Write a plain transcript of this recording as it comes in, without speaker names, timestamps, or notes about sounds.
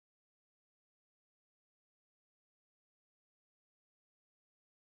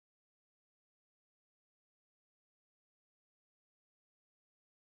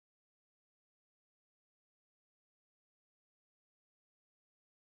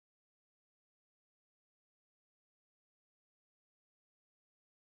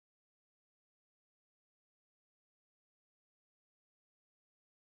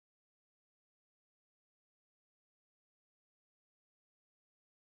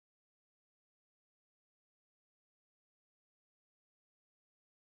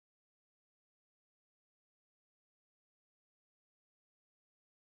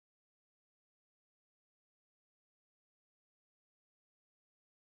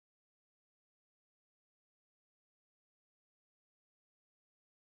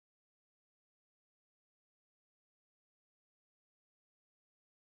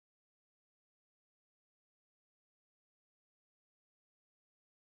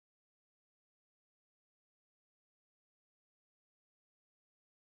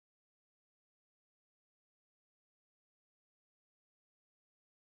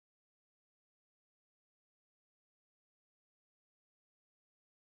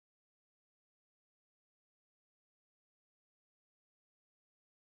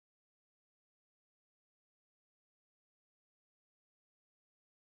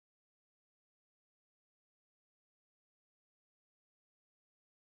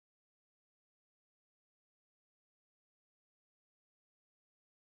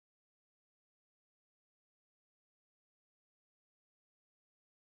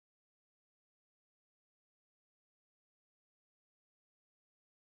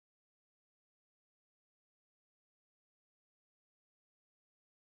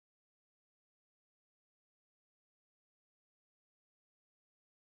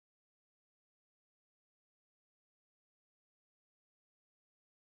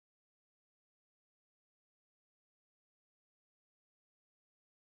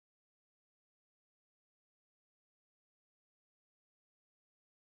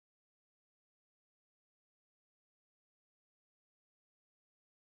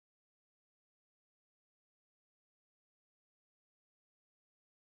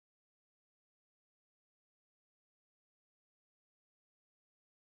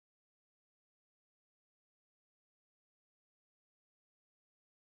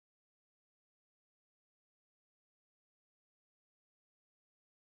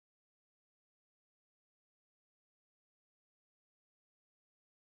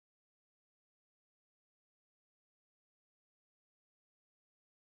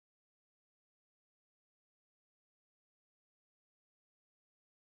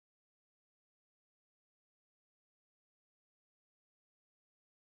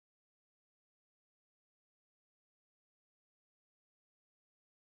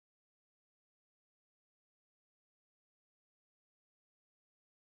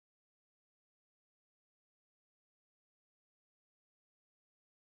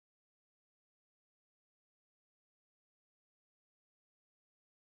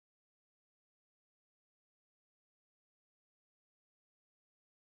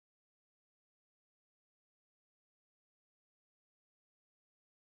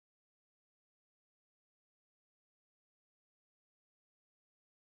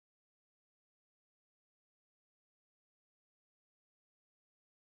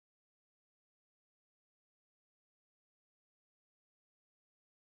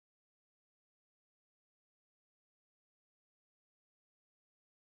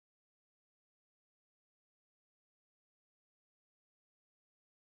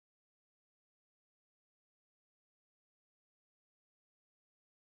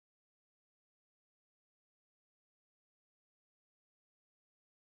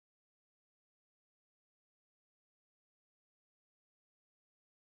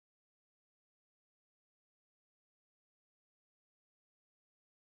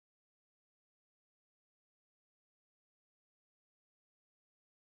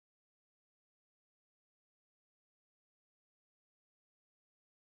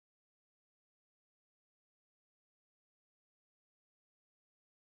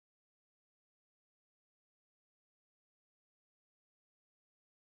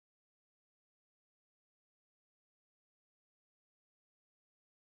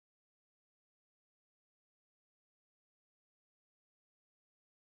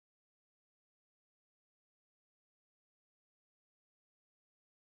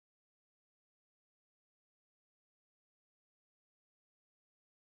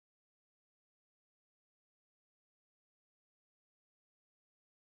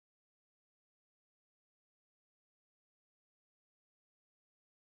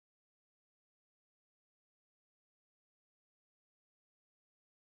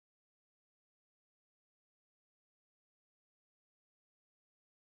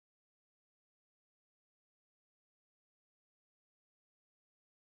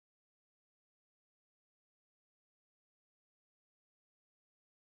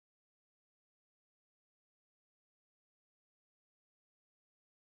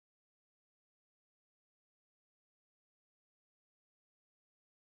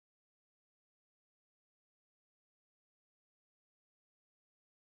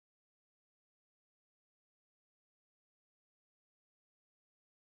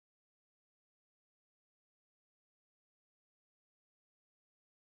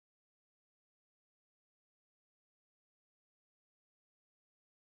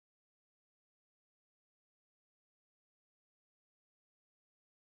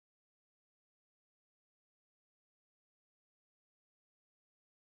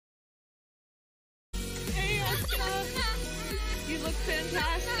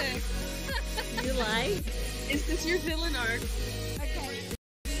Slay. Is this your villain arc? Okay.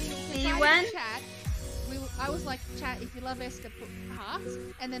 You went? Chat, I was like, chat, if you love Eska, put hearts.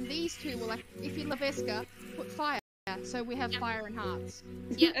 And then these two were like, if you love Eska, put fire. So we have fire and hearts.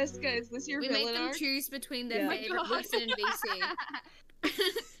 Yep. Eska, is this your We villain make them arc? choose between their favorite God. person in BC. I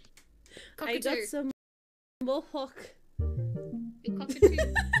got Cockatoo. some mohawk. Your cockatoo.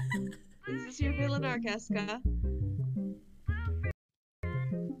 Is this your villain arc, Eska?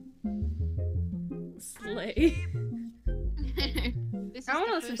 Slay. This I is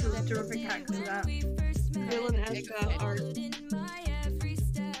want the to listen first to the step. terrific hacks of that. Villain Eska arc.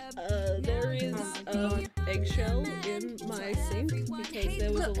 There is eggshell in my sink because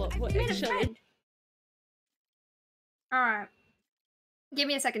there was a lot more eggshell in. Alright. Give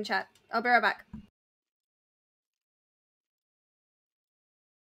me a second, chat. I'll be right back.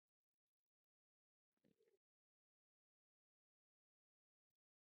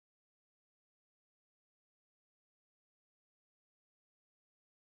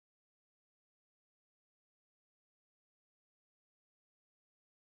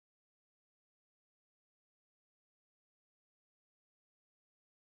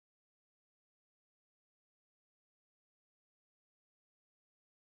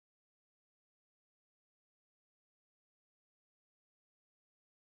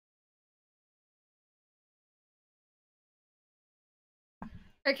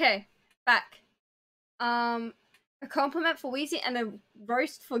 Okay, back. A compliment for Wheezy and a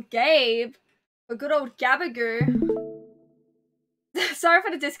roast for Gabe. For good old Gabagoo. Sorry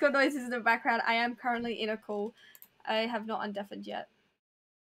for the Discord noises in the background. I am currently in a call. I have not undeafened yet.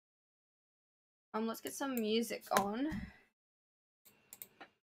 Let's get some music on.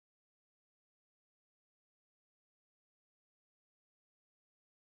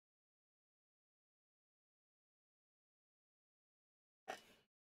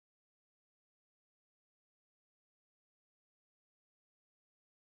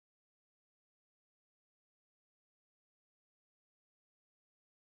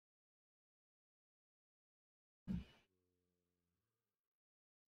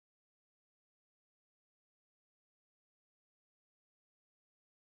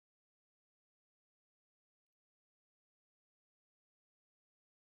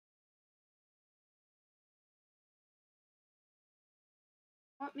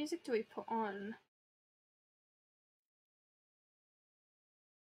 What music do we put on?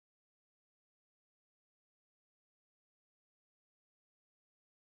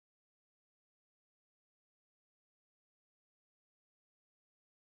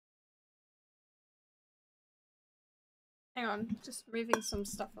 Hang on, just moving some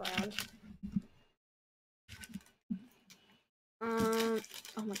stuff around. Oh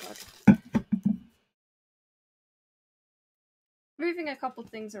my god. Moving a couple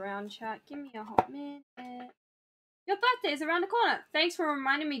things around, chat. Give me a hot minute. Your birthday's around the corner. Thanks for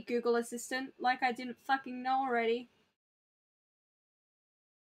reminding me, Google Assistant, like I didn't fucking know already.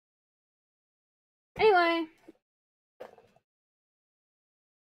 Anyway.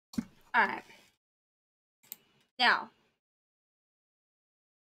 Alright. Now.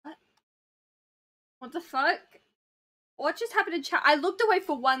 What? What the fuck? What just happened in chat? I looked away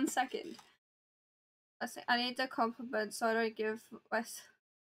for 1 second. I need to compliment so I don't give West.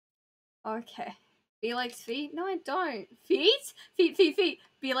 Okay. B likes feet? No, I don't. Feet? Feet.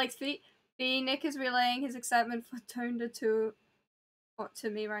 B likes feet. B Nick is relaying his excitement for Tonda to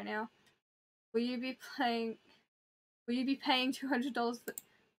me right now. Will you be paying $200 for...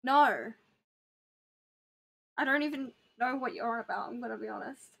 No. I don't even know what you're on about, I'm gonna be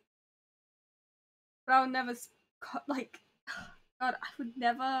honest. But I would never, like... God, I would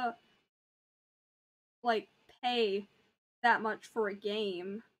never... like, pay that much for a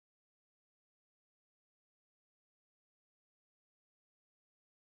game.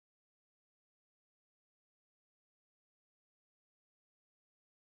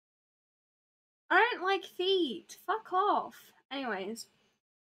 I don't like feet. Fuck off. Anyways.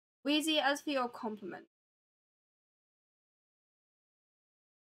 Wheezy, as for your compliment.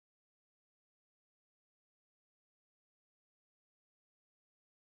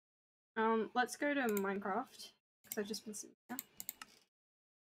 Let's go to Minecraft. Because I've just been sitting here.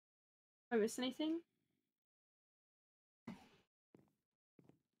 Did I miss anything?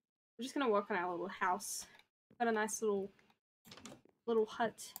 We're just gonna work on our little house. Got a nice little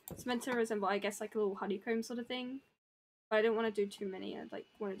hut. It's meant to resemble, I guess, like a little honeycomb sort of thing. But I didn't want to do too many. I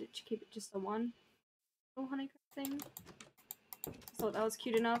wanted to keep it just the one little honeycomb thing. Thought that was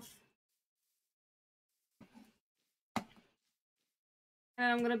cute enough.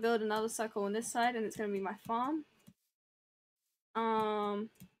 And I'm gonna build another circle on this side, and it's gonna be my farm.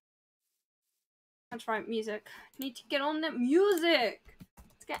 That's right, music. Need to get on that music.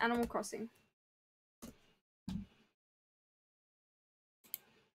 Let's get Animal Crossing.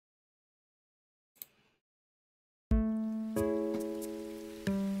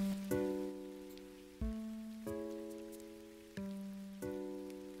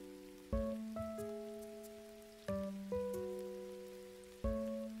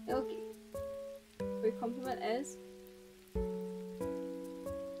 Okay. Free compliment is.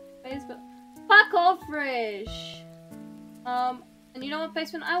 Facebook. Fuck off, Rish! And you know what,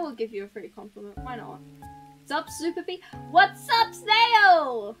 Basement? I will give you a free compliment. Why not? Sup, Super B? What's up,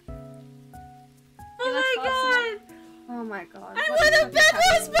 Snail? Oh my god! Oh my god. I what want the a fuck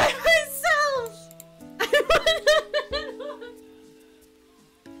is bed happening? wars by myself! I want a bed wars!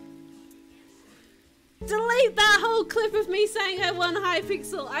 Delete that whole clip of me saying I won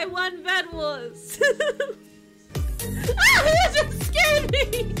Hypixel. I won Bed Wars. Ah, that just scared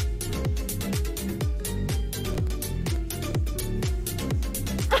me!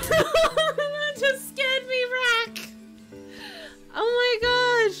 That just scared me, Rack! Oh my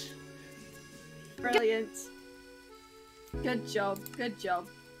gosh! Brilliant. Good job. Good job.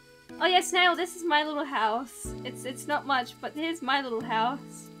 Oh yeah, Snail, this is my little house. It's not much, but here's my little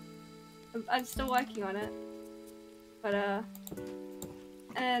house. I'm still working on it. But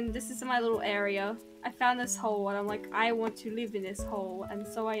and this is my little area. I found this hole and I'm like, I want to live in this hole, and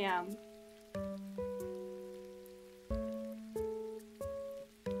so I am.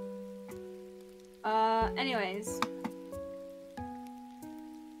 Anyways.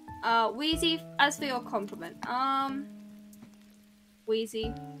 Wheezy, as for your compliment,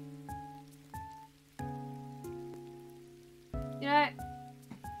 Wheezy. You know,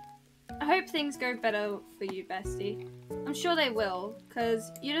 I hope things go better for you, bestie. I'm sure they will, because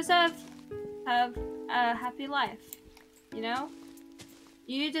you deserve to have a happy life, you know?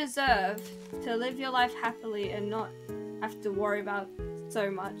 You deserve to live your life happily and not have to worry about so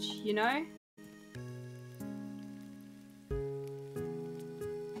much, you know?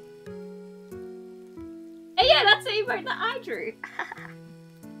 Hey, yeah, that's the emote that I drew!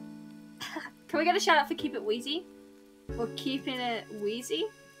 Can we get a shout out for Keep It Wheezy? Or Keeping It Wheezy?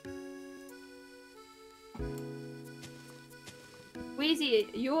 Wheezy,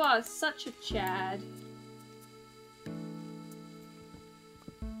 you are such a Chad.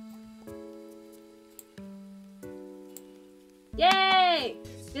 Yay!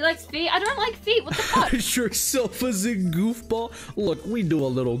 He likes feet? I don't like feet, what the fuck? Yourself as a goofball? Look, we do a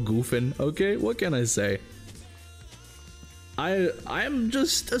little goofing, okay? What can I say? I'm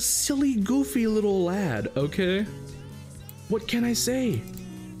just a silly, goofy little lad, okay? What can I say?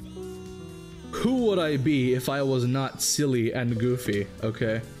 Who would I be if I was not silly and goofy,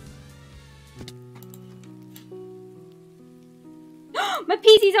 okay? My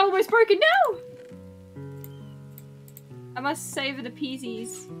PC's almost broken, no! I must save the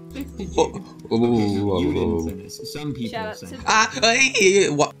PCs. You didn't finish. Some people Shout out say.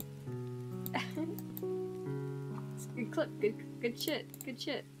 to What? Good clip, good shit, good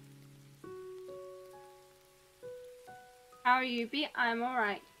shit. How are you, B? I'm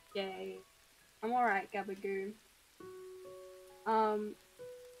alright. Yay. I'm alright, Gabagoo.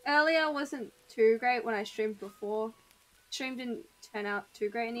 Earlier wasn't too great when I streamed before. Stream didn't turn out too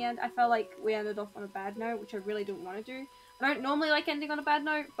great in the end. I felt like we ended off on a bad note, which I really didn't want to do. I don't normally like ending on a bad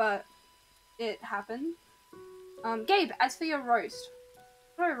note, but it happened. Gabe, as for your roast,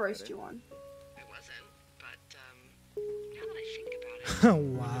 what do I roast you on? I wasn't, but now that I think about it, Oh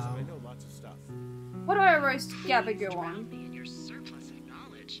wow. I know lots of stuff. What do I roast Gabagoo on? me in your surplus of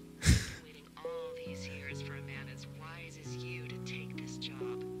knowledge. Waiting all these years for a man as wise as you to take this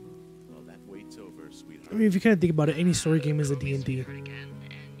job. Well, that wait's over, sweetheart. I mean, if you kind of think about it, any story game is a D&D. Sweetheart again,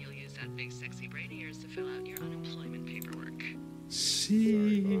 and you'll use that big sexy brain of yours to fill out your unemployment paperwork.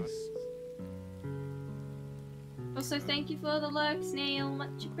 Sorry, Jeez. boss. Also, thank you for the lurk, Snail.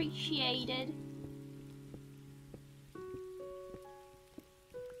 Much appreciated.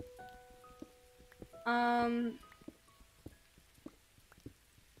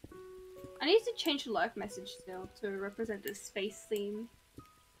 I need to change the lurk message still to represent the space theme.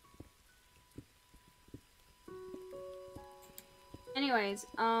 Anyways,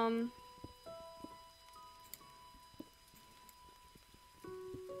 but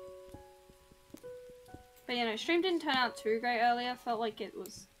you know, stream didn't turn out too great earlier. Felt like it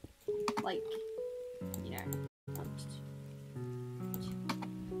was, like, you know,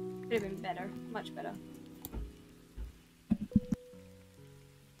 could have been better, much better.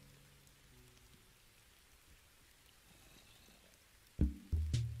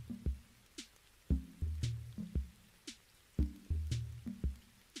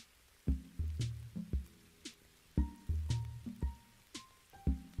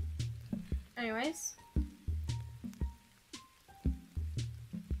 Anyways.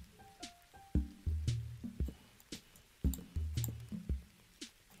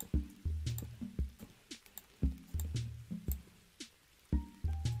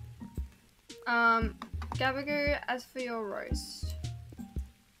 Gabago, as for your roast.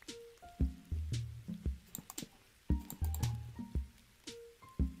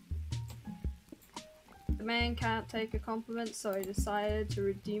 The man can't take a compliment, so he decided to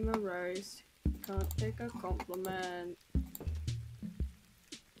redeem a roast. Can't take a compliment.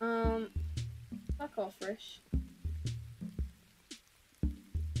 Fuck off, Rish.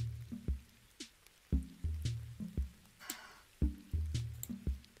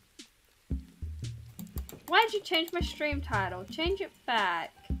 Why'd you change my stream title? Change it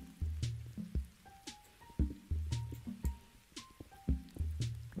back.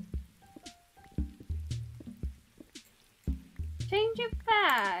 Change it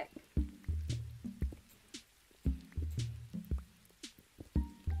back.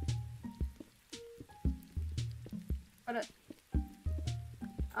 What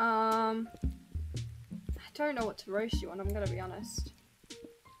I don't know what to roast you on, I'm gonna be honest.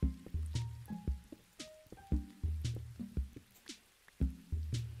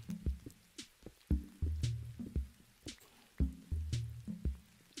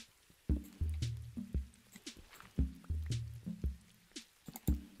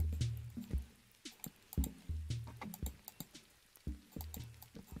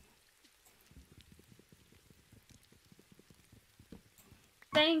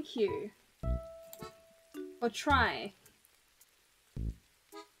 Thank you for trying.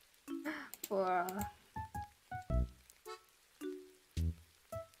 For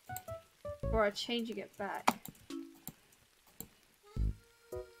changing it back.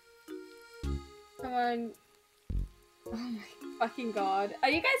 Come on. Oh my fucking god. Are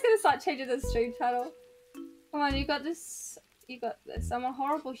you guys gonna start changing the stream title? Come on, you got this. You got this. I'm a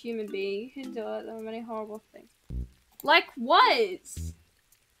horrible human being. You can do it. There are many horrible things. Like what?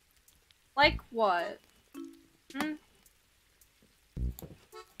 Like what? Hmm?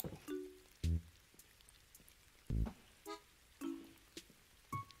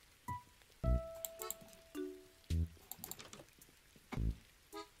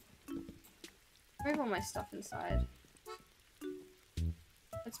 Move all my stuff inside.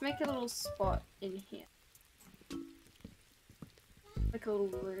 Let's make a little spot in here. Like a little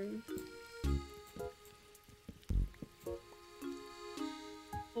room.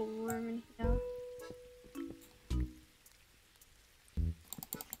 Little room in here.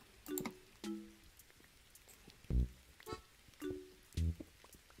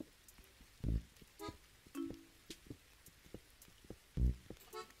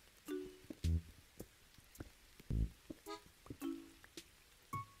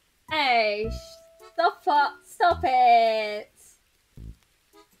 Hey, stop it!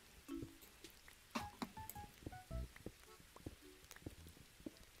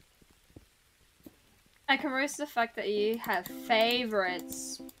 I can roast the fact that you have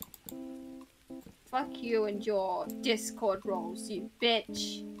favorites. Fuck you and your Discord roles, you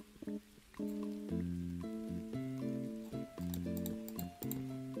bitch.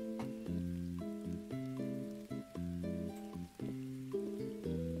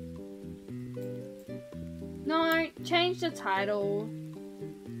 No, change the title.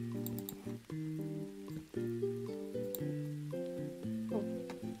 Oh.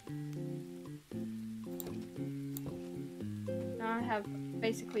 Now I have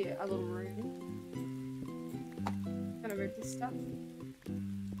basically a little room. Gonna move this stuff.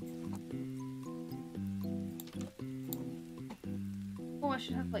 Oh, I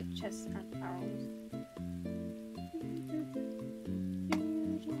should have like chests and barrels.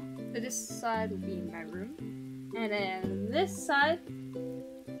 So this side will be my room. And then this side.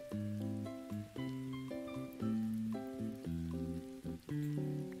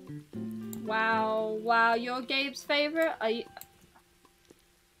 Wow, you're Gabe's favorite? Are you...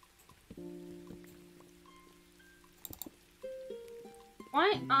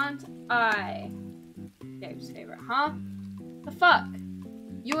 Why aren't I Gabe's favorite, huh? The fuck?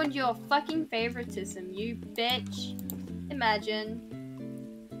 You and your fucking favoritism, you bitch. Imagine.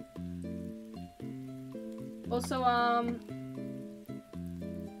 Also,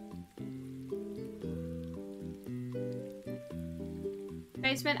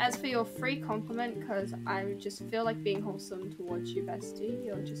 Basement, as for your free compliment, because I just feel like being wholesome towards you, bestie.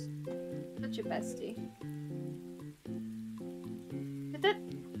 You're just such a bestie. Did that...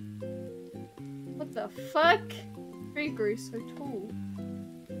 What the fuck? Tree grew so tall.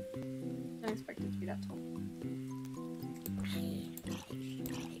 Don't expect it to be that tall.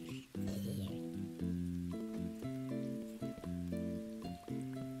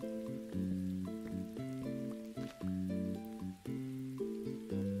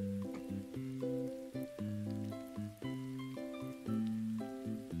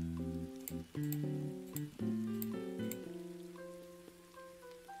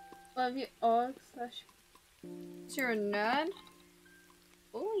 Love you all. Slash. So you're a nerd?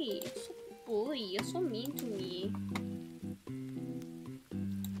 Bully. Bully. You're so mean to me.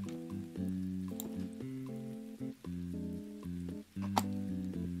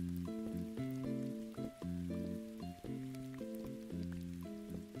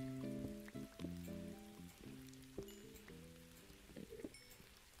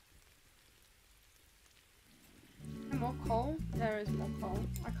 More coal? There is more coal.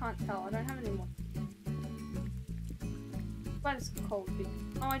 I can't tell. I don't have any more. Why does coal be?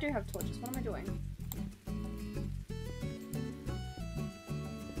 Oh, I do have torches. What am I doing?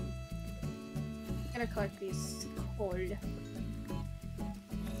 I'm gonna collect these coal.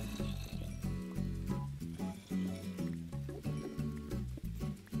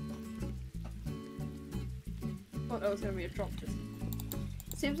 Thought that was gonna be a drop.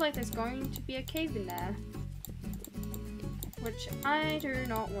 Seems like there's going to be a cave in there. Which I do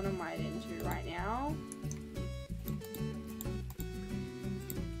not want to mine into right now.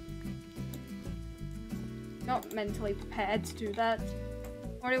 Not mentally prepared to do that.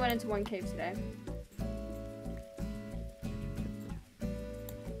 Already went into one cave today.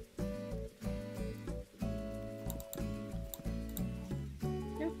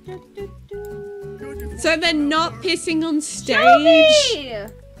 So they're not pissing on stage?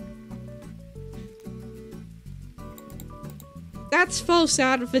 Shelby! That's false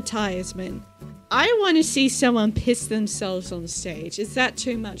advertisement. I want to see someone piss themselves on stage. Is that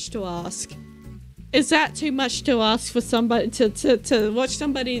too much to ask? Is that too much to ask for somebody to watch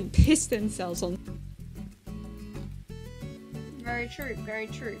somebody piss themselves on? Very true, very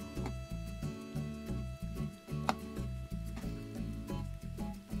true.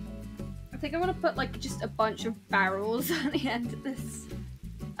 I think I want to put like just a bunch of barrels at the end of this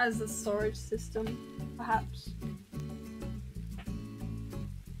as a storage system, perhaps.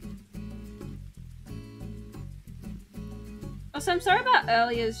 Also, I'm sorry about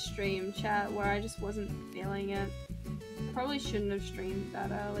earlier's stream chat where I just wasn't feeling it. Probably shouldn't have streamed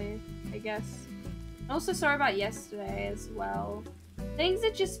that early, I guess. Also sorry about yesterday as well. Things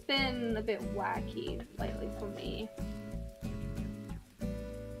have just been a bit wacky lately for me.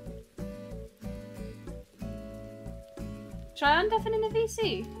 Should I undeafen the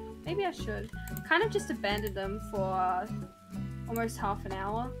VC? Maybe I should. Kind of just abandoned them for almost half an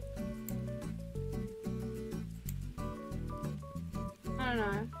hour. I don't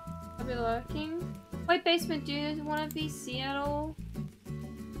know. I'll be lurking. Wait, basement, do you want to VC at all?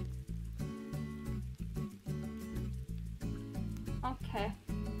 Okay.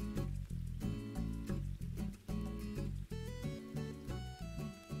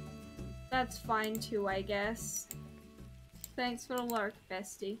 That's fine too, I guess. Thanks for the lurk,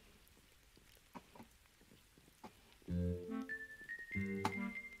 bestie.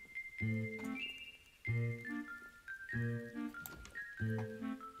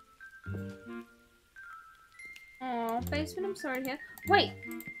 Aw, basement, I'm sorry to hear. Wait!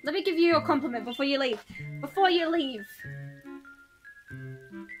 Let me give you a compliment before you leave. Before you leave!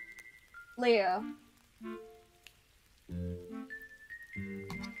 Leah.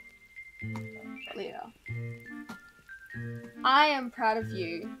 Leah. I am proud of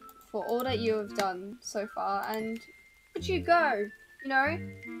you for all that you have done so far, and look at you go, you know?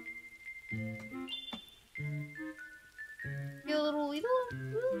 Your little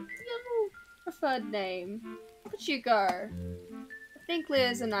preferred name. Look at you go. I think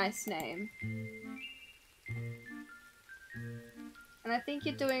Leah's a nice name. And I think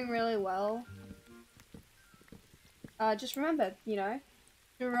you're doing really well. Just remember, you know,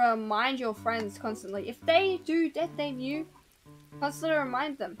 to remind your friends constantly. If they do death name you, constantly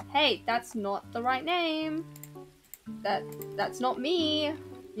remind them, hey, that's not the right name. That's not me,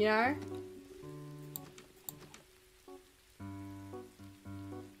 you know?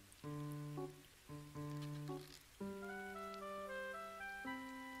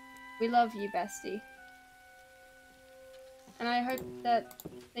 We love you, bestie. And I hope that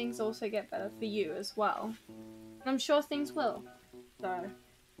things also get better for you as well. And I'm sure things will. So,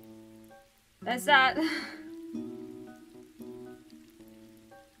 there's that.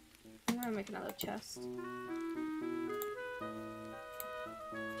 I'm gonna make another chest.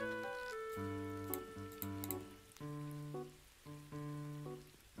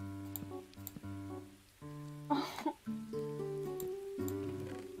 Oh.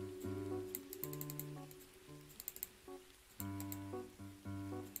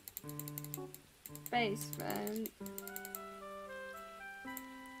 Basement.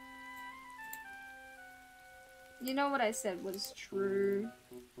 You know what I said was true.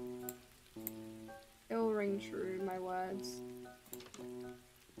 It will ring true, my words.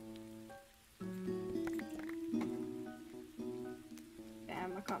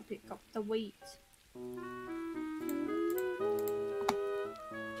 can't pick up the wheat.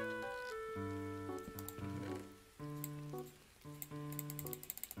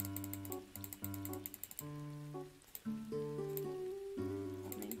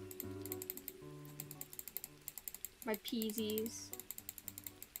 My peasies.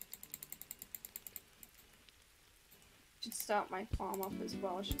 Should start my farm up as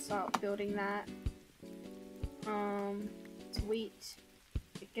well. Should start building that. It's wheat.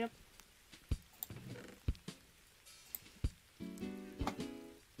 Pick it up.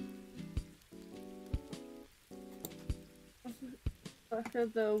 After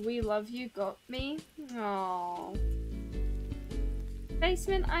the "we love you" got me. Oh.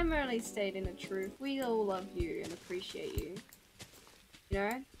 Basement, I merely stating the truth. We all love you and appreciate you. You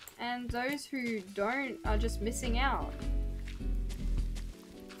know? And those who don't are just missing out.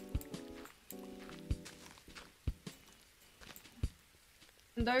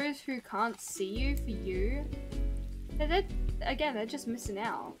 And those who can't see you for you, they're just missing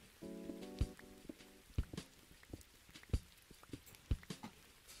out.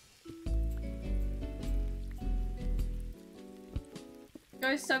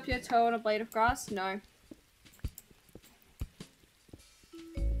 Go stub your toe on a blade of grass? No.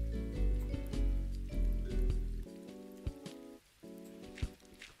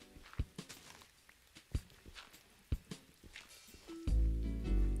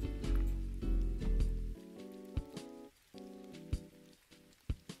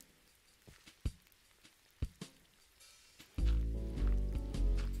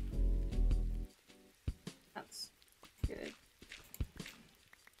 That's good.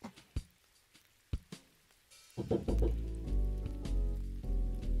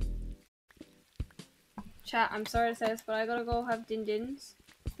 Chat, I'm sorry to say this, but I gotta go have din-dins.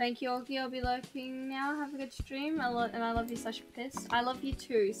 Thank you, Oki. I'll be lurking now. Have a good stream. And I love you, slash piss. I love you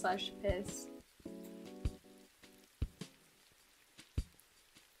too, slash piss.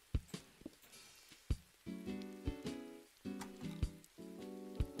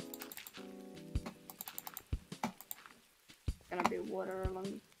 Gonna be water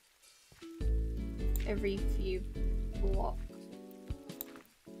along every few blocks.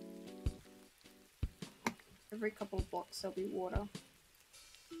 Every couple of blocks there'll be water.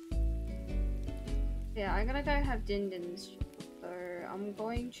 Yeah, I'm gonna go have din-dins, so I'm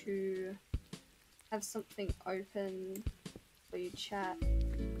going to have something open for you chat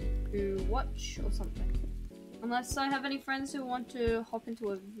to watch or something. Unless I have any friends who want to hop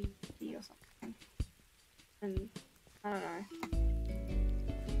into a VC or something. And I don't know.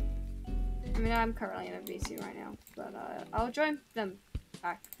 I mean, I'm currently in a VC right now, but I'll join them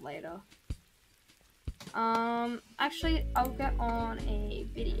back later. Actually, I'll get on a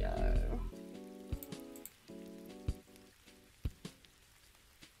video.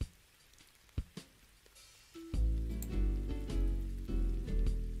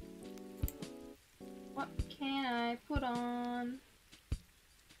 What can I put on?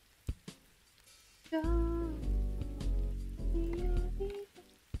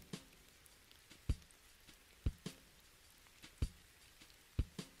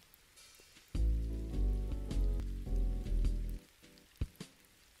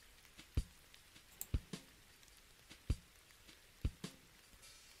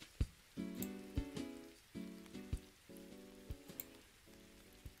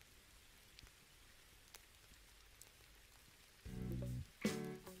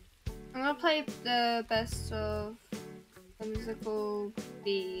 I'm gonna play the best of the musical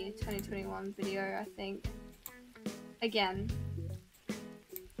B 2021 video, I think. Again.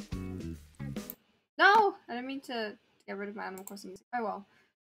 No! I didn't mean to get rid of my Animal Crossing music. Oh well.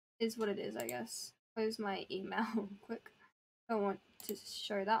 Is what it is, I guess. Close my email real quick. Don't want to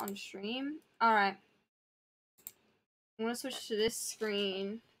show that on stream. Alright. I'm gonna switch to this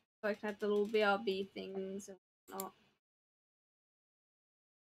screen so I can have the little BRB things and whatnot.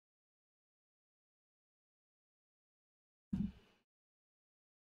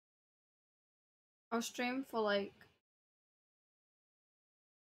 I'll stream for like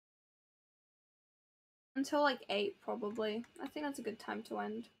until like 8 probably. I think that's a good time to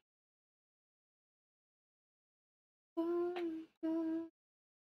end.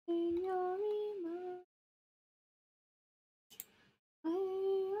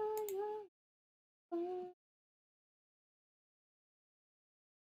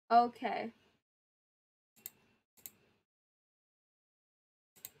 Okay.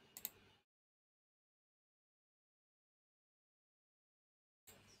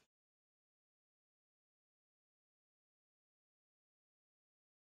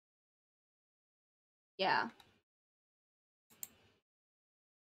 Yeah.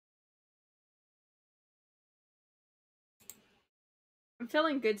 I'm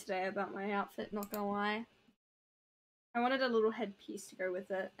feeling good today about my outfit, not gonna lie. I wanted a little headpiece to go with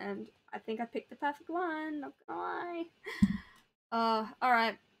it, and I think I picked the perfect one, not gonna lie.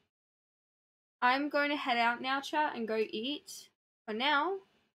 Alright. I'm going to head out now, chat, and go eat. For now,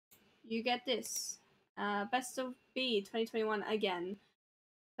 you get this. Best of B 2021 again.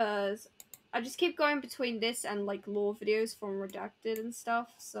 Because I just keep going between this and, like, lore videos from Redacted and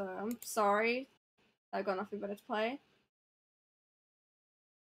stuff, so I'm sorry. I got nothing better to play.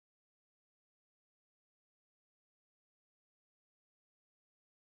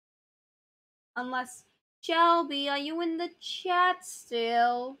 Unless, Shelby, are you in the chat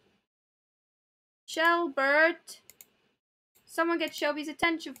still? Shelbert? Someone get Shelby's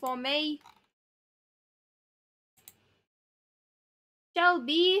attention for me.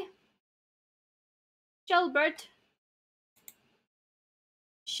 Shelby? Shelbert?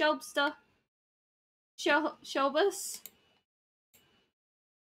 Shelbster? Shelbus?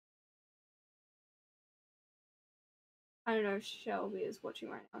 I don't know if Shelby is watching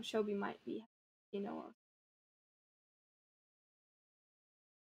right now. Shelby might be, you know what.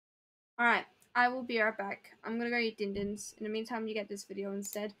 Alright, I will be right back. I'm gonna go eat din-dins. In the meantime, you get this video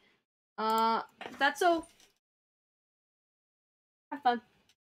instead. That's all. Have fun.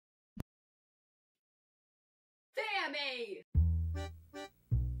 Sammy!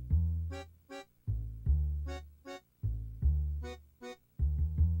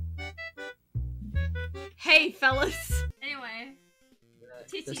 Hey, fellas! Anyway.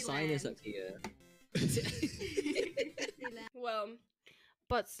 The sign is up here. Well,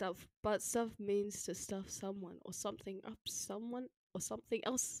 butt stuff. Butt stuff means to stuff someone or something up someone or something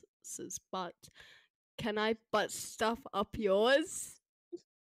else's butt. Can I butt stuff up yours?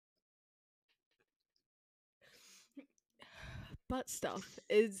 Butt stuff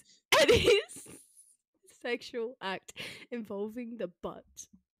is any sexual act involving the butt.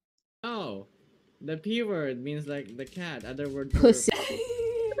 Oh, the P word means like the cat. Other word Pussy.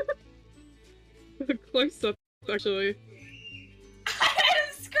 Close up, actually.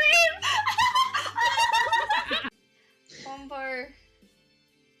 Scream! Bombo,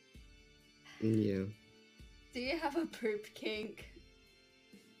 Yeah. do you have a poop kink?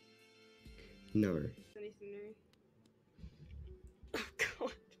 No. Anything new? Oh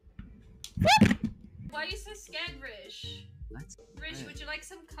god. Why are you so scared, Rish? That's Rish, would you like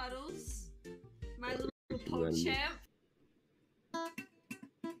some cuddles? My little Run. pog champ?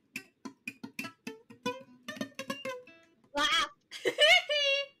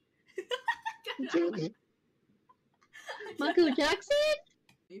 Michael Jackson?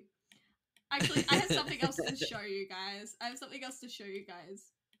 Actually, I have something else to show you guys.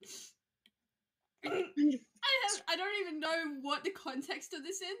 I don't even know what the context of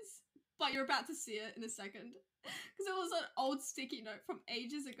this is, but you're about to see it in a second. Because it was an old sticky note from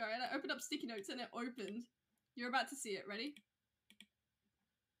ages ago, and I opened up sticky notes and it opened. You're about to see it. Ready?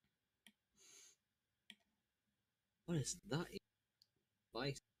 What is that?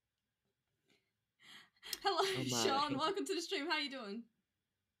 Nice. Hello, Oh, my. Sean. Welcome to the stream. How you doing?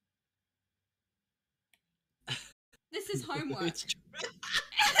 This is homework.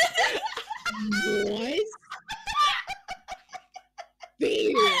 What?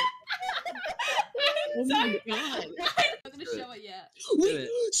 Beer! Oh my god. I'm gonna show it yet. Wait,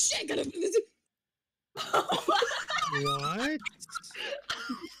 shit, gotta put this in. What?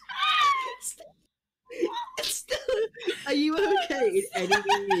 Are you okay in any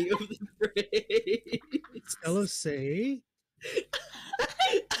meaning of the phrase? Stella, say?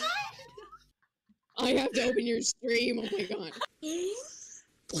 I have to open your stream, oh my god.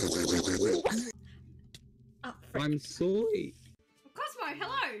 I'm sorry. Cosmo,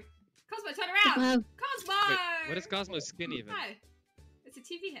 hello! Cosmo, turn around! Wow. Cosmo! Wait, what is Cosmo's skin even? Hi. It's a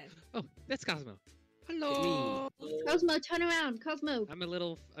TV head. Oh, that's Cosmo. Hello. Cosmo, turn around, Cosmo. I'm a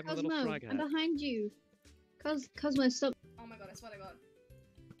little Cosmo, frog I'm hat. behind you. Cosmo, stop. Oh my god, I swear to god.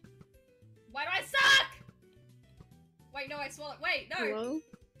 Why do I suck? Wait, no, I swallowed. Wait, no! Hello?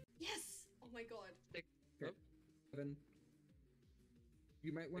 Yes! Oh my god.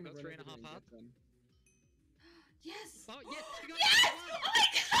 You might want to Go 3.5 hot. Yes! Oh, yes! You got Yes! it. Oh my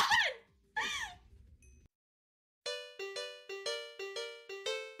god!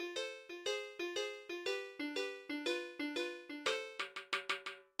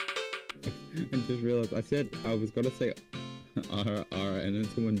 And just realized I said I was gonna say ara and then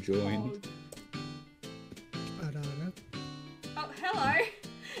someone joined. Oh, hello!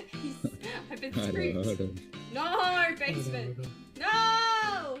 I've been screamed. No, basement!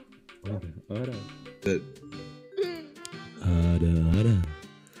 No!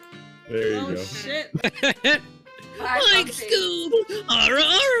 There you Oh go. shit! Like Scoob! I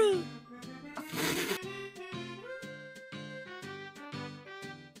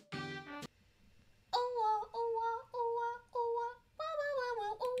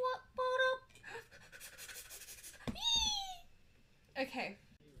Okay.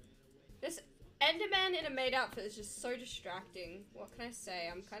 This Enderman in a maid outfit is just so distracting. What can I say?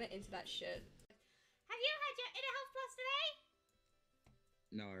 I'm kind of into that shit. Have you had your inner health plus today?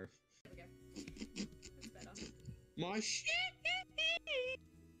 No. Okay. That's better. My shit.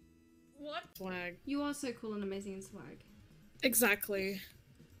 What? Swag. You are so cool and amazing in swag. Exactly.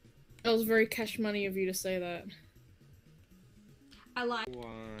 That was very cash money of you to say that. I like.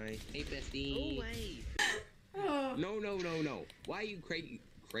 Why? Hey, bestie. Oh, wait. No. Why are you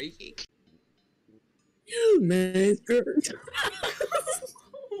crazy? You man, girl.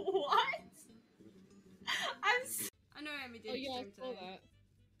 What? I know Emmy did Oh yeah, I stream saw today. that.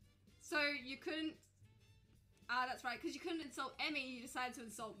 So you couldn't. Ah, that's right. Because you couldn't insult Emmy, you decided to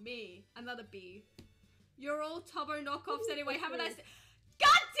insult me. Another B. You're all Tubbo knockoffs anyway. Have a nice day.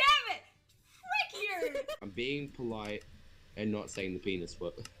 God damn it! Frick you! I'm being polite and not saying the penis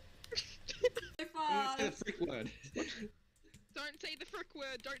word. So far. Say the frick word. Don't say the frick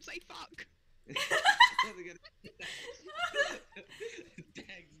word. Don't say fuck.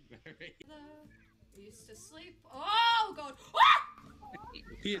 Dagsbury. Used to sleep. Oh god! Ah!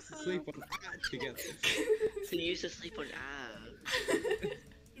 He used to sleep on together. He used to sleep on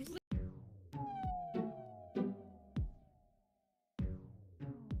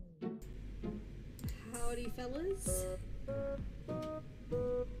Howdy, fellas.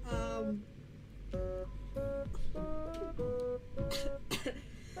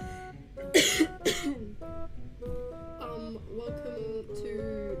 Welcome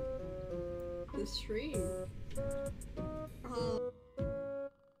to the stream.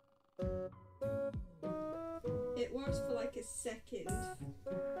 It works for like a second.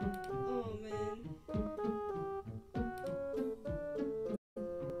 Oh man.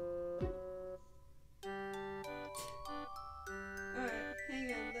 Alright, hang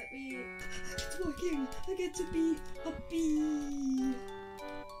on, let me fucking I get to be a bee.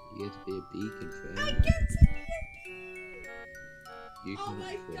 You get to be a bee, confirmed. I get to be a bee. You Oh can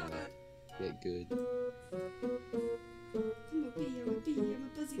my fly. god. Get good. I'm a bee, I'm a bee, I'm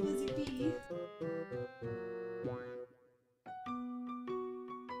a buzzy bee.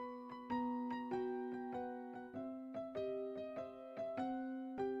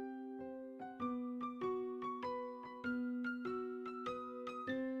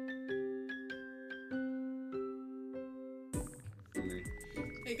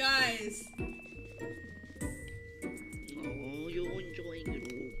 Hey guys. Oh, you're enjoying it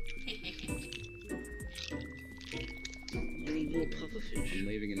all. I need more pufferfish. I'm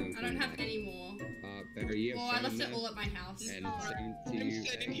leaving it. I don't have any more. Better you have Well, I left seven it all at my house. and same to I'm you.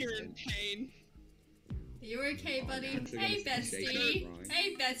 sitting here in pain. Are you okay, buddy? actually Hey, gonna shake bestie. it, right?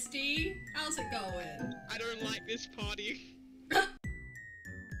 Hey, bestie. How's it going? I don't like this party. What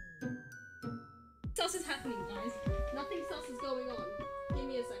else is happening, guys? Nothing else is going on. Give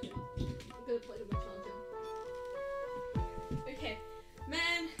me a second. I'm gonna play with my charger. Okay.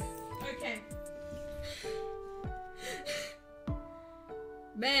 Man. Okay.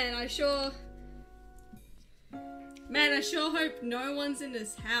 Man, I sure hope no one's in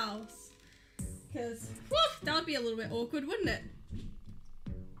this house. Because, that would be a little bit awkward, wouldn't it?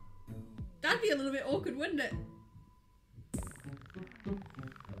 That'd be a little bit awkward, wouldn't it?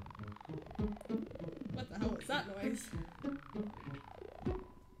 What the hell was that noise?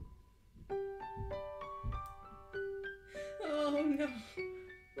 Oh no.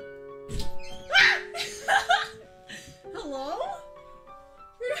 Hello?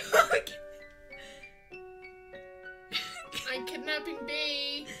 I'm kidnapping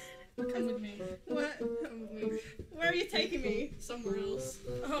B. Come with me. What? Come with me. Where are you taking me? Somewhere else.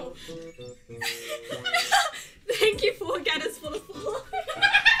 Oh. Thank you, for Gaddis, for the follow.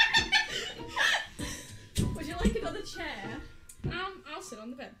 Would you like another chair? I'll sit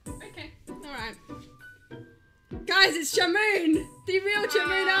on the bed. Okay. Alright. Guys, it's Shamoon! The real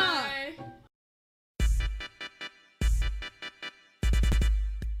Shamoon art!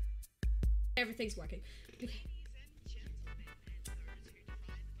 Everything's working. Okay.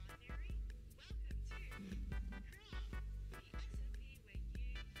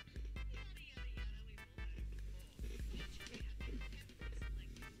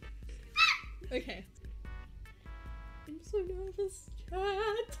 Okay. I'm so nervous,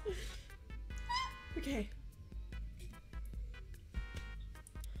 chat. Okay.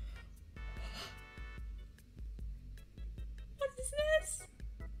 What is this?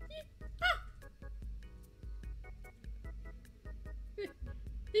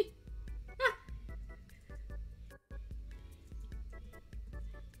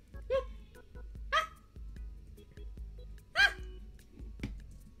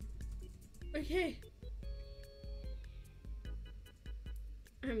 Okay.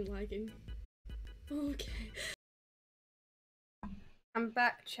 I'm lagging. Okay. I'm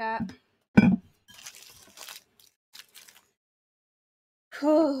back, chat.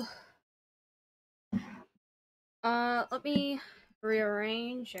 Let me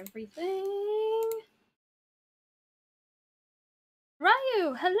rearrange everything.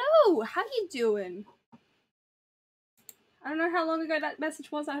 Ryu, hello! How you doing? I don't know how long ago that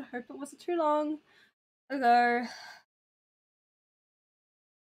message was. I hope it wasn't too long ago.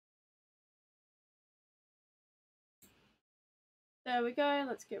 There we go.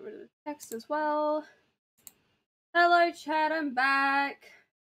 Let's get rid of the text as well. Hello, chat. I'm back.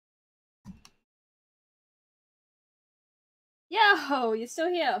 Yo, you're still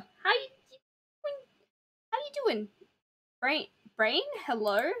here. How you doing? Brain?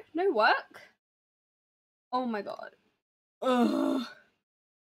 Hello? No work? Oh my god. Ugh.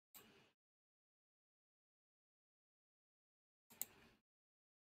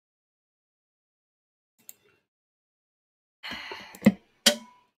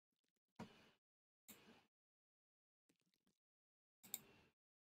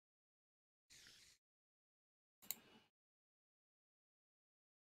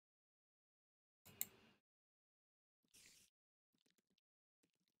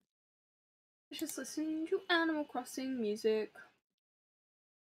 Just listening to Animal Crossing music.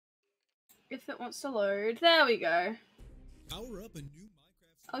 If it wants to load. There we go. Power up a new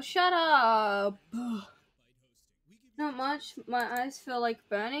Minecraft. Oh, shut up. Not much. My eyes feel like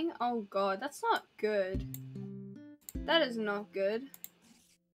burning. Oh god, that's not good. That is not good.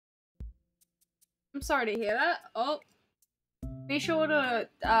 I'm sorry to hear that. Oh. Be sure to,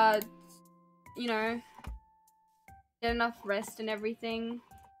 you know, get enough rest and everything.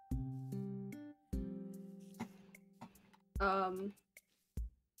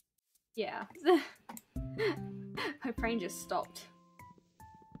 Yeah. My brain just stopped.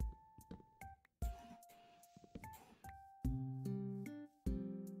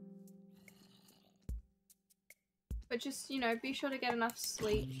 But just, you know, be sure to get enough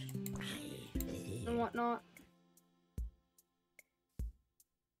sleep and whatnot.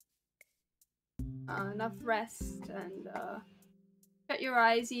 Enough rest and, shut your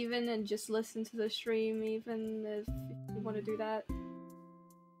eyes even and just listen to the stream even if you want to do that.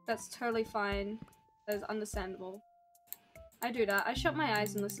 That's totally fine. That's understandable. I do that. I shut my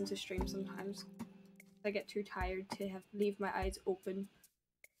eyes and listen to streams sometimes. I get too tired to leave my eyes open.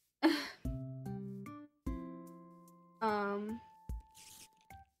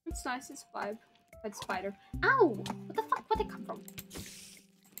 It's nice, it's a vibe. That spider. Ow! What the fuck? Where'd they come from?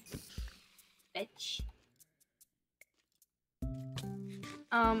 Bitch.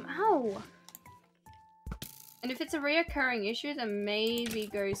 Ow! And if it's a reoccurring issue, then maybe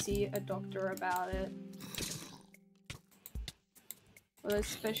go see a doctor about it. Or those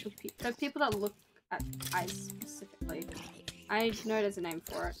special people. The people that look at eyes specifically. I know there's a name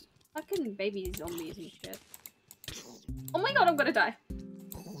for it. Fucking baby zombies and shit. Oh my god, I'm gonna die.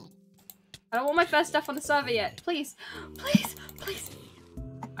 I don't want my first stuff on the server yet. Please. Please. Please.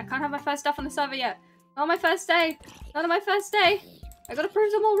 I can't have my first stuff on the server yet. Not on my first day. Not on my first day. I gotta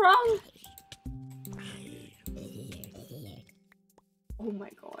prove them all wrong. Oh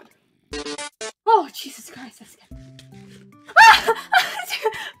my god. Oh, Jesus Christ, that's good. Ah!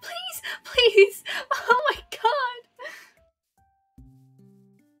 Please, please. Oh my god.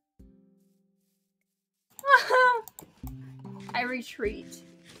 I retreat.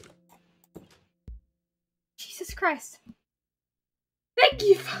 Jesus Christ. Thank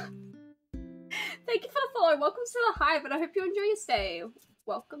you for the follow. Welcome to the hive, and I hope you enjoy your stay.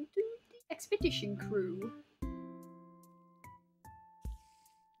 Welcome to the expedition crew.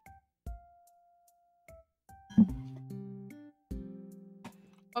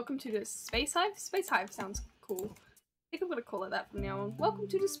 Welcome to the Space Hive? Space Hive sounds cool. I think I'm gonna call it that from now on. Welcome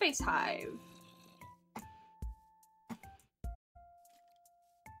to the Space Hive.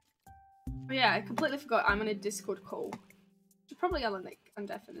 Oh yeah, I completely forgot I'm on a Discord call. Should probably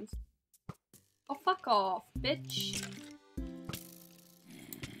undeafen. Oh, fuck off, bitch.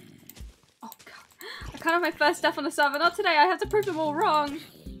 Oh god. I can't have my first stuff on the server. Not today. I have to prove them all wrong.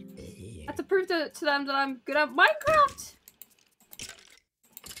 I have to prove to them that I'm good at Minecraft.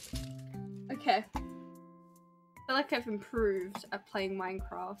 Okay. I feel like I've improved at playing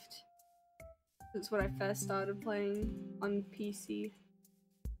Minecraft since when I first started playing on PC.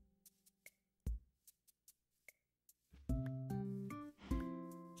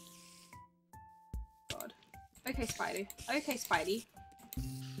 God. Okay, Spidey. Okay, Spidey.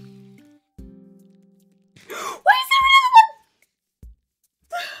 Why is there another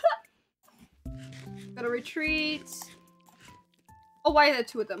one? Gotta retreat. Oh, why are there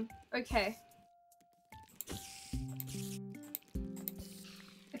 2 of them? Okay.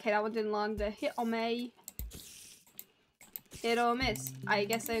 Okay, that one didn't land a hit on me. Hit or miss. I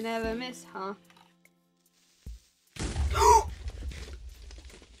guess I never miss, huh?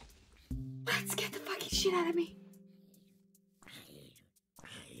 Let's get the fucking shit out of me.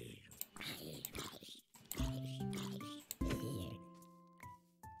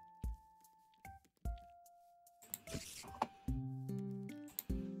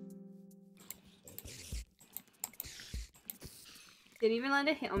 Didn't even land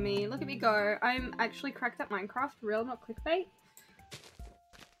a hit on me. Look at me go. I'm actually cracked at Minecraft. Real, not clickbait.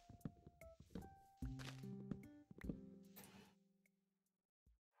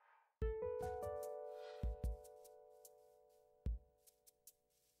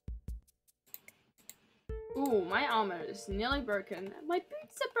 Ooh, my armor is nearly broken. My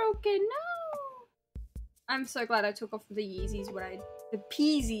boots are broken. No! I'm so glad I took off the Yeezys the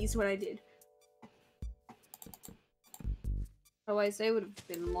Peasies when I did. Otherwise, they would have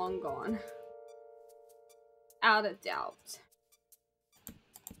been long gone. Out of doubt.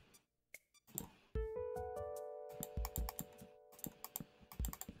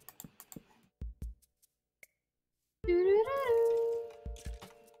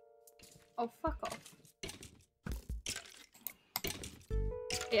 Oh, fuck off.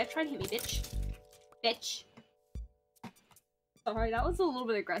 Yeah, try and hit me, bitch. Bitch. Sorry, that was a little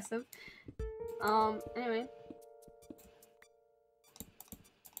bit aggressive. Anyway.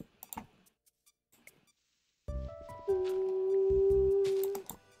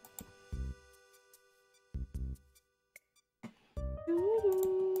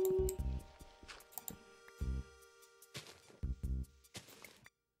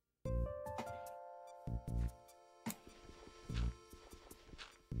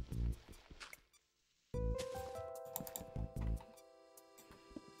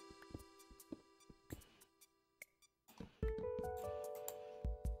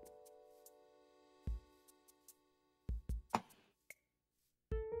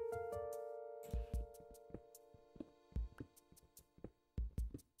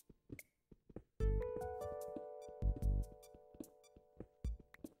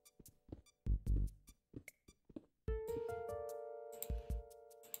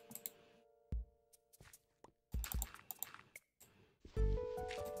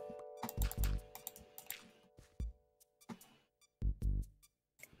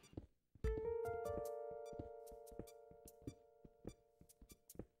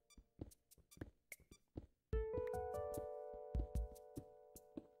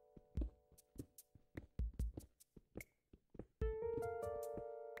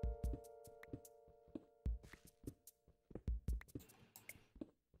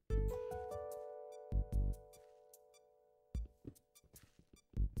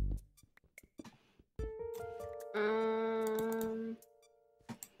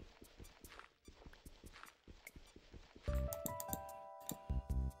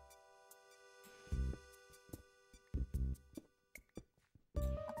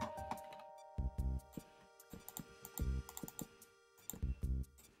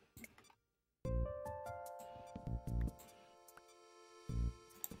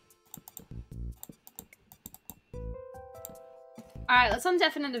 Alright, let's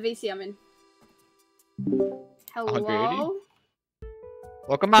undeafen the VC I'm in. Hello?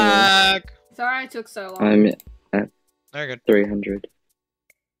 Welcome back! Sorry I took so long. I'm at Very good. 300.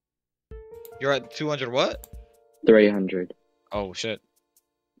 You're at 200 what? 300. Oh shit.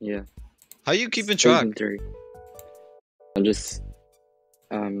 Yeah. How you keeping track? Season 3. I'm just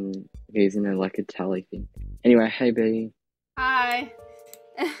using it like a tally thing. Anyway, hey B. Hi.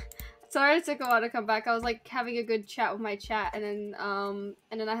 Sorry it took a while to come back. I was like having a good chat with my chat and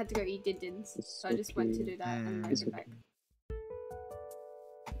then I had to go eat din-dins. So I just went to do that and I came back.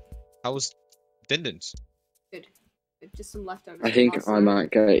 How was Dindins? Good. Just some leftovers. I think I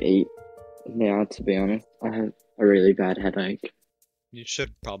might go eat now, to be honest. I have a really bad headache. You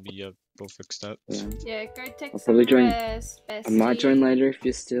should probably go fix that. Yeah, go take I'll some probably join. rest, I might join bestie. later if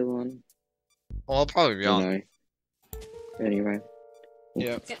you're still on. Well, I'll probably be on. No. Anyway.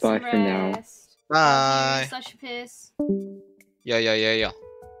 Yeah. Get Bye some for now. rest. Bye. Slash piss. Yeah. Yeah, yeah, yeah.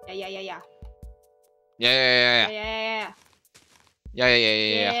 Yeah, yeah, yeah, Yeah, yeah. yeah, yeah. Yeah, yeah, yeah,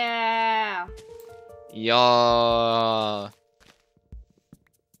 yeah, yeah. Yeah. Yeah.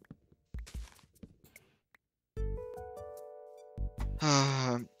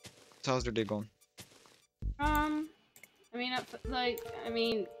 So how's your day going?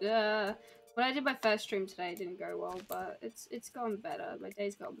 When I did my first stream today, it didn't go well, but it's gone better. My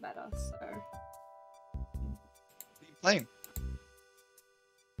day's gone better, so. What are you playing?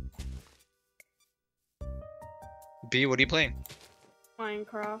 B, what are you playing?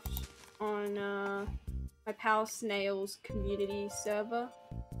 Minecraft on my Pal Snails community server.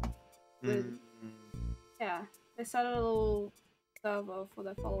 With yeah, they started a little server for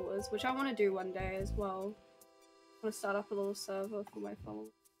their followers, which I want to do one day as well. I want to start up a little server for my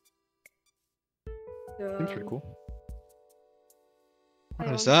followers. That's pretty cool. What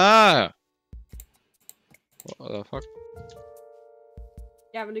Hang is on. that? What the fuck?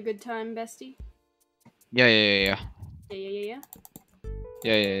 You having a good time, bestie? Yeah, yeah, yeah, Yeah, yeah, yeah, yeah.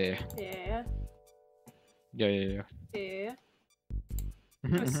 Yeah, yeah, yeah. yeah. Yeah, yeah, yeah. Yeah.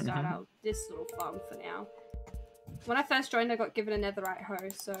 I'm gonna start out this little farm for now. When I first joined, I got given a netherite hoe,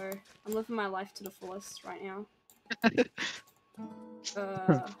 so I'm living my life to the fullest right now.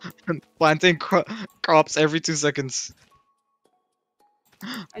 Planting crops every 2 seconds.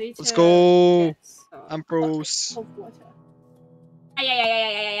 I need Let's to go. get some I'm pros. cold water. Ay, ay, ay, ay, ay,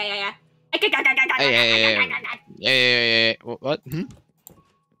 ay, ay, ay, ay. Hey, hey, hey, yeah. What? Hmm?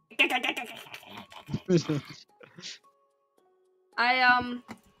 I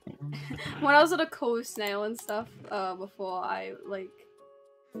when I was on a cool snail and stuff, before I like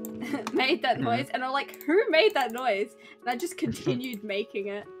made that noise, and I'm like, who made that noise? And I just continued making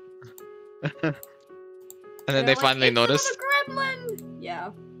it. And then they finally noticed. It's a little gremlin.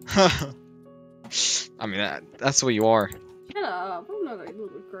 Yeah. I mean, that's what you are. Shut up! I'm not a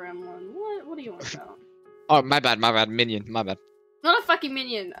little gremlin. What do you want about? Oh, my bad, minion, my bad. Not a fucking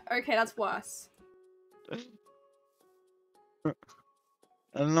minion. Okay, that's worse.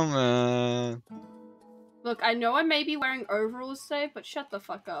 I don't know, man. Look, I know I may be wearing overalls today, but shut the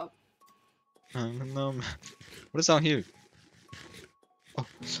fuck up. I don't know, man. What is out here? Oh,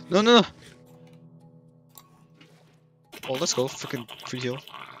 no. Oh, let's go. Freaking free heal.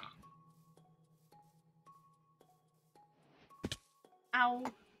 Ow.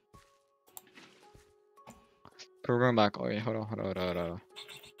 Okay, we're going back. Oh, yeah, hold on.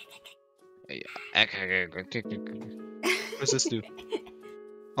 Yeah, okay. What does this do?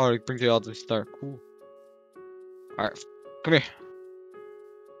 Oh, it brings you out to start. Cool. Alright, come here.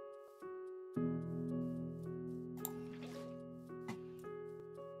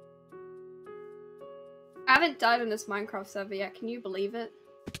 I haven't died on this Minecraft server yet. Can you believe it?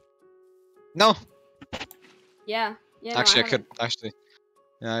 No! Yeah. Yeah. Actually, no, I could. Actually.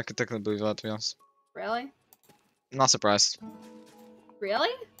 Yeah, I could technically believe that, to be honest. Really? I'm not surprised.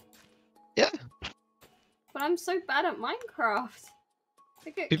 Really? Yeah. But I'm so bad at Minecraft.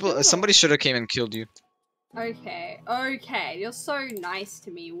 Somebody should have came and killed you. Okay. You're so nice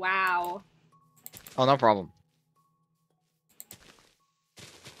to me. Wow. Oh, no problem.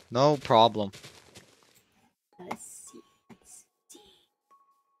 No problem. Let's see.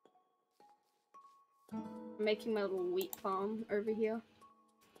 I'm making my little wheat farm over here.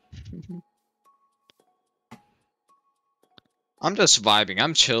 I'm just vibing.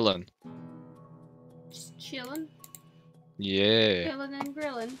 I'm chilling. Just chilling. Yeah. Chilling and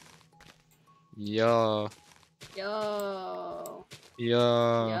grilling. Yo. Yo.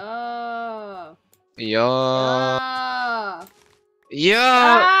 Yo. Yo. Yo. Yo.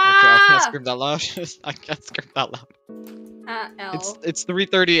 Ah! Okay, I can't scream that loud. I can't scream that loud. L. It's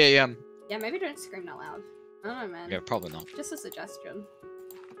 3:30 a.m. Yeah, maybe don't scream that loud. I don't know, man. Yeah, probably not. Just a suggestion.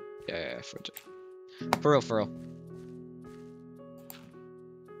 Yeah, for real.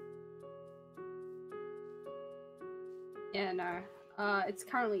 Yeah, no. It's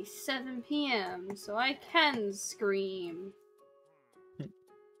currently 7 p.m., so I can scream.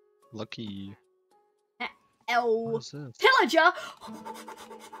 Lucky. L. What's this? Pillager!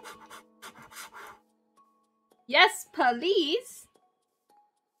 Yes, police!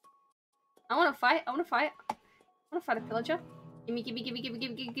 I wanna fight. I wanna fight a pillager. Gimme.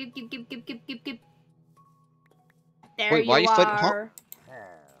 There Wait, why are you you fighting? Huh? are.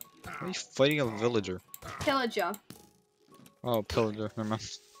 Why are you fighting a villager? Pillager. Oh, pillager. Never mind.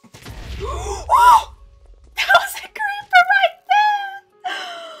 Whoa! That was a creeper right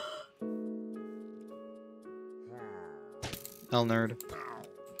there! Hell nerd.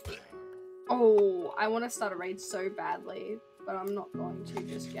 Oh, I want to start a raid so badly, but I'm not going to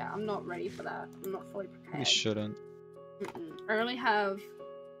just yet. I'm not ready for that. I'm not fully prepared. You shouldn't. I only have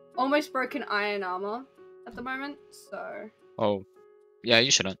almost broken iron armor at the moment, so... Oh. Yeah, you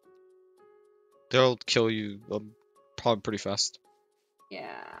shouldn't. They'll kill you probably pretty fast.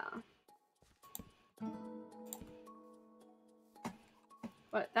 Yeah.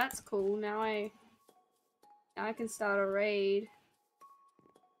 But that's cool. Now I can start a raid.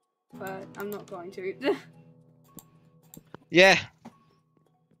 But I'm not going to. Yeah.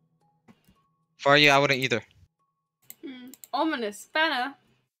 If I were you, I wouldn't either. Ominous banner.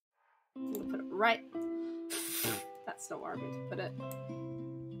 I'm gonna put it right. not where I meant to put it.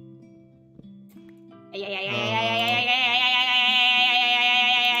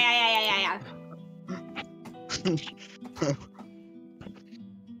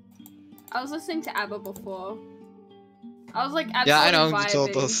 I was listening to ABBA before. I was like absolutely Yeah, I know. vibing. You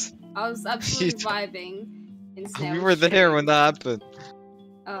told us. I was absolutely vibing in Snail's We were there stream. when that happened.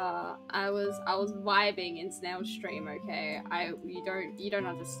 I was vibing in Snail's stream. Okay, you don't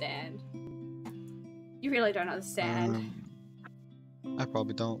understand. You really don't understand. I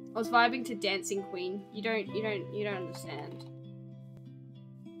probably don't. I was vibing to Dancing Queen. You don't understand.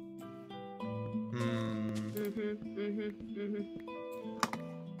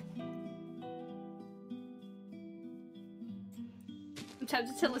 I'm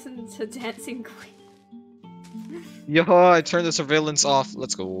tempted to listen to Dancing Queen. Yo, I turned the surveillance off.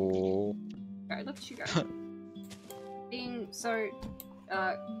 Let's go. Go, look at you go. Being so,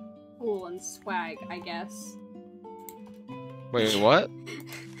 cool and swag, I guess. Wait, what?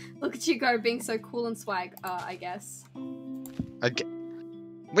 Look at you go, being so cool and swag, I guess. What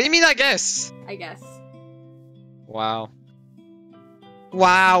do you mean, I guess? I guess. Wow.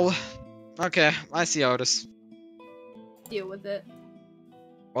 Wow. Okay, I see how it is. Deal with it.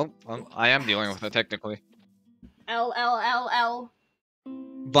 Well, I am dealing with it technically. L L L L.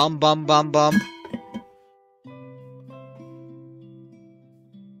 Bum bum bum bum.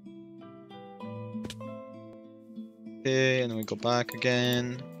 Okay, and then we go back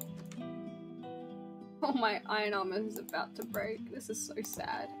again. Oh, my iron armor is about to break. This is so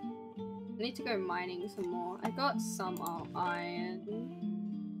sad. I need to go mining some more. I got some iron.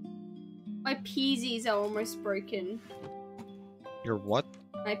 My peasies are almost broken. Your what?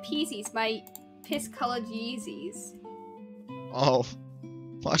 My peasies, my piss-colored Yeezys. Oh,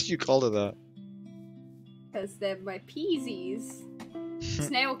 why do you call it that? Because they're my peasies.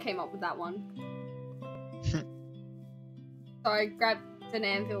 Snail came up with that one. So I grabbed an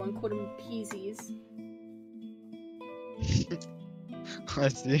anvil and called them peasies. I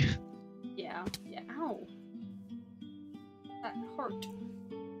see. Yeah, yeah, ow. That hurt.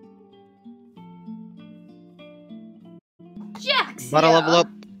 Jax! Gotta level up.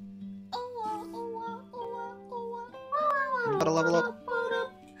 Gotta level up.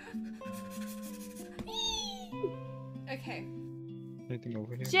 Okay. Anything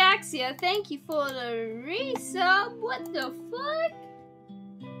over here? Jaxia, thank you for the resub. What the fuck?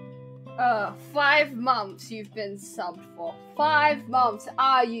 5 months you've been subbed for. 5 months.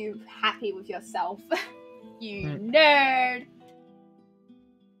 Are you happy with yourself? You nerd.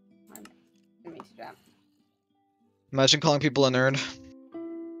 I didn't mean to do that. Imagine calling people a nerd.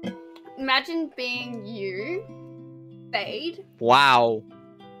 Imagine being you, Fade. Wow.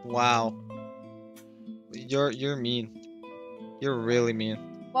 Wow. You're mean. You're really mean.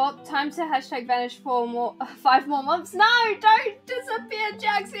 Well, time to hashtag vanish for 5 more months. No, don't disappear,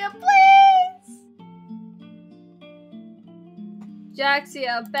 Jaxia, please!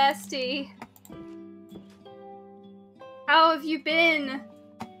 Jaxia, bestie. How have you been?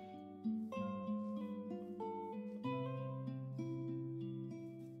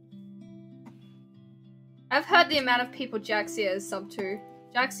 I've heard the amount of people Jaxia is sub to.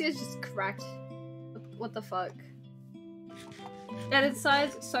 Jaxia is just cracked. What the fuck? Edit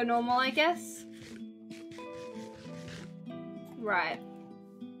size, so normal, I guess. Right.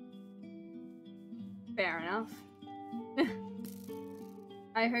 Fair enough.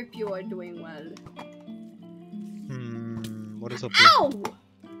 I hope you are doing well. What is up Ow! here?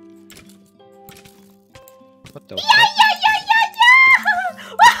 What the Yeah!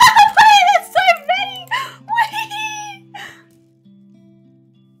 Wait, that's so many! Wait!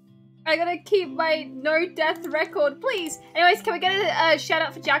 I gotta keep my no death record, please. Anyways, can we get a shout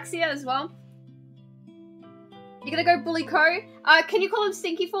out for Jaxia as well? You're gonna go Bully Co. Can you call him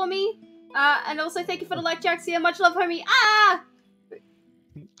Stinky for me? And also thank you for the like, Jaxia. Much love, homie. Ah!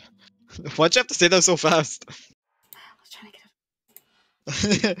 Why'd you have to say that so fast? I was trying to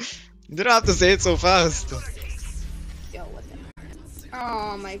get You didn't have to say it so fast. Yo, what the?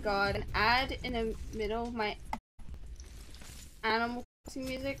 Oh my god, an ad in the middle of my Animal Crossing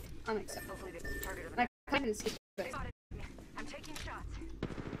music? Unacceptable. I can't even skip it. I'm taking shots.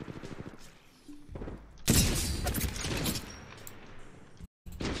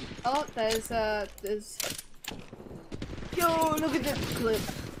 Oh, there's Yo, look at this clip.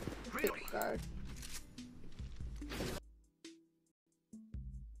 Really? Go.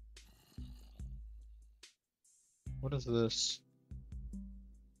 What is this?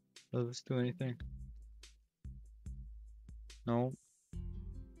 Does this do anything? No.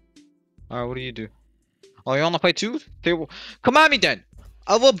 Alright, what do you do? Oh, you wanna play too? Come at me then!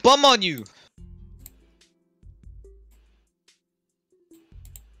 I will bum on you!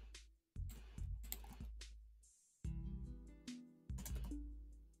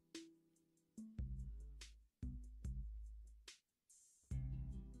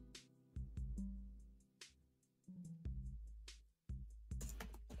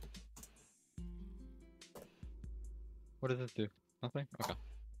 What does this do? Nothing? Okay.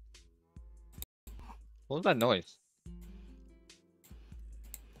 What was that noise?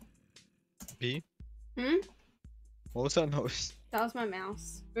 B? Hmm? What was that noise? That was my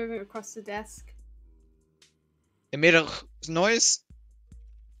mouse moving across the desk. It made a noise?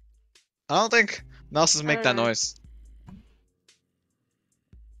 I don't think mouses make that know. noise.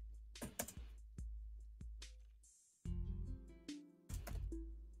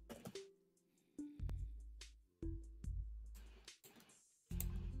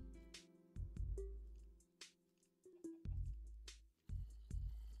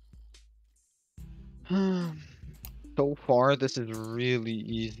 So far, this is really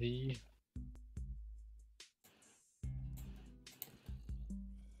easy.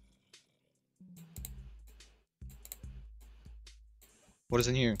 What is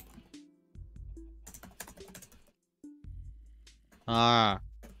in here? Ah,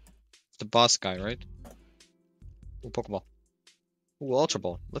 it's the boss guy, right? Ooh, Pokeball. Ooh, Ultra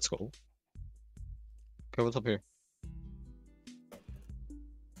Ball. Let's go. Okay, what's up here?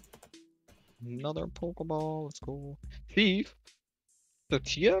 Another Pokeball. Let's go. Thief? The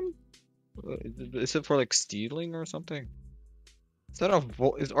TM? Is it for like stealing or something? Is that a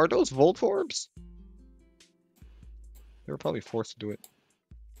are those Volt Orbs? They were probably forced to do it.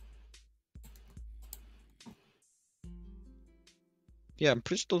 Yeah, I'm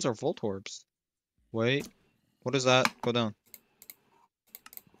pretty sure those are Volt Orbs. Wait, what is that? Go down.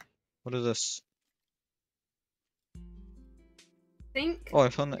 What is this? Think. Oh, I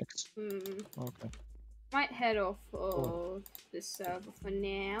found X. Okay. Okay. Might head off of this server for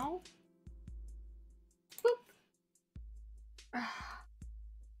now. Boop.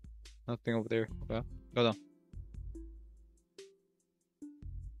 Nothing over there. Okay. Go down.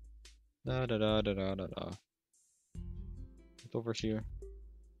 Da da da da da da da. It's over here.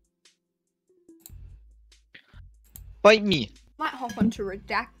 Bite me! Might hop onto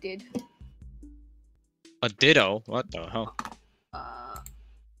Redacted. A Ditto? What the hell?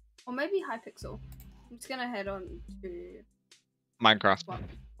 Or maybe Hypixel. I'm just gonna head on to Minecraft.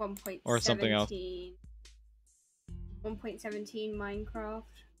 1.17. Or something else. 1.17 Minecraft.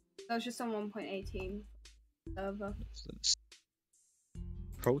 That was just on 1.18 server.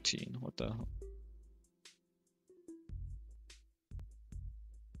 Protein? What the hell?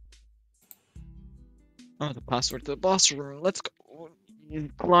 Oh, the password to the boss room. Let's go.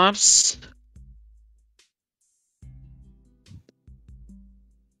 Gloves.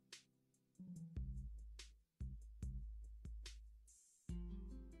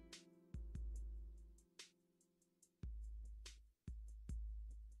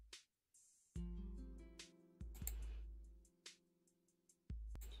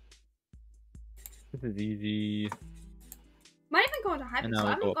 This is easy. Might even go on to And Hypixel. now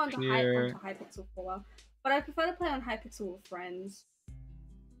I we go haven't gone up to, here. onto Hypixel for a while. But I prefer to play on Hypixel with friends.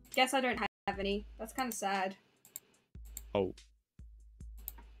 Guess I don't have any. That's kind of sad. Oh.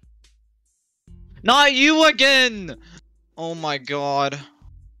 Not you again! Oh my god.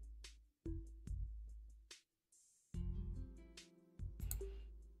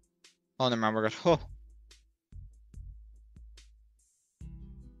 Oh, never mind, we're good. Oh.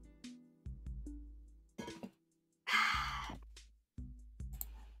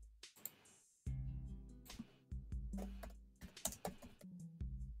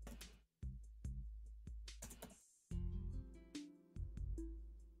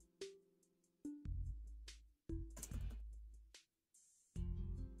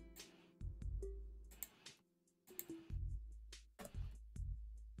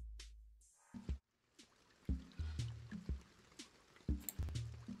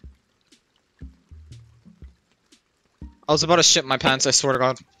 I was about to shit my pants, I swear to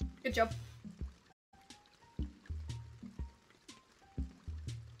god. Good job.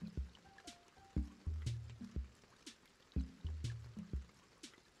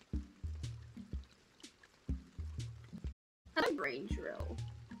 Hello, Brain Drill.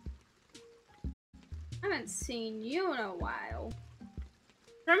 I haven't seen you in a while. I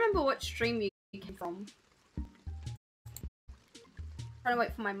don't remember what stream you came from. Trying to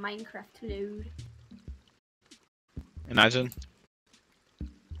wait for my Minecraft to load. Imagine.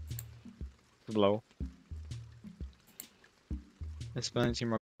 Blow. Hispanic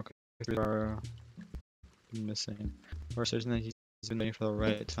team are missing. Or says that he's been waiting for the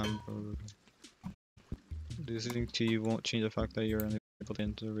right time. Listening to you won't change the fact that you're unable to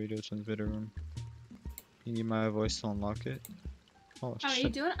enter the radio transmitter room. You need my voice to unlock it. Oh How are you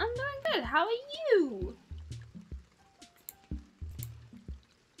shit. doing? I'm doing good. How are you?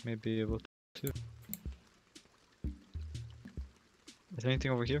 May be able to. Is there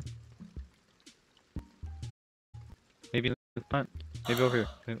anything over here? Maybe What? Maybe over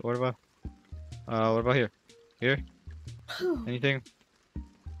here. What about? What about here? Here? Anything?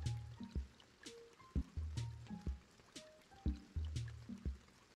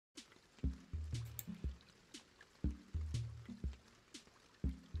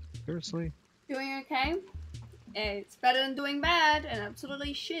 Seriously? Doing okay? It's better than doing bad and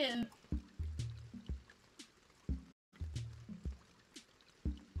absolutely shit.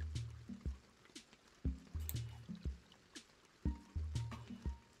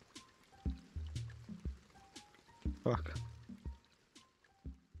 Fuck.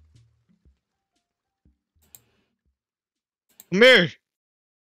 Come here!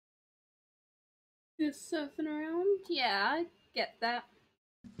 Just surfing around? Yeah, I get that.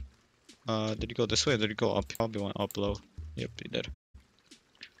 Did you go this way or did you go up? Probably went up low. Yep, you did.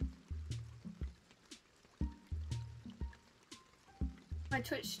 My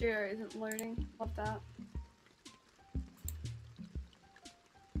Twitch studio isn't loading. Love that.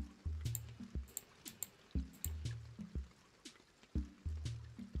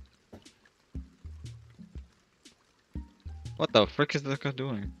 What the frick is this guy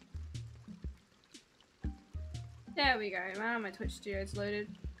doing? There we go. Now my Twitch studio is loaded.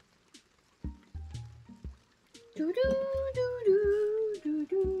 Doo doo doo doo doo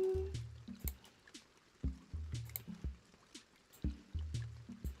doo.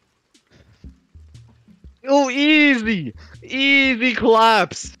 Oh, easy! Easy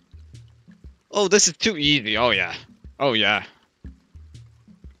collapse! Oh, this is too easy. Oh, yeah. Oh, yeah.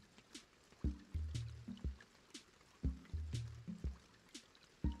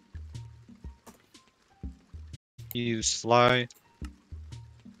 You sly.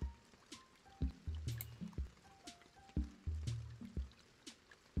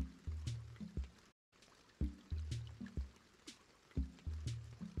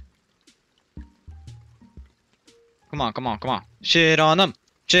 Come on, come on, come on. Shit on them!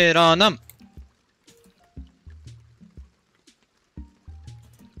 Shit on them!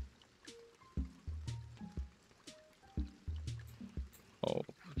 Oh,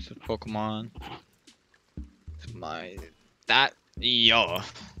 it's a Pokemon. My... That... Yo.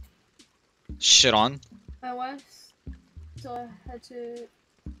 Shit on. My wife's. So I had to.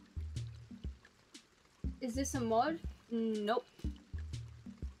 Is this a mod? Nope.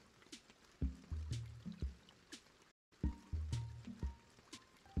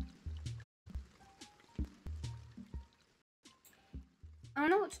 I don't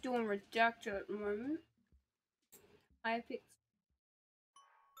know what to do on Redactor at the moment. I picked.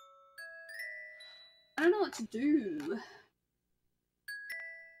 I don't know what to do.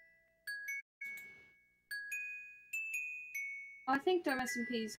 I think Dome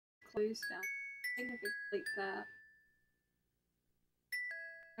SMP's closed down. I think I could delete that.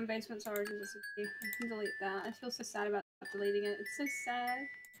 And Basement's Origins SMP. I can delete that. I feel so sad about deleting it. It's so sad.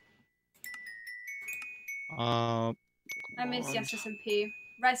 I miss Yes SMP.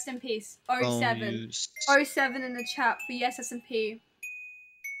 Rest in peace. 07. 07 in the chat for Yes SMP.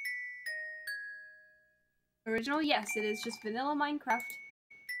 Original? Yes, it is just vanilla Minecraft.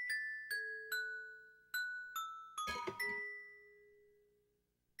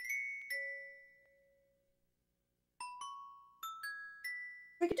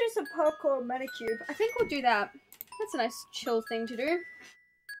 We could do some parkour manicube. I think we'll do that. That's a nice chill thing to do.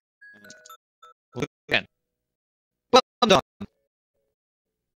 Again. Well done.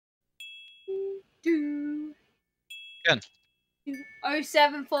 Do. Again.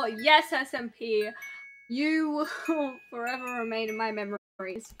 074. Yes, SMP. You will forever remain in my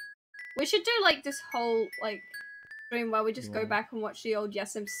memories. We should do like this whole like stream where we just go back and watch the old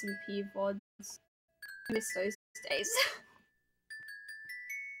Yes SMP VODs. I miss those days.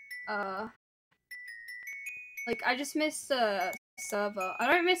 Like I just miss the server. I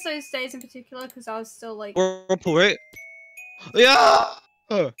don't miss those days in particular because I was still like. Whirlpool, right? Yeah!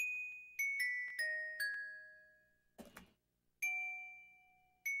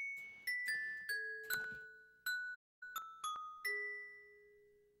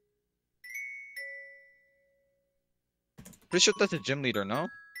 Pretty sure that's a gym leader, no?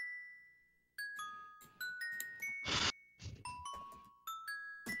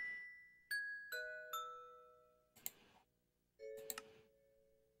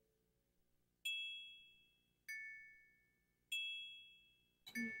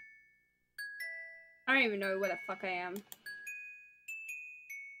 I don't even know where the fuck I am.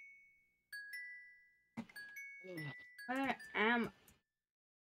 Where am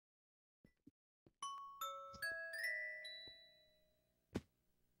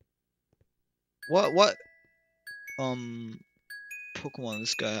What? Pokemon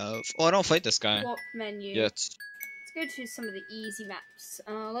this guy have? Oh, I don't fight this guy. Swap menu. Yet. It's Let's go to some of the easy maps.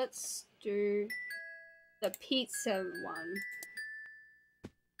 Let's do the pizza one.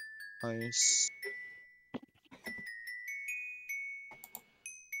 Nice.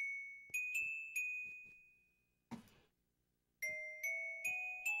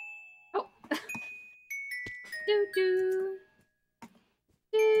 Oh. do do.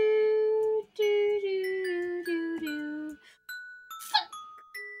 Do do do do do.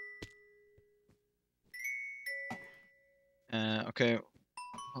 Okay.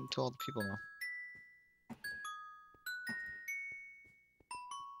 I'm to all the people now.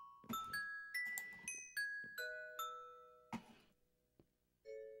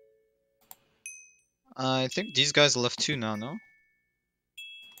 I think these guys left too now, no?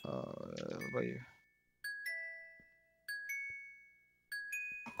 What about you?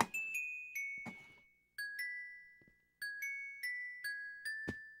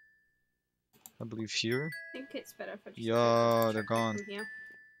 I believe here. I think it's better if I just Yeah, they're check gone. from here.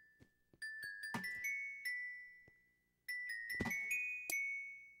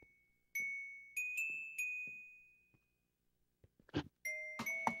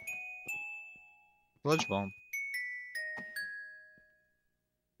 Village bomb.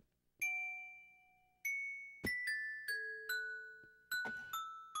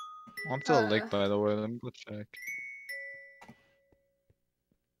 I'm to the lake, by the way. Let me go check.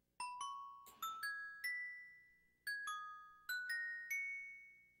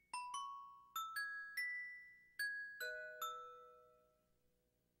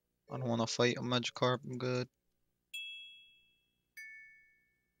 I don't want to fight a Magikarp. I'm good.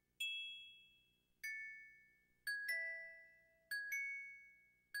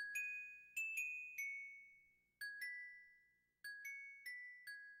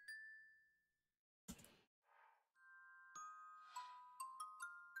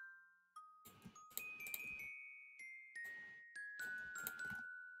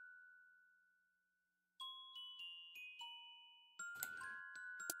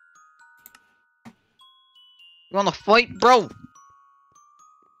 You wanna fight, bro?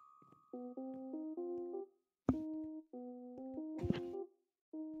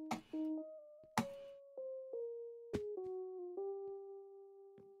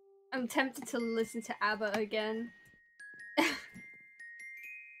 I'm tempted to listen to ABBA again.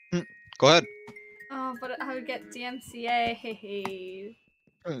 Go ahead. Oh, but I would get DMCA.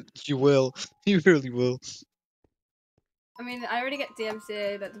 You will. You really will. I mean, I already get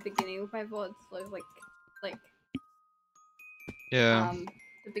DMCA at the beginning of my VODs, so like, Yeah.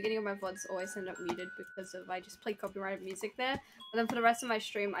 the beginning of my VODs always end up muted because of I just play copyrighted music there. But then for the rest of my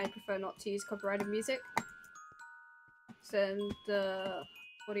stream, I prefer not to use copyrighted music, so then the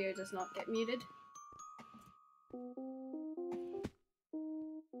audio does not get muted.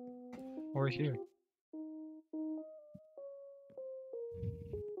 Or here.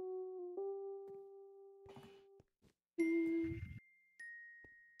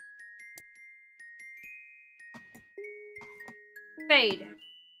 Fade.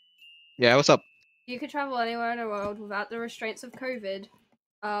 Yeah, what's up? You could travel anywhere in the world without the restraints of COVID.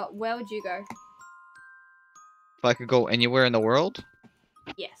 Where would you go? If I could go anywhere in the world?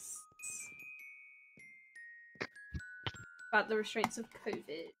 Yes. About the restraints of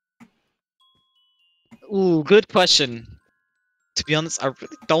COVID. Ooh, good question. To be honest, I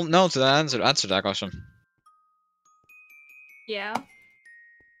really don't know to answer that question. Yeah.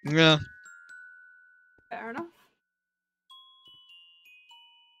 Yeah. Fair enough.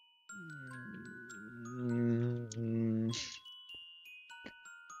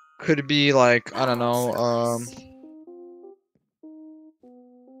 Could it be like, I don't know,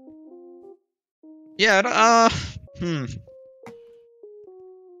 yeah, hmm.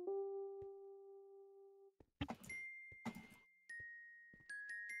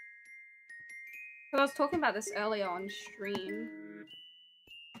 Because I was talking about this earlier on stream.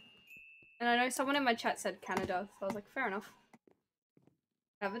 And I know someone in my chat said Canada, so I was like, fair enough.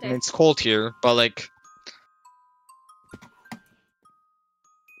 Have a I day. mean, it's cold here, but like...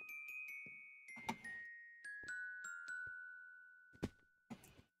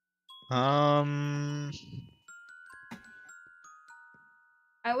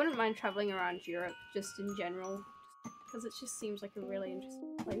 I wouldn't mind traveling around Europe, just in general. Because it just seems like a really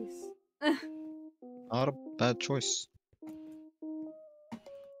interesting place. Not a bad choice.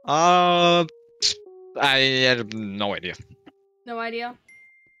 I have no idea. No idea?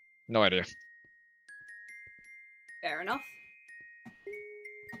 No idea. Fair enough.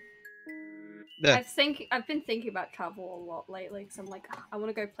 Yeah. I've been thinking about travel a lot lately, because I'm like, I want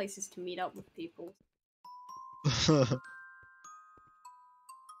to go places to meet up with people.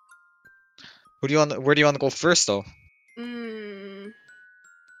 Who do you want? Where do you want to go first, though? I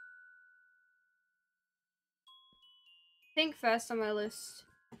think first on my list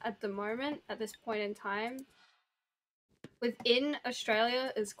at the moment, at this point in time, within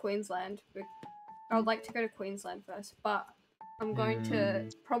Australia is Queensland. I would like to go to Queensland first, but I'm going to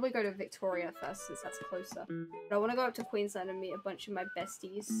probably go to Victoria first since that's closer. But I want to go up to Queensland and meet a bunch of my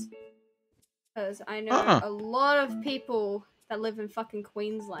besties. Because I know a lot of people that live in fucking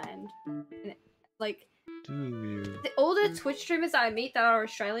Queensland. And like, all the Twitch streamers that I meet that are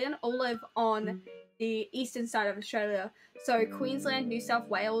Australian all live on the eastern side of Australia. So Queensland, New South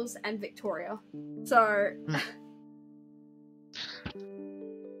Wales, and Victoria. So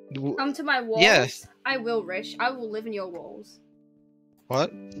come to my walls. Yeah. I will, Rish. I will live in your walls.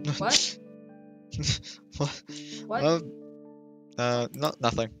 What? What? What? What?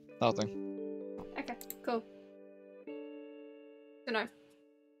 Nothing. Nothing. Okay, cool. Good know.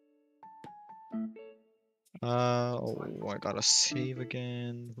 Oh, I gotta save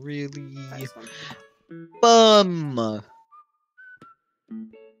again. Really? Bum!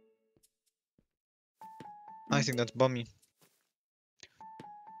 I think that's bummy.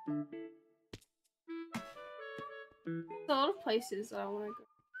 There's a lot of places I want to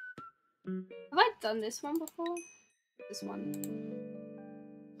go. Have I done this one before? This one.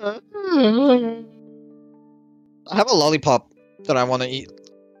 I have a lollipop that I want to eat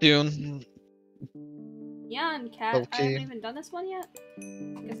soon. Yeah, and Cat. I Okay. haven't even done this one yet.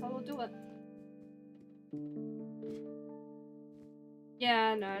 Guess I will do it.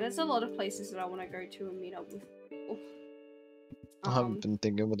 Yeah, no, there's a lot of places that I want to go to and meet up with people. I haven't been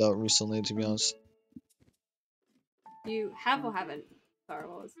thinking about that recently, to be honest. You have or haven't? Sorry,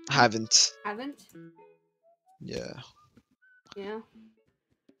 what was it? Haven't. Haven't? Yeah. Yeah.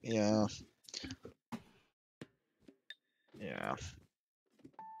 Yeah. Yeah.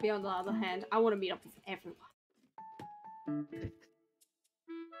 But on the other hand, I want to meet up with everyone.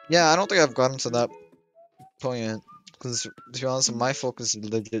 Yeah, I don't think I've gotten to that point yet. Because, to be honest, my focus is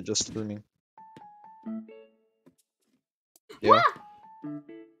legit just streaming. Yeah.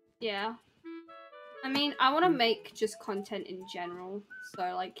 Yeah. I mean, I want to make just content in general. So,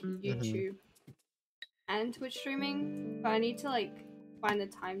 like, YouTube and Twitch streaming. But I need to, like, find the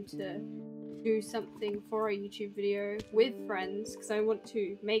time to do something for a YouTube video with friends. Because I want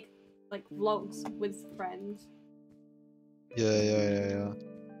to make, like, vlogs with friends. Yeah.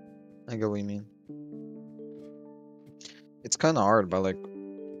 I get what you mean. It's kind of hard, but, like...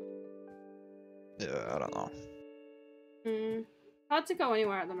 Yeah, I don't know. Hard to go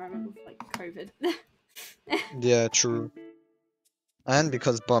anywhere at the moment with, like, COVID. Yeah, true. And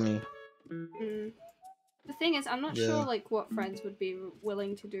because bummy. The thing is, I'm not Yeah. sure like what friends would be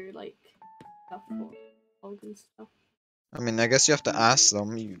willing to do like stuff for vlog and stuff. I mean, I guess you have to ask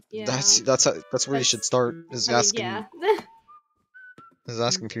them. Yeah. That's where you should start. Is I mean, asking. yeah. Is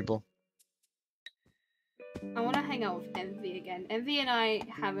asking people. I want to hang out with Envy again. Envy and I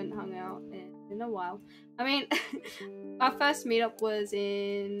haven't hung out in a while. I mean, our first meetup was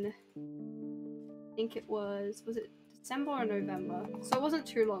in, I think it was it December or November? So it wasn't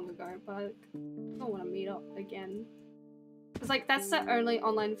too long ago, but I don't want to meet up again. It's like, that's the only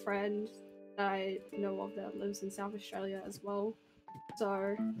online friend that I know of that lives in South Australia as well.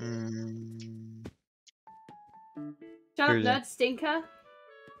 So... Shut up, nerd stinker!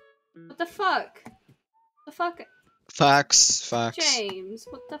 What the fuck? The fuck? Facts. James,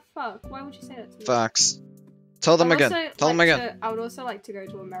 what the fuck? Why would you say that to me? Facts. Tell them again. Tell them again. I would also like to go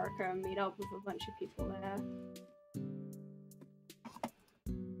to America and meet up with a bunch of people there.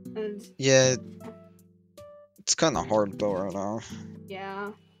 And Yeah. It's kind of hard though right now.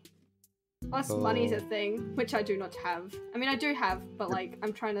 yeah. Plus, money's a thing, which I do not have. I mean, I do have, but like,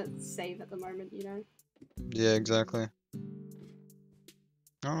 I'm trying to save at the moment, you know? Yeah, exactly.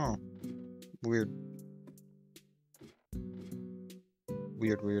 Oh. Weird.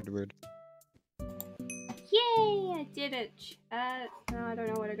 Weird. Yay! I did it! No, I don't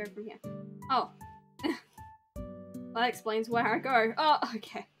know where to go from here. Oh. That explains where I go. Oh,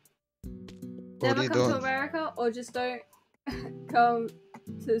 okay. What are Never you come to doing? America, or just don't come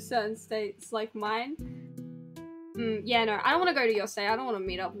to certain states like mine. Yeah, no, I don't want to go to your state. I don't want to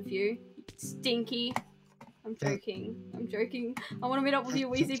meet up with you. Stinky. I'm joking. I want to meet up with you,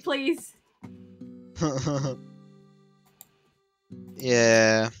 Wheezy, please.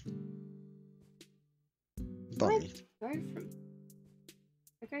 Yeah. Where Bummy. do I go from?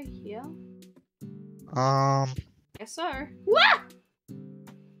 I go here? Guess so. Wah!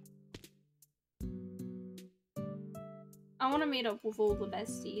 I want to meet up with all the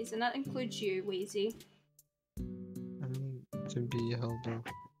besties, and that includes you, Wheezy. To be held up.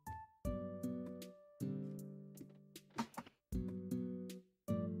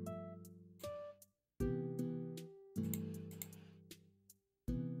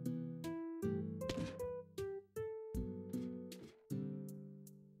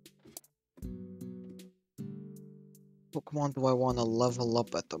 Pokemon do I want to level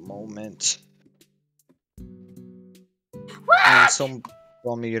up at the moment? What? Some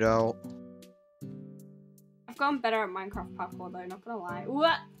bummed out. I've gotten better at Minecraft parkour though, not gonna lie.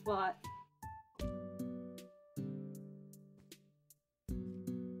 What? What?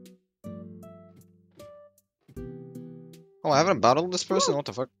 Oh, I haven't battled this person? What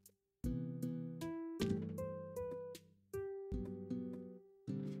the fuck?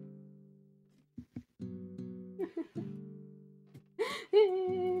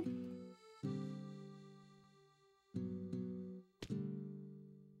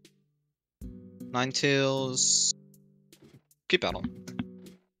 Ninetales. Keep battling.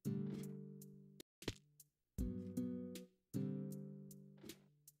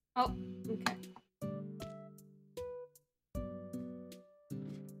 Oh, okay.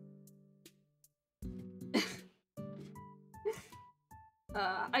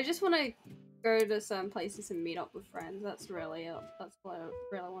 I just want to go to some places and meet up with friends. That's really it. That's what I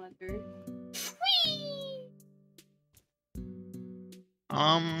really want to do.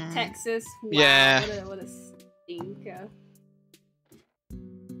 Texas. Wow, Yeah. What a stinker.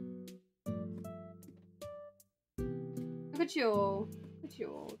 Look at you all. Look at you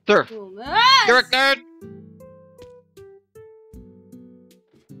all. Sir. Ah! You're a nerd!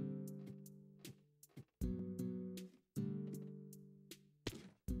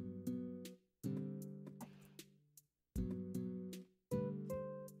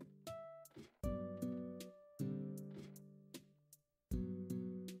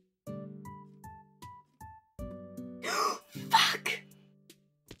 Fuck!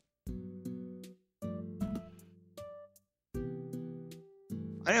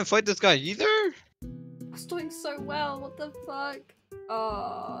 I didn't fight this guy either? I was doing so well. What the fuck?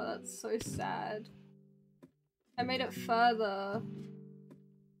 Oh, that's so sad. I made it further.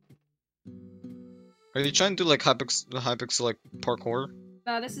 Are you trying to do like Hypixel like parkour?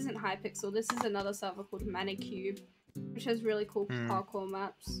 No, this isn't Hypixel. This is another server called Manicube, which has really cool parkour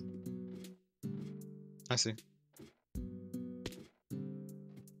maps. I see.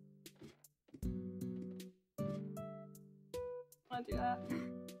 Wanna do that?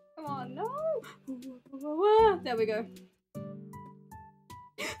 Come on, no! There we go.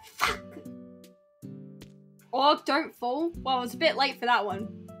 Fuck! Oh, don't fall. Well, I was a bit late for that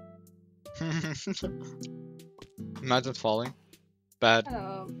one. Imagine falling. Bad.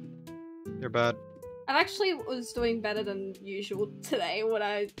 Hello. You're bad. I actually was doing better than usual today when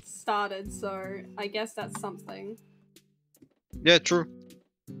I started, so I guess that's something. Yeah, true.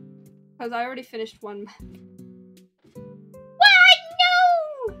 Because I already finished one map. What?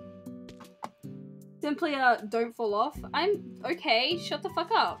 No! Simply, don't fall off. I'm okay, shut the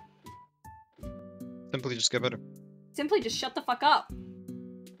fuck up. Simply just get better. Simply just shut the fuck up.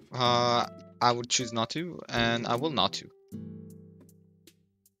 I would choose not to, and I will not to.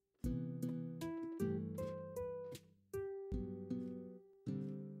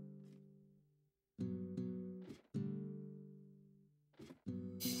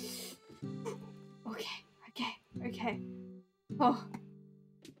 Okay. Oh.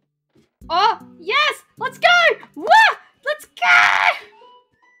 Oh, yes! Let's go! Woo! Let's go!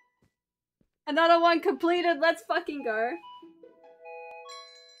 Another one completed, let's fucking go.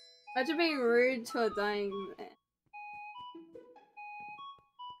 Imagine being rude to a dying man.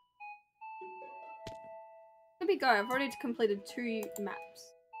 Let me go, I've already completed 2 maps.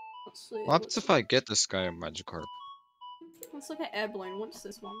 Let's see. What happens if I get this guy a Magikarp? Let's look at Air Balloon, what's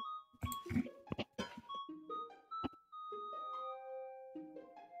this one?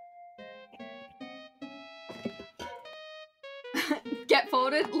 Get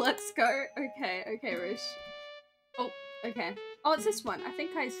folded, let's go. Okay, Rish. Oh, okay. Oh, it's this one. I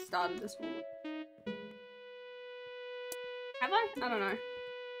think I started this one. Have I? I don't know.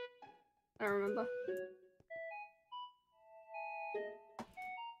 I don't remember.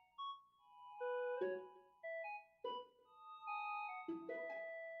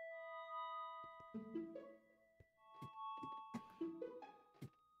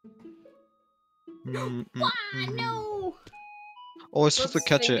 No! Oh, I was supposed to Let's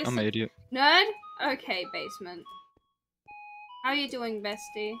catch see, it. I'm an idiot. Nerd? Okay, basement. How are you doing,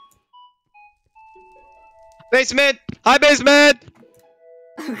 bestie? Basement! Hi, basement!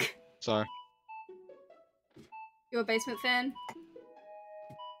 Sorry. You a basement fan?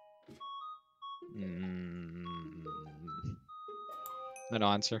 I don't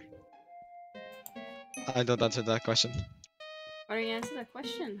answer. I don't answer that question. Why don't you answer the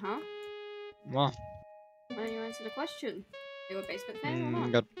question, huh? Well, Why don't you answer the question? Are you a basement fan or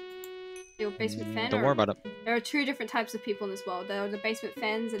not? good. Are you a basement fan? Don't or... worry about it. There are 2 different types of people in this world. There are the basement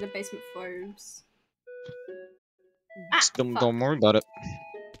fans and the basement phobes. Just don't worry about it.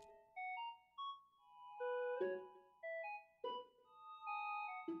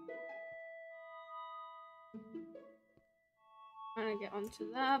 I'm gonna get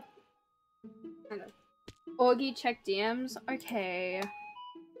onto that. Okay. Augie, check DMs. Okay.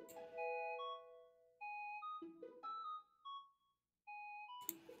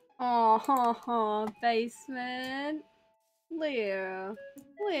 Oh, basement. Leah.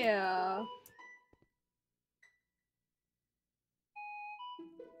 Leah.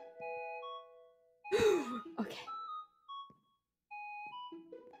 Okay.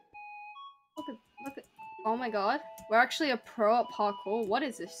 Look at. Oh my god. We're actually a pro at parkour. What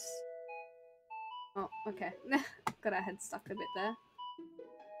is this? Oh, okay. Got our head stuck a bit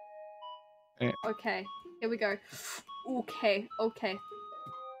there. Okay. Here we go. Okay. Okay.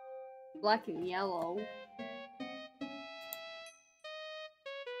 Black and yellow.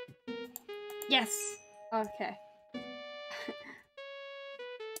 Yes! Okay.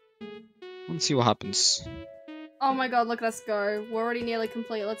 Let's see what happens. Oh my god, look at us go. We're already nearly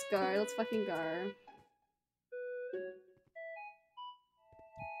complete. Let's go. Let's fucking go.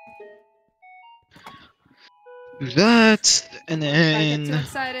 Do that, and Don't get too then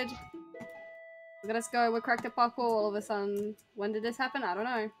excited. Look at us go. We're cracked at parkour all of a sudden. When did this happen? I don't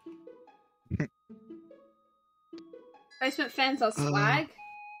know. Basement fans are swag.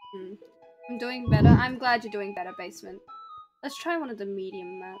 I'm doing better. I'm glad you're doing better, Basement. Let's try one of the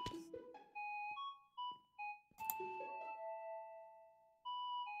medium maps.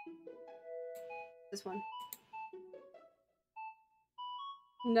 This one.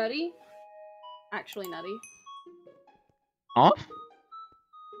 Nutty? Actually nutty. huh?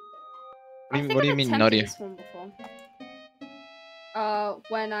 I think What do you I've mean attempted nutty? this one before.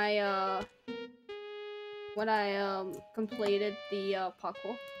 When I completed the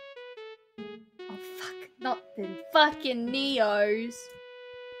parkour. Oh fuck, not the fucking Neos.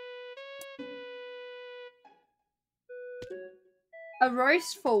 A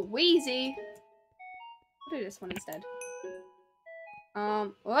roast for Wheezy. I'll do this one instead.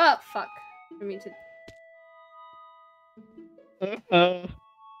 Oh fuck. I mean to.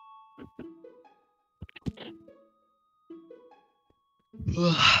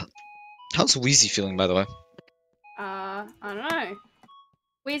 How's Wheezy feeling, by the way? I don't know.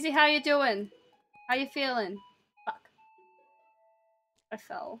 Wheezy, how you doing? How you feeling? Fuck. I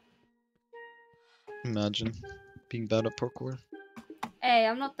fell. Imagine being bad at parkour. Hey,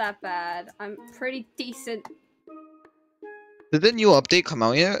 I'm not that bad. I'm pretty decent. Did the new update come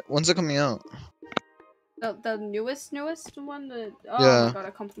out yet? When's it coming out? The newest one? Oh Yeah. my god,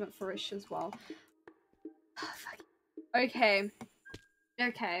 a compliment for Ish as well. Fuck. Okay.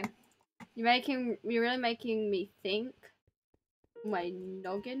 Okay. You're really making me think. My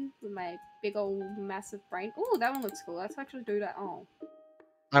noggin with my big old massive brain. Oh, that one looks cool. Let's actually do that. Oh.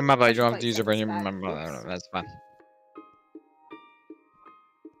 I remember you don't have Like to use your brain. You seconds back. remember Oops. that's fine.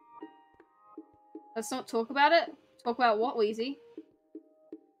 Let's not talk about it. Talk about what, Wheezy?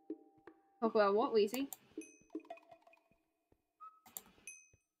 Talk about what, Wheezy?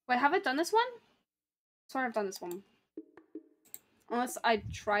 Wait, have I done this one? Sorry, I've done this one. Unless I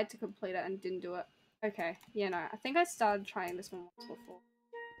tried to complete it and didn't do it. Okay, yeah, no. I think I started trying this one once before.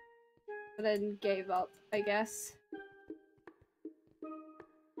 But then gave up, I guess.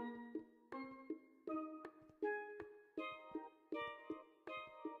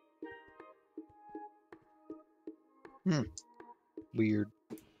 Weird.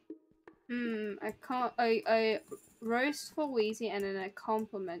 I roast for Wheezy and then a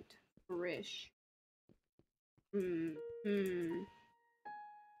compliment for Rish. I don't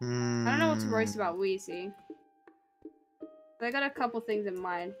know what to roast about Wheezy. I got a couple things in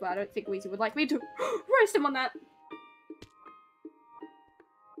mind, but I don't think Wheezy would like me to roast him on that.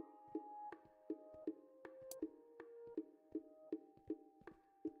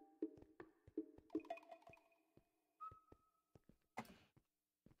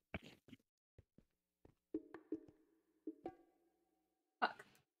 Fuck.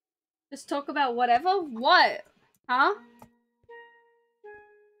 Just talk about whatever? What? Huh?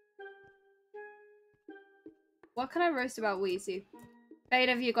 What can I roast about Wheezy?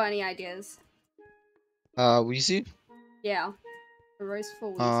 Beta, have you got any ideas? Wheezy? Yeah. A roast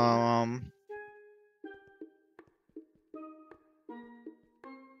for Wheezy. Um,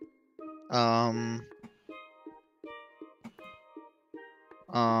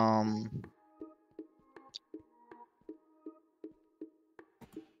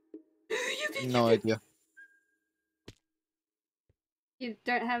 no idea. You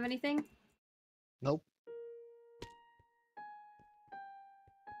don't have anything? Nope.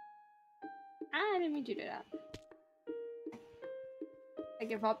 I didn't mean to do that. I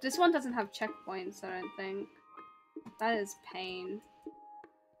give up. This one doesn't have checkpoints, I don't think. That is pain.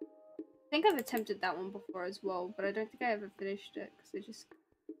 I think I've attempted that one before as well, but I don't think I ever finished it because I just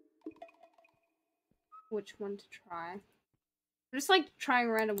which one to try. I'm just like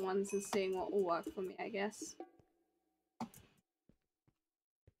trying random ones and seeing what will work for me, I guess.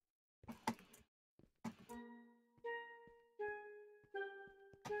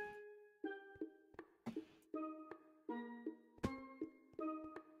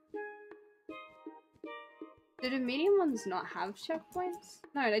 Do the medium ones not have checkpoints?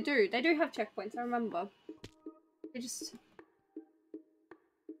 No, they do. They do have checkpoints, I remember. They just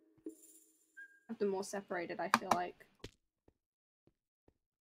have them more separated, I feel like.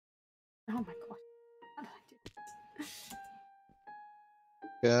 Oh my god. How do I do this?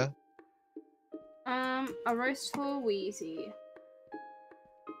 Yeah. A roast for Wheezy.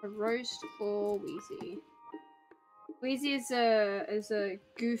 A roast for Wheezy. Wheezy is a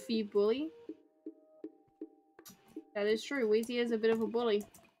goofy bully. That is true. Wheezy is a bit of a bully.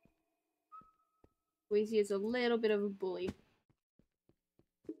 Wheezy is a little bit of a bully.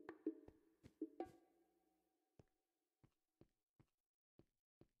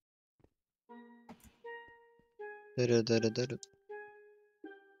 You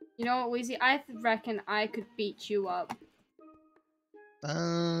know what, Wheezy? I reckon I could beat you up.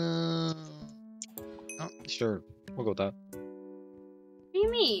 Oh, sure. We'll go with that. What do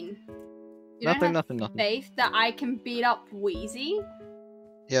you mean? You Nothing, don't have faith that I can beat up Wheezy?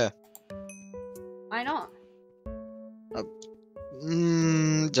 Yeah. Why not?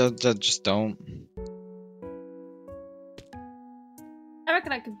 Just don't. I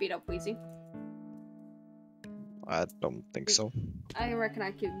reckon I could beat up Wheezy. I don't think so. I reckon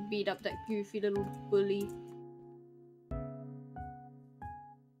I could beat up that goofy little bully.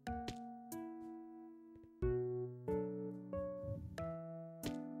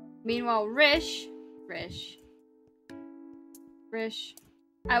 Meanwhile, Rish,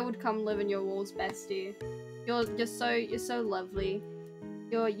 I would come live in your walls, bestie. You're so lovely.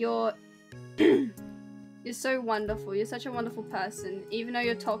 You're you're so wonderful. You're such a wonderful person. Even though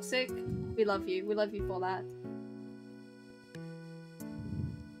you're toxic, we love you. We love you for that.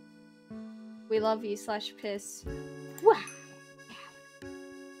 We love you / piss. Wow.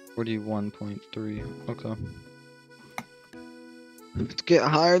 41.3. Okay. Let's get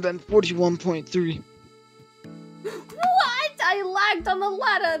higher than 41.3. What? I lagged on the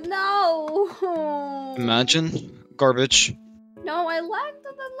ladder. No. Imagine. Garbage. No, I lagged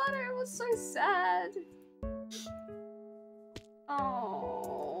on the ladder. It was so sad.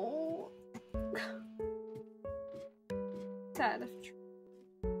 Oh. Sad.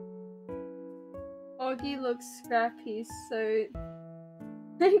 Augie looks scrappy, so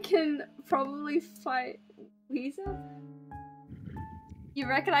they can probably fight Weezer. You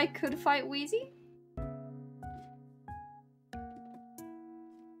reckon I could fight Wheezy?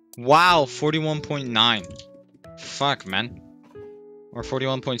 Wow, 41.9. Fuck, man. Or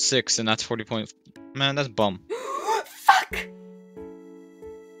 41.6, and that's 40. Man, that's bum. Fuck!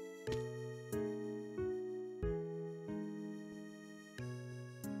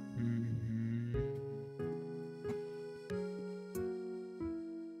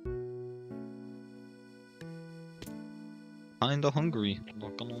 Kinda hungry,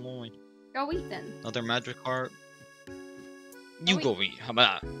 not gonna lie. Go eat then. Another magic heart. You Go go eat. How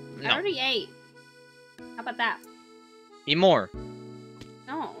about that? I No. already ate. How about that? Eat more.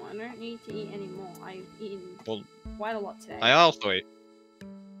 No, I don't need to eat anymore. I've eaten Well, quite a lot today. I also ate.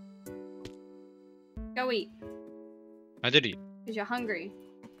 Go eat, I did eat. because you're hungry.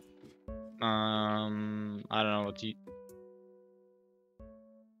 I don't know what to eat.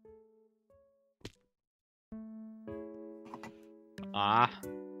 Ah.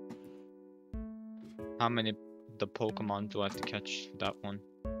 How many the Pokemon do I have to catch for that one?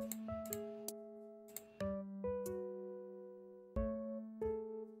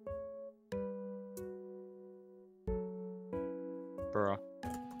 Bruh.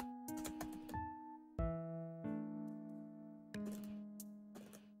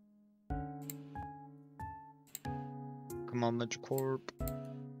 Come on, Magikarp.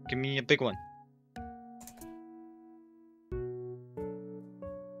 Give me a big one.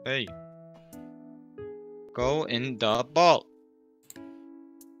 Hey. Go in the ball.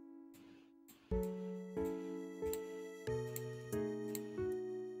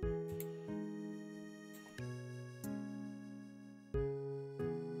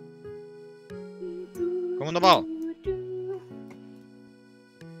 Go in the ball.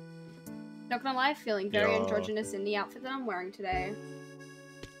 Not gonna lie, feeling very Yeah. androgynous in the outfit that I'm wearing today.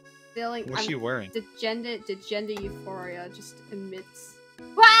 Feeling What's she wearing? The gender euphoria just emits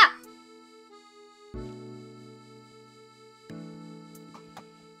Wah!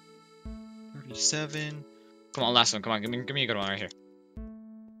 37. Come on, last one. Come on, give me a good one right here.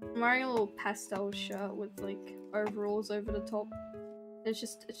 I'm wearing a little pastel shirt with like overalls over the top. It's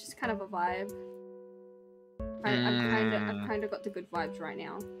just kind of a vibe. I've kind of got the good vibes right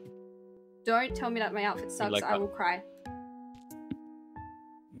now. Don't tell me that my outfit sucks. like I that. will cry.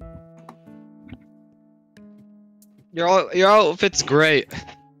 Your outfit's great.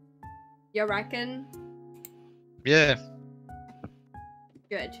 You reckon? Yeah.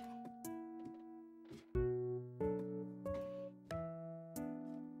 Good.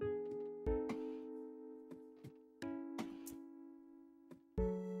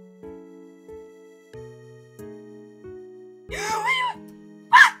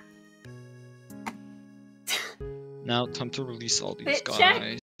 Now time to release all these Fit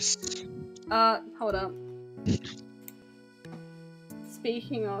check. guys. Hold up.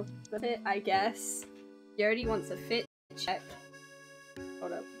 Speaking of the fit, I guess Yodi wants a fit check.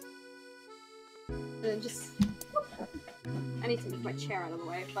 Hold up. And then just I need to move my chair out of the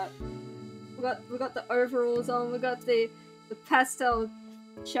way, but we got the overalls on, we got the pastel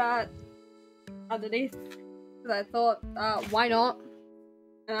shirt underneath. Because I thought, why not?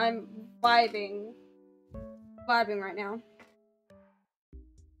 And I'm vibing right now.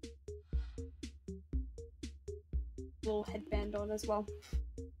 Little headband on as well.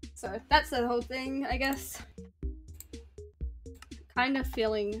 So that's the whole thing, I guess. Kind of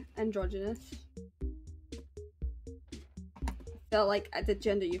feeling androgynous. Felt like I did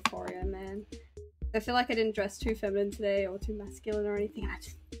gender euphoria, man. I feel like I didn't dress too feminine today or too masculine or anything. I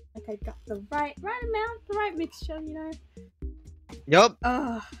just like I got the right amount, the right mixture, you know. Yup.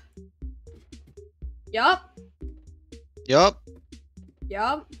 Yup. Yup.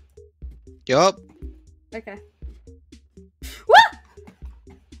 Yup. Yup. Okay.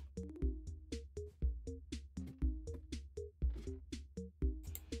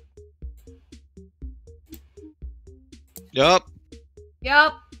 Yup.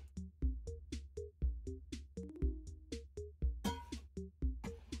 Yup.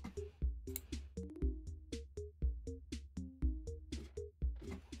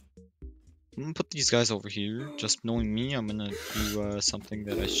 I'm gonna put these guys over here. Just knowing me, I'm gonna do something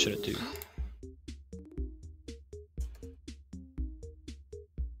that I shouldn't do.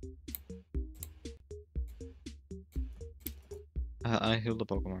 I healed the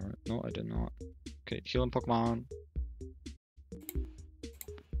Pokemon, right? No, I did not. Okay, healing Pokemon.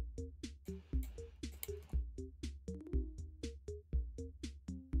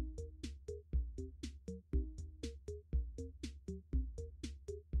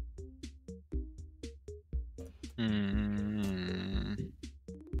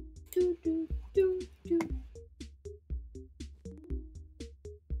 Do, do, do, do.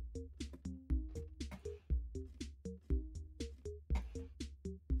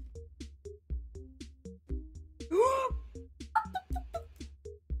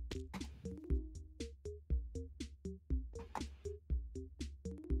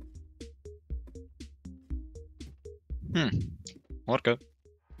 Okay.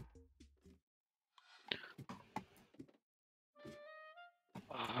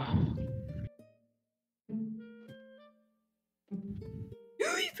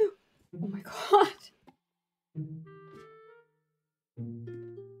 Oh my god.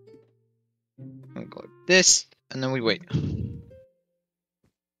 I'll go like this, and then we wait. Oh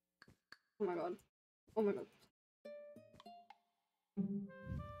my god. Oh my god. Oh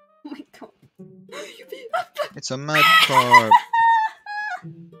my god. It's a mad carp.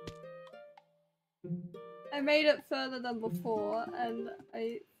 I made it further than before and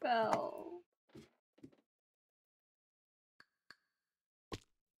I fell.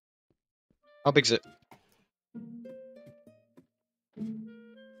 How big's it?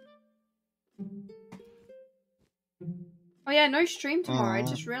 Oh yeah, no stream tomorrow. I Aw.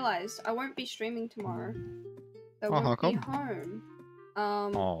 just realized I won't be streaming tomorrow. I Oh, how won't be come?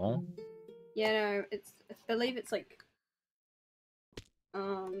 home. Oh. Yeah, no, I believe it's like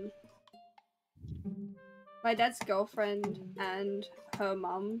my dad's girlfriend and her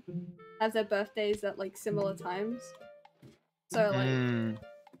mum have their birthdays at like similar times. So like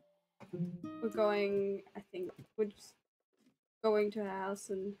we're going, I think we're just going to her house,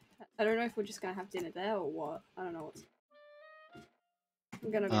 and I don't know if we're just gonna have dinner there or what. I don't know what's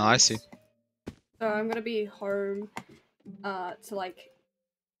I'm gonna be I see. honest. So I'm gonna be home to like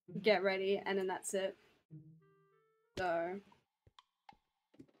get ready, and then that's it. So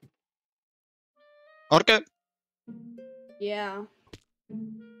Okay. yeah.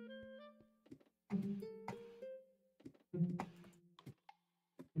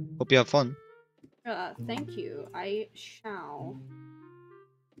 Hope you have fun. Thank you. I shall.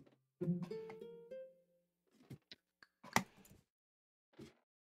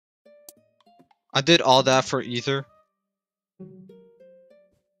 I did all that for Ether.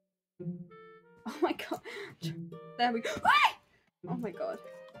 Oh my god. There we go. Oh my god.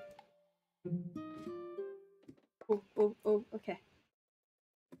 Oh, okay.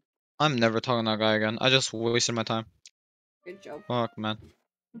 I'm never talking to that guy again. I just wasted my time. Good job. Fuck, man.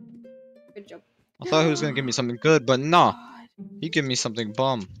 Good job. I thought he was gonna give me something good, but nah. He gave me something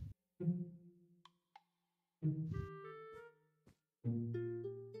bum.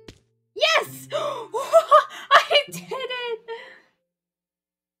 Yes! I did it!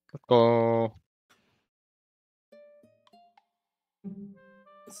 Let's go.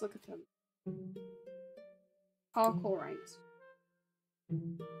 Let's look at them. Hardcore ranks.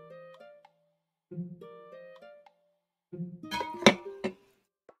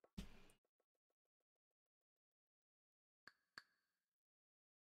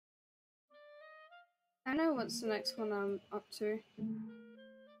 I know what's the next one I'm up to.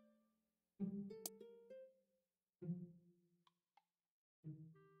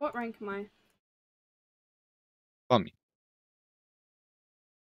 What rank am I? Bummy.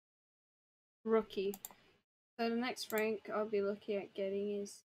 Rookie. So the next rank I'll be looking at getting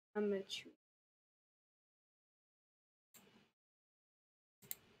is amateur.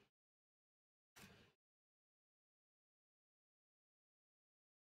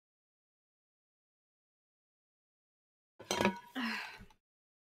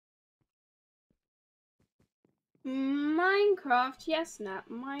 Minecraft, yes, Nat,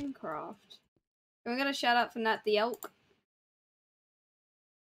 Minecraft. We're gonna shout out for Nat the Elk.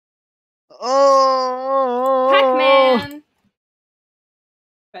 Oh! Pac-Man!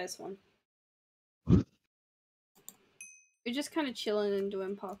 First one. We're just kind of chilling and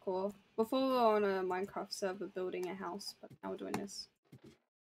doing parkour. Before we were on a Minecraft server building a house, but now we're doing this.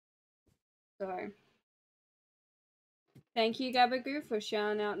 So. Thank you, Gabagoo, for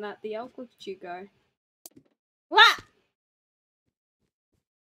shouting out Nat the Elk. Look at you go. Wah!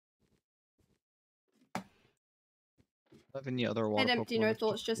 Have any other water Head empty, Pokemon no that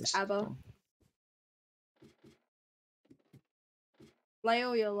thoughts, just exist? ABBA. Lay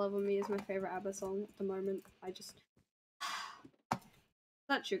All Your Love on Me is my favorite ABBA song at the moment. I just...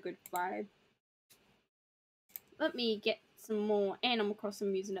 Such a good vibe. Let me get some more Animal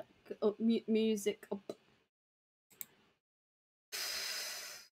Crossing music up. Music up.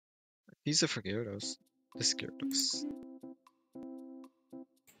 These are for Gyarados. This Gyarados.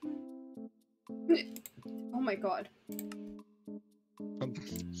 Oh my god.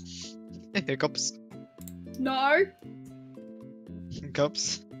 Hiccups. No!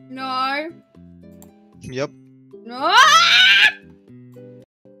 Hiccups. No! Yep. No!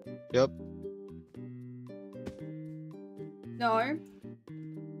 Yep. No.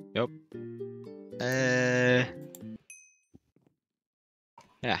 Yep.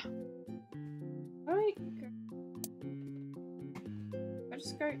 Yeah. Alright. I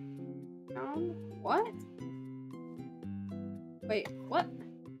just go down. What? Wait, what?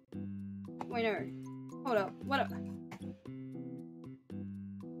 Wait, no. Hold up. What up?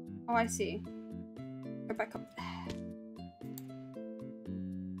 Oh, I see. Go back up.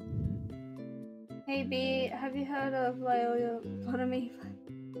 Hey B, have you heard of Loyotomy?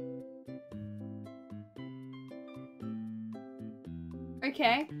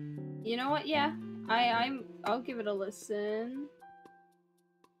 Okay. You know what? Yeah. I'll give it a listen.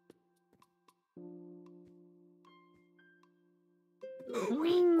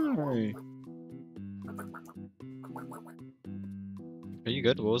 Hey. Are you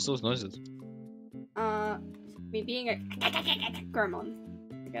good? What was those noises? Me being a Gromon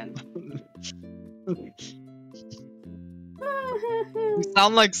again. You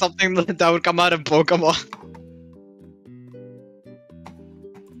sound like something that would come out of Pokemon.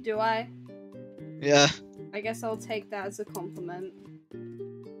 Do I? Yeah. I guess I'll take that as a compliment.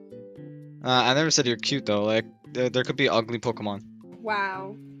 I never said you're cute though. Like there could be ugly Pokemon.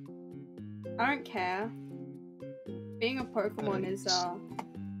 Wow. I don't care. Being a Pokemon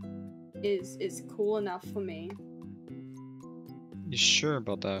is cool enough for me. You sure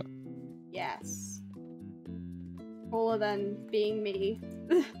about that? Yes. Cooler than being me.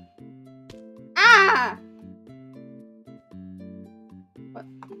 Ah!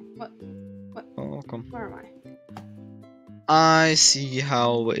 What? Oh, come. Where am I? I see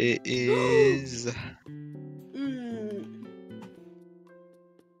how it is.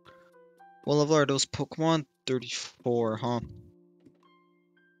 What level are those Pokemon? 34, huh?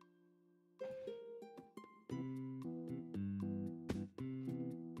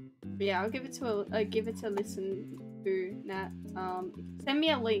 But yeah, I'll give it to listen to Nat. Send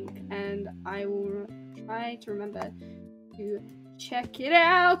me a link and I will try to remember to check it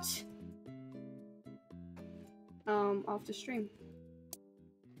out. After stream.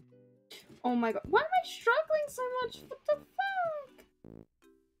 Oh my god, why am I struggling so much? What the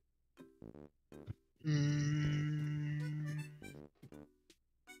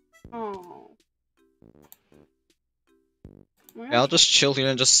fuck? Oh. Yeah, I'll just chill here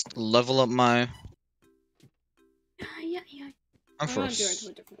and just level up my. Yeah. I'm gonna do it first.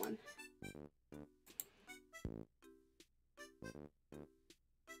 to a different one.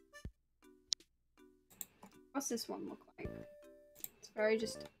 What's this one look like? It's very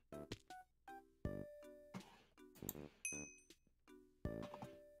just.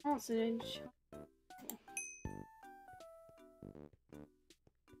 Oh, it's an inch.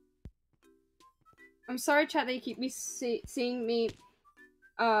 I'm sorry, chat, that you keep me seeing me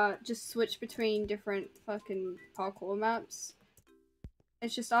just switch between different fucking parkour maps.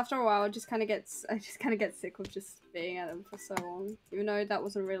 It's just after a while, I just kind of get sick of just being at them for so long. Even though that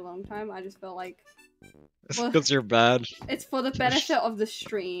was a really long time, I just felt like It's because you're bad. it's for the benefit of the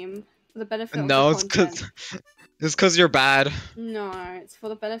stream, for the benefit No, of it's the content. it's because you're bad. No, it's for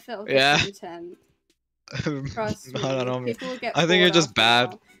the benefit of the Yeah. content. Trust me, I don't know. people will get I think you're bored just after a bad.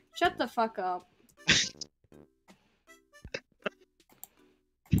 while. Shut the fuck up.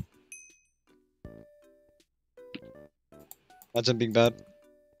 Imagine being bad.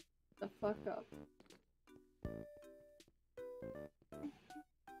 The fuck up.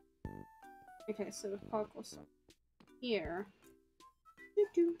 Okay, so the parkour stuff here.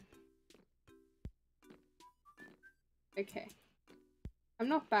 Doo-doo. Okay. I'm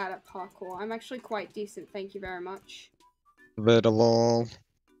not bad at parkour. I'm actually quite decent, thank you very much. Debatable.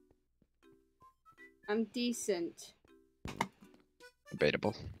 I'm decent.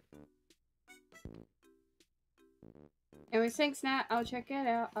 Debatable. Anyways, thanks Nat. I'll check it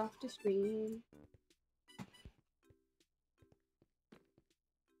out after stream.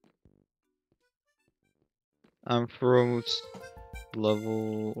 I'm first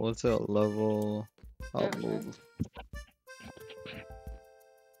level. What's that level? Yeah, sure.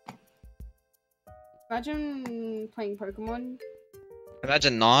 Imagine playing Pokemon.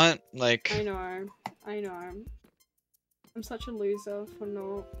 Imagine not like. I know. I'm such a loser for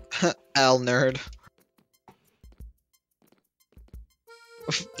not. L nerd.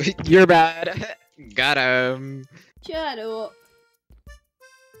 You're bad. Got him. Shut up.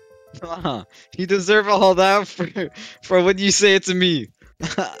 You deserve all that for when you say it to me.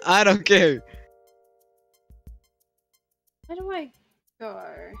 I don't care. Where do I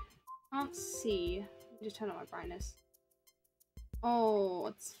go? Can't see. Just turn up my brightness. Oh,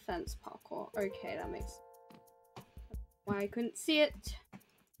 it's fence parkour. Okay, that makes why I couldn't see it.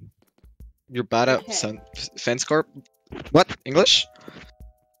 You're bad at Okay. fence corp. What English?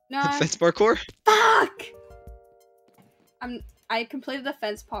 No. Fence parkour. Fuck! I completed the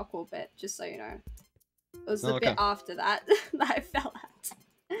fence parkour bit, just so you know. It was the Oh, bit okay. after that that I fell at.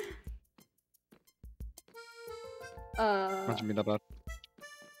 Imagine being that bad.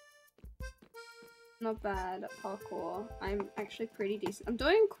 Not bad at parkour. I'm actually pretty decent. I'm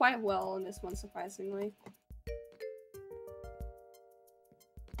doing quite well on this one, surprisingly.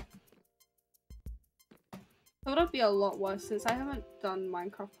 Thought it'd be a lot worse since I haven't done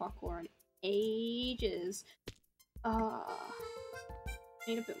Minecraft parkour in ages.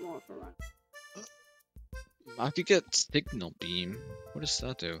 Need a bit more of a run. I could get signal beam. What does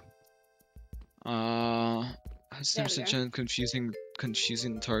that do? Has There there we such go. a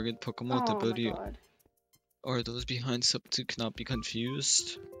confusing target Pokemon Oh my ability? god. Or those behind sub 2 cannot be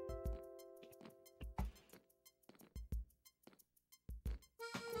confused?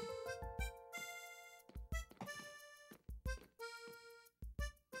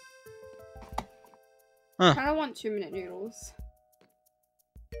 Huh. Kinda want 2-minute noodles.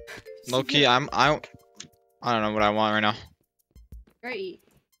 Low-key, I don't know what I want right now. Go eat.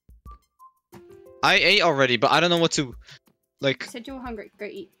 I ate already, but I don't know what to You like said you were hungry. Go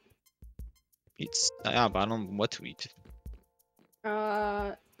eat. eat. Yeah, but I don't know what to eat.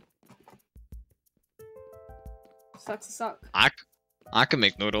 Sucks to suck. I can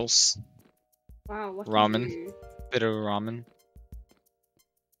make noodles. Wow, what Ramen. you? Bit of ramen.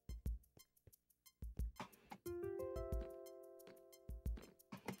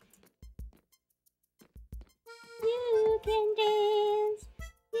 You can dance.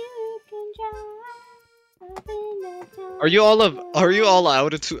 You can drive. Up in the dark. Are you all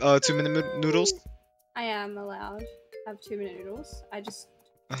out of 2-minute noodles? I am allowed to have 2-minute noodles. I just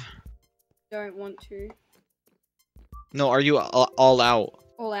don't want to. No, are you all out?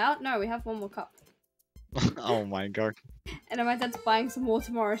 All out? No, we have one more cup. Oh my god. And then my dad's buying some more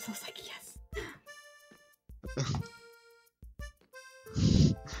tomorrow, so I was like,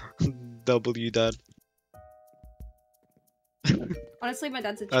 yes. W dad. Honestly, my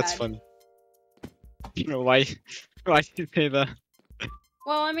dad's a Chad. That's funny. Why? Why did you say that?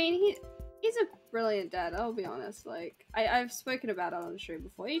 Well, I mean, he's a brilliant dad. I'll be honest. Like, I've spoken about it on the stream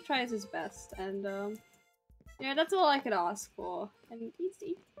before. He tries his best, and yeah, that's all I could ask for. And he's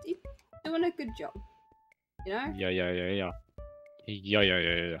doing a good job. You know? Yeah.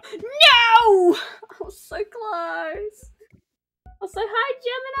 No! I was so close. I'll say hi,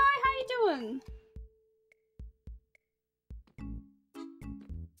 Gemini. How you doing?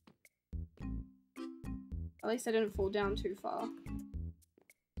 At least I didn't fall down too far.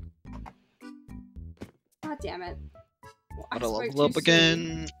 God damn it. Well, I Gotta spoke level up too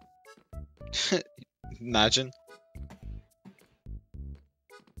again. Imagine.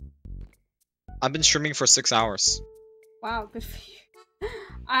 I've been streaming for 6 hours. soon. Wow, good for you.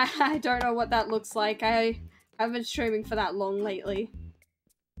 I don't know what that looks like. I haven't been streaming for that long lately.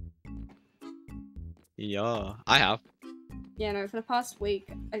 Yeah, I have. Yeah, no, for the past week,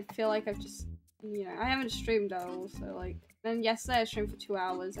 I feel like I've just, you know, I haven't streamed at all, so like, then yesterday I streamed for 2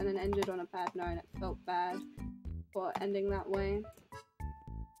 hours and then ended on a bad note and it felt bad for ending that way.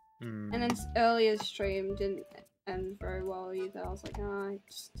 And then earlier stream didn't end very well either. I was like, I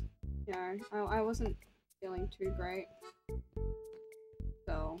just, you know, I wasn't feeling too great.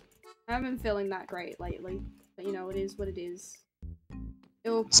 So, I haven't been feeling that great lately. But you know, it is what it is. It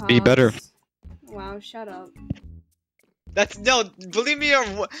will pass. Be better. Wow, shut up. That's no, believe me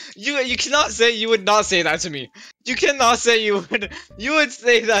or you cannot say you would not say that to me. You cannot say you would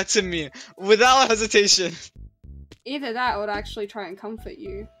say that to me without hesitation. Either that or I'd actually try and comfort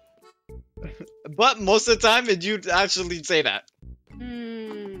you. But most of the time you'd actually say that.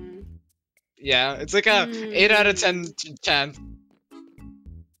 Hmm. Yeah, it's like a 8 out of 10 chance.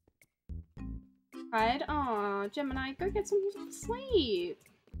 Right? Aw, Gemini, go get some sleep.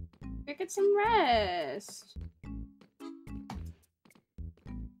 Go get some rest.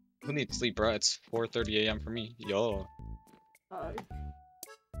 Who needs sleep, bro? It's 4:30 a.m. for me. Yo. Oh.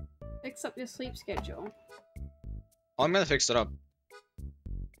 Fix up your sleep schedule. Oh, I'm gonna fix it up.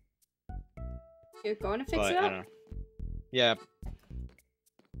 You're going to fix But it I up? don't know. Yeah,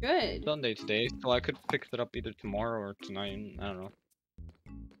 Good. Sunday today, so I could fix it up either tomorrow or tonight. I don't know.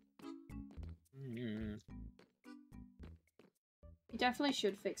 You definitely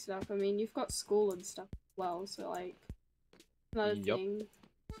should fix it up. I mean, you've got school and stuff as well, so like, another Yup. thing.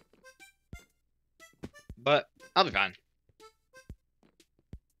 But I'll be fine.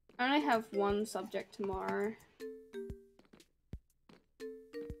 I only have one subject tomorrow.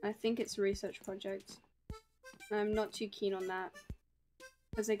 I think it's a research project. And I'm not too keen on that.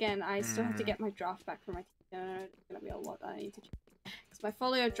 Because again, I still have to get my draft back from my teacher. It's gonna be a lot that I need to check. Because my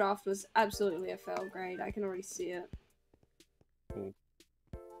folio draft was absolutely a fail grade. I can already see it. Cool.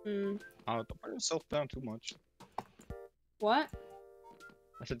 Hmm. Don't put yourself down too much. What?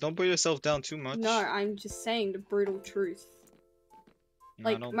 I said, don't put yourself down too much. No, I'm just saying the brutal truth. No,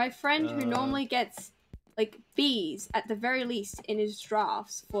 I Like, don't- my friend who normally gets, like, B's at the very least in his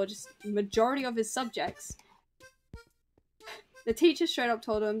drafts for just majority of his subjects, the teacher straight up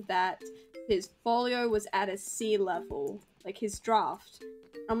told him that his folio was at a C level, like his draft.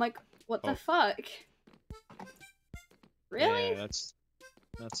 I'm like, what the fuck? Really? Yeah,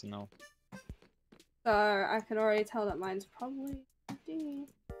 that's a no. So I can already tell that mine's probably D.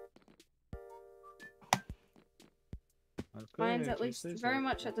 Mine's at least very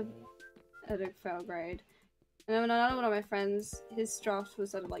much at a fail grade. And then another one of my friends, his draft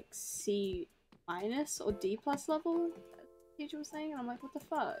was at like C minus or D plus level. The teacher was saying, and I'm like, what the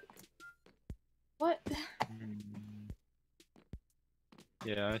fuck? What?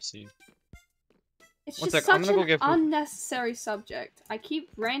 Yeah, I see. It's One just sec, I'm such gonna go an get food. unnecessary subject. I keep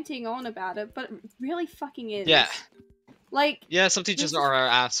ranting on about it, but it really fucking is. Yeah. Like, Yeah, some teachers are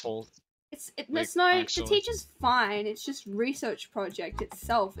assholes. it's Like, no, actually. the teacher's fine. It's just research project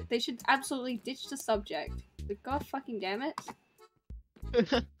itself. They should absolutely ditch the subject. Like, god fucking damn it.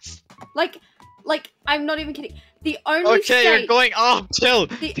 like, I'm not even kidding. The only Okay, state, you're going off. Chill.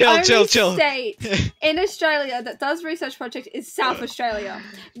 the Chill. only Chill. state in Australia that does research project is South Australia.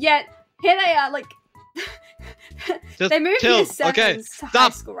 Yet here they are, like. They move chill, year 7s okay, to high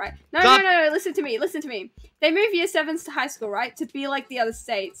stop, school, right? No, stop. no, listen to me. They move year 7s to high school, right? To be like the other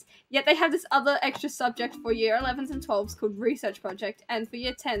states. Yet they have this other extra subject for year 11s and 12s called research project, and for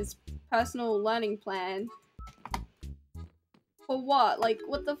year 10s, personal learning plan. For what? Like,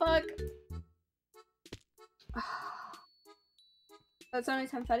 what the fuck? It's only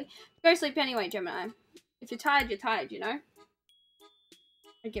 10:30. Go sleep anyway, Gemini. If you're tired, you know?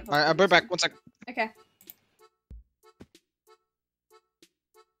 I give up. Alright, I'll be right back. 1 sec. Okay.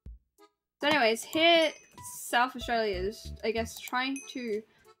 So anyways, here South Australia is, I guess, trying to,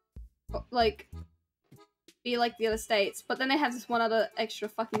 like, be like the other states, but then they have this one other extra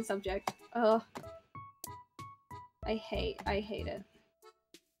fucking subject. Ugh. I hate it.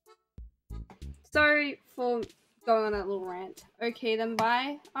 Sorry for going on that little rant. Okay then,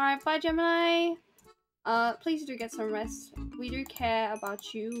 bye. Alright, bye Gemini. Please do get some rest. We do care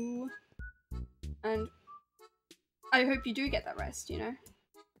about you. And I hope you do get that rest, you know?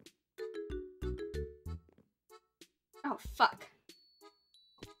 Oh, fuck.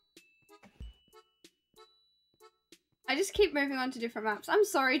 I just keep moving on to different maps. I'm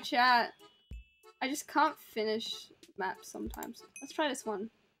sorry, chat. I just can't finish maps sometimes. Let's try this one.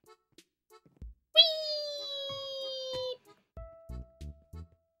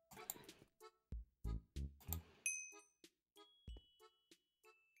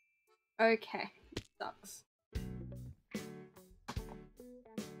 Okay. Sucks.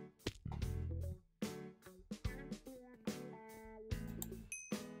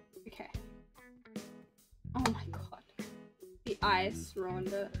 Okay. Oh my god. The ice ruined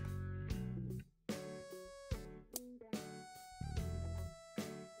it.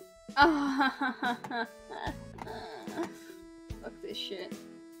 Fuck this shit.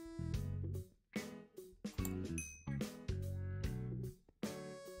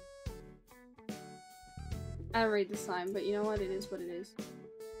 I don't read the sign, but you know what? It is what it is.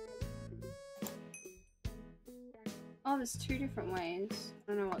 Oh, there's two different ways.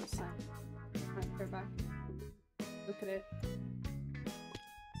 I don't know what the sign is. Might go back. Look at it.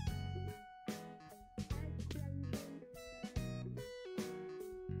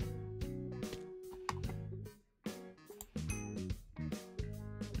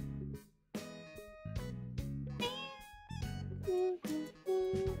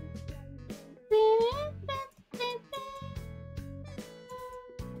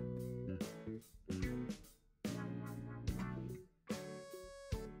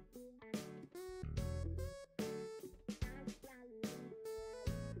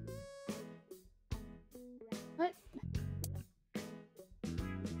 What?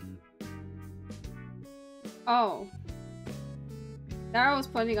 Oh. Dara was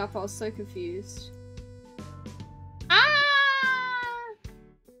pointing up, I was so confused.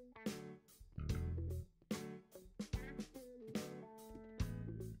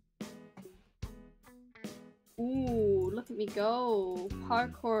 Ooh, look at me go.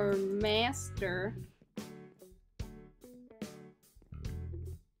 Parkour master.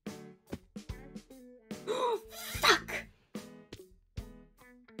 Fuck!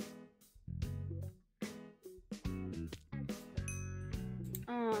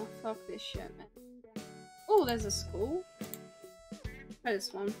 Oh, fuck this shit, man. Oh, there's a school. Try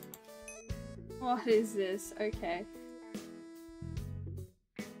this one. What is this? Okay.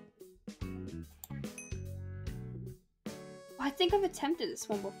 I think I've attempted this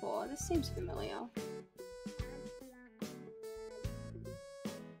one before. This seems familiar.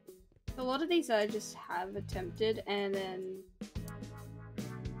 A lot of these I just have attempted and then...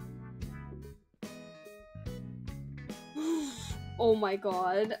 Oh my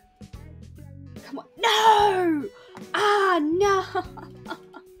god. Come on. No! Ah, no!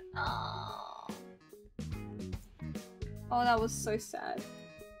 Oh, that was so sad.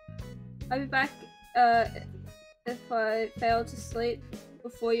 I'll be back, if I fail to sleep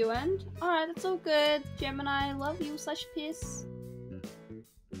before you end. Alright, that's all good. Gemini, love you, /piss.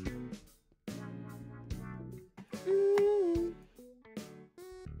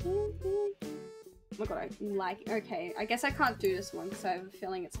 Oh my god, I like. Okay, I guess I can't do this one because I have a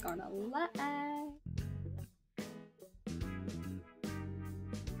feeling it's gonna lag.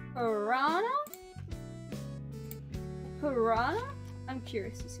 Piranha? Piranha? I'm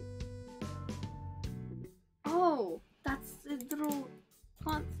curious to see. Oh, that's the little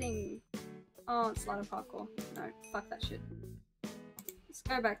plant thing. Oh, it's ladder parkour. No, fuck that shit. Let's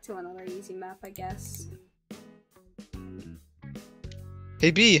go back to another easy map, I guess.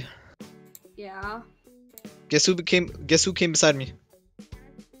 Hey B, Yeah. guess who came beside me?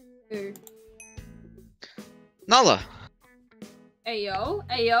 Who? Nala. Ayo,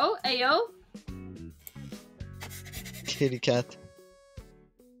 ayo, ayo. Kitty cat.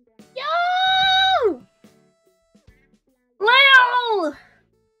 Yo! Leo!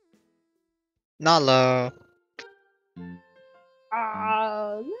 Nala.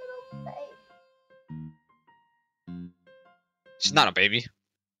 Ah, little baby. She's not a baby.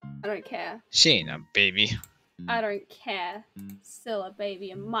 I don't care. She ain't a baby. I don't care. Still a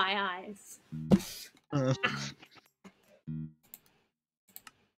baby in my eyes.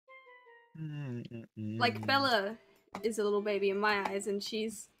 Like Bella is a little baby in my eyes, and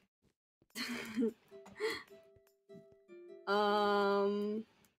she's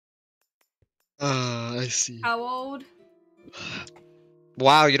I see. how old?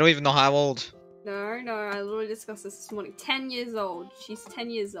 Wow, you don't even know how old. No, I literally discussed this morning. 10 years old. She's 10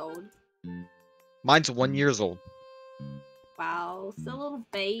 years old. Mine's 1 year old. Wow, still a little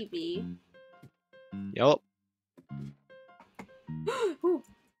baby. Yup. Ooh.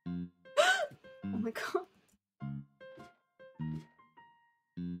 Oh my god.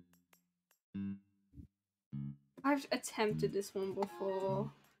 I've attempted this one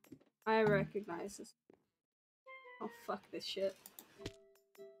before. I recognize this. Oh, fuck this shit.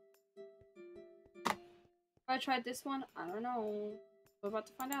 Have I tried this one? I don't know. We're about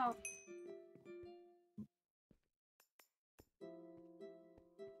to find out.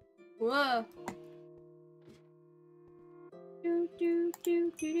 Whoa. Do do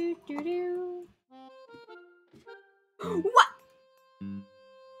do do do do do. What?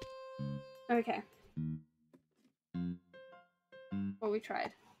 Okay. Well, we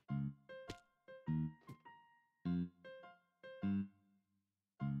tried.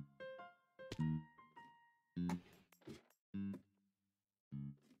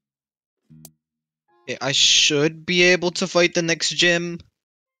 Okay, I should be able to fight the next gym.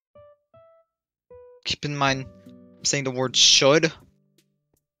 Keep in mind, I'm saying the word should.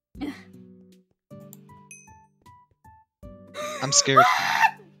 I'm scared.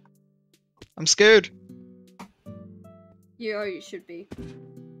 I'm scared. You should be.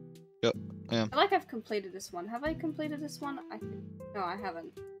 Yep, I am. I feel like I've completed this one. Have I completed this one? No, I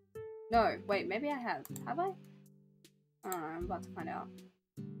haven't. No, wait, maybe I have. Have I? I don't know, I'm about to find out.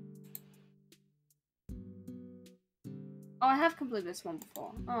 Oh, I have completed this one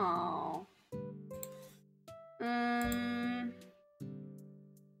before. Oh.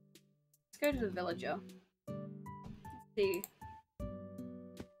 Let's go to the villager. Let's see.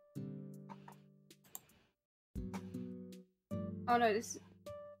 Oh no, this.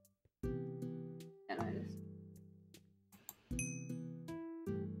 Yeah, no, this.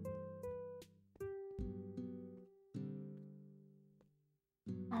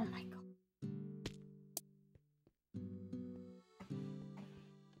 Oh my god.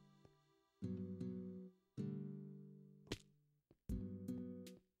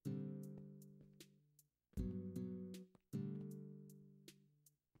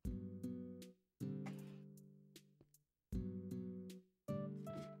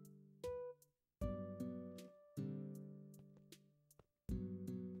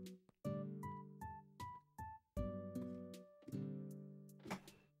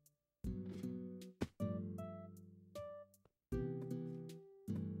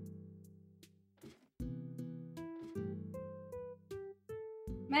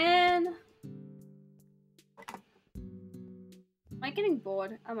 Man! Am I getting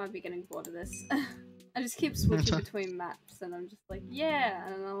bored? I might be getting bored of this. I just keep switching between maps and I'm just like, yeah,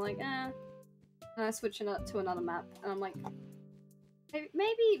 and I'm like, eh. And I switch to another map and I'm like,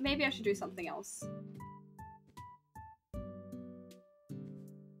 maybe I should do something else.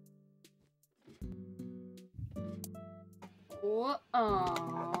 Oh,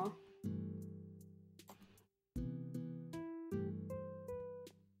 aww.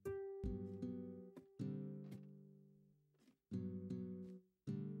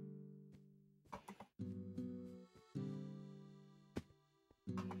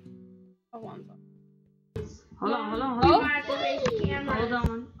 Hold on. Hold on. Oh.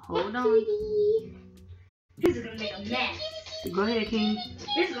 Hold on. This is gonna make a mess. Go ahead, King.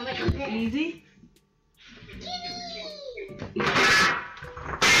 This is gonna make a mess. Easy.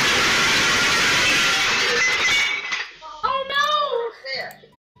 Oh no!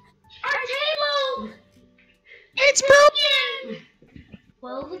 Our table! It's broken!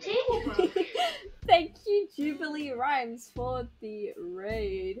 Well, the table broke. Thank you, Jubilee Rhymes, for the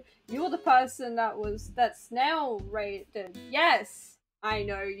raid. You're the person that's now raided. Yes! I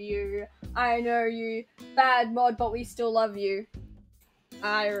know you. Bad mod, but we still love you.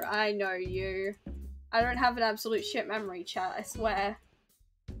 I know you. I don't have an absolute shit memory, chat, I swear.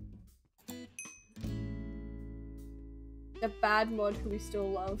 The bad mod who we still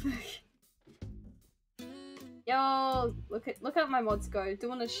love. Yo, look at my mods go.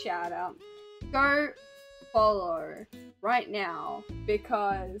 Doing a shout out. Go follow right now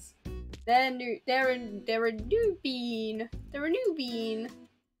because they're a new bean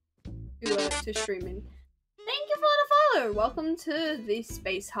to streaming. Thank you for the follow. Welcome to the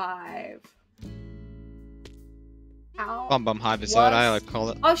Space Hive. How? Bum bum hive is what I like to call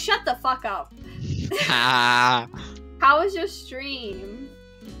it. Oh, shut the fuck up. Ah. How was your stream?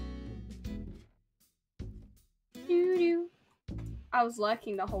 Doo-doo. I was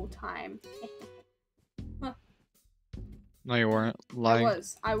lurking the whole time. No, you weren't lying.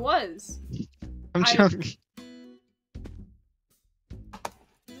 I was. I'm joking.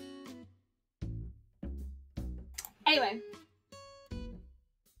 Anyway.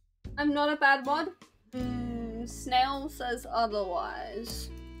 I'm not a bad mod. Snail says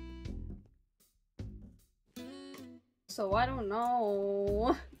otherwise. So I don't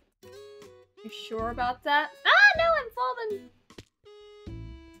know. You sure about that? Ah, no, I'm falling.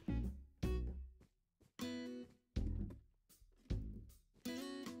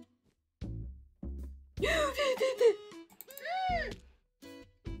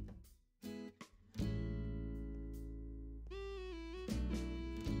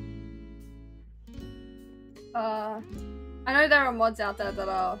 I know there are mods out there that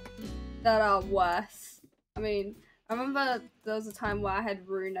are worse. I mean, I remember there was a time where I had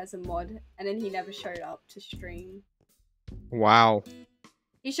Rune as a mod, and then he never showed up to stream. Wow.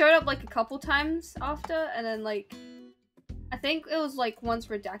 He showed up like a couple times after, and then like, I think it was like once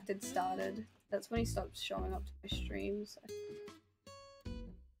Redacted started. That's when he stopped showing up to my streams.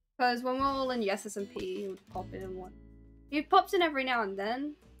 Because when we're all in Yes SMP, he would pop in and one. He pops in every now and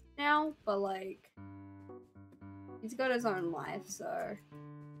then now, but like, he's got his own life, so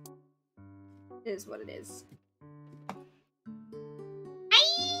it is what it is. I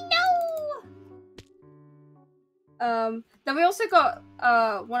know. Then we also got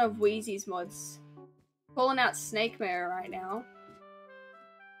one of Wheezy's mods calling out Snake Mirror right now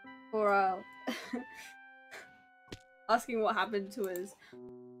for asking what happened to his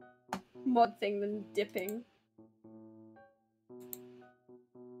mod thing then dipping.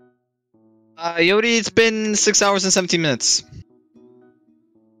 Yodi, it's been 6 hours and 17 minutes.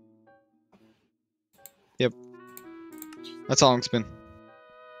 Yep. That's how long it's been.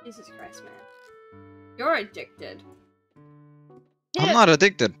 Jesus Christ, man. You're addicted. I'm not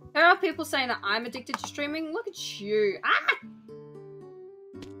addicted. There are people saying that I'm addicted to streaming. Look at you. Ah!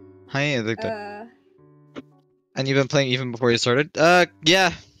 I ain't addicted. And you've been playing even before you started?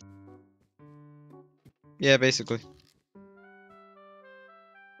 Yeah. Yeah, basically.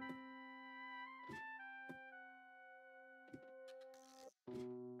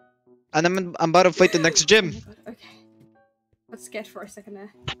 And I'm about to fight the next gym. Oh my god, okay. I got scared for a second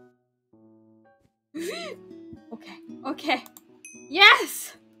there. Okay, okay.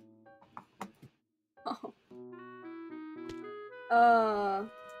 Yes! Oh.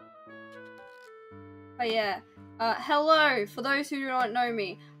 But yeah. Hello, for those who do not know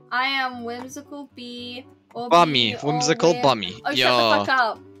me. I am Whimsical Bee or Bummy. Bee Whimsical or Bummy. Oh, Yo. shut the fuck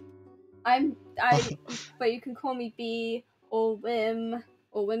up. But you can call me Bee or Whim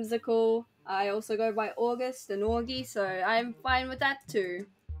or Whimsical. I also go by August and Augie, so I'm fine with that too.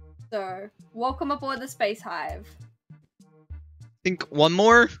 So, welcome aboard the Space Hive. I think one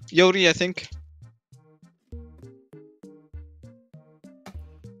more? Yodi, I think.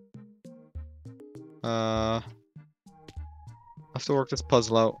 I have to work this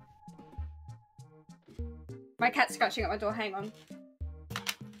puzzle out. My cat's scratching at my door, hang on.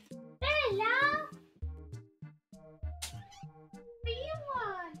 Bella! What do you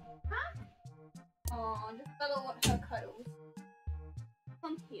want? Huh? Oh, just Bella wants her cuddles.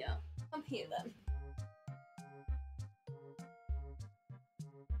 Come here. Come here then.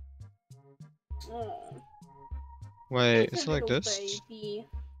 Oh. Wait, That's is a it like little this? baby.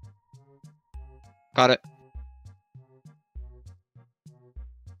 Got it.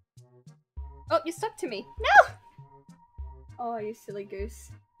 Oh, you stuck to me. No! Oh, you silly goose.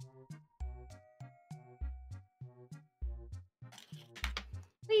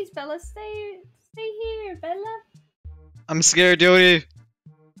 Please, Bella, stay here, Bella. I'm scared, Yodi.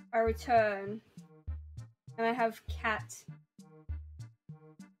 I return. And I have cat.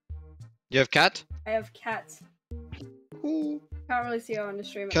 You have cat? I have cat. Ooh. Can't really see her on the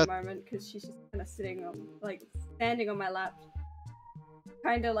stream at Cat. the moment because she's just kind of sitting on, like, standing on my lap.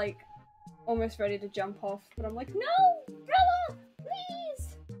 Kind of like, almost ready to jump off. But I'm like, no! Bella!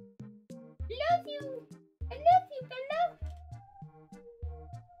 Please! Love you! I love you, Bella!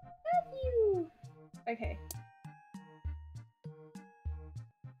 Love you! Okay.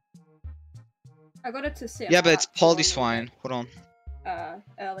 I got it to sit. Yeah, but it's for Polly Swine. Hold on.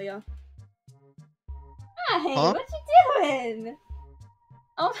 Earlier. Hi, Huh? what you doing?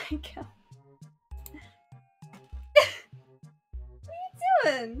 Oh my god. What are you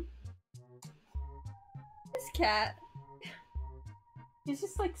doing? This cat. He's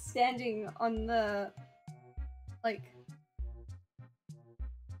just like standing on the like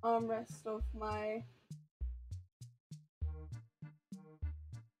armrest of my.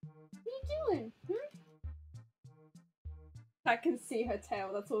 What are you doing? I can see her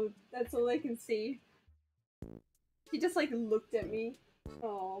tail. That's all. That's all I can see. She just like looked at me.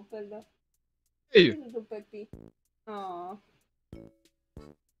 Oh, Bella. Hey. Little baby. Oh.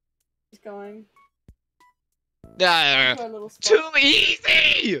 She's going. Yeah. For a little spot. Too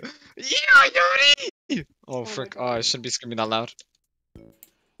easy. Yeah, Yuri. Oh frick! Oh, I shouldn't be screaming that loud.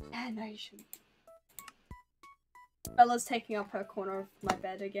 Yeah, no, you shouldn't. Bella's taking up her corner of my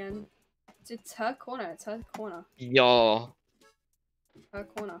bed again. It's her corner. It's her corner. Yo. Her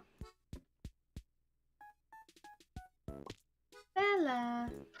corner. Bella.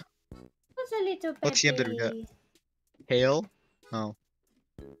 What's a little baby? What's he under the Hail? Oh.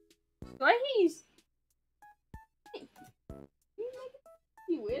 Do I hear you? Hey,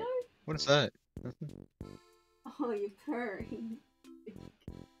 you weirdo? What is that? Oh, you're purring.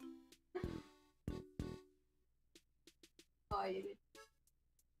 Oh, you did.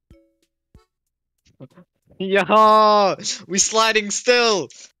 Yo, we sliding still.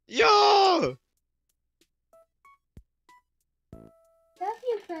 Yo. Love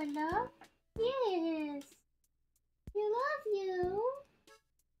you, Bella. Yes. You love you.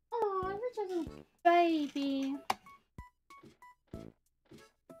 Oh, such a little baby.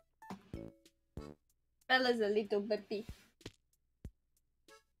 Bella's a little baby.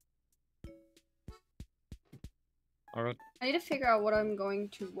 Alright. I need to figure out what I'm going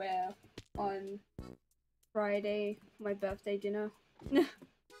to wear on Friday, my birthday dinner.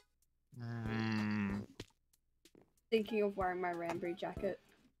 Thinking of wearing my Ranbury jacket.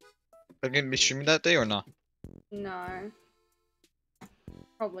 Are you gonna be streaming that day or not? No.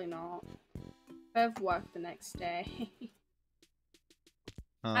 Probably not. I have work the next day.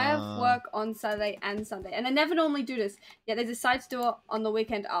 I have work on Saturday and Sunday, and I never normally do this. Yet they decide to do it on the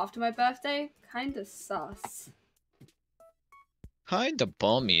weekend after my birthday. Kinda sus. Kinda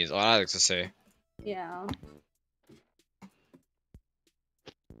bummy is what I like to say. Yeah.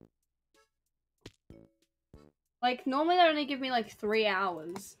 Like, normally they only give me like 3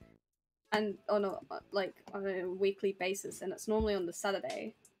 hours. And on a, like, on a weekly basis, and it's normally on the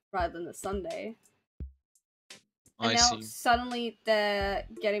Saturday rather than the Sunday. And I now see. suddenly they're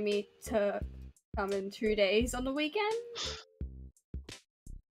getting me to come in 2 days on the weekend.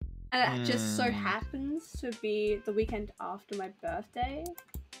 And it just so happens to be the weekend after my birthday.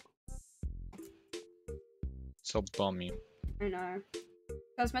 So bummy. I know.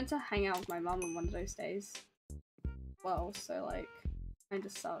 I was meant to hang out with my mum on one of those days. Well, so like, kinda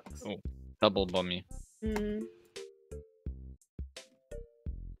sucks. Oh, double bummy.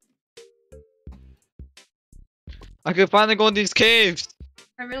 I could finally go in these caves.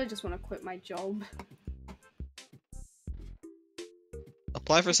 I really just want to quit my job.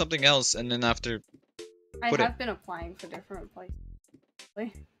 Apply for something else, and then after. I quit have been applying for different places.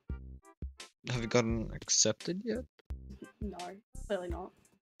 Really? Have you gotten accepted yet? No, clearly not.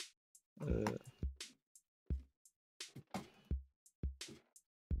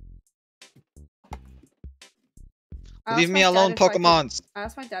 Leave me alone, Pokemons. I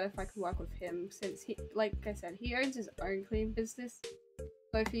asked my dad if I could work with him since he, like I said, he owns his own cleaning business.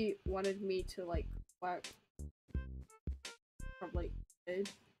 So if he wanted me to like work, probably could.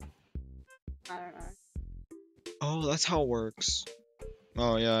 I don't know. Oh, that's how it works.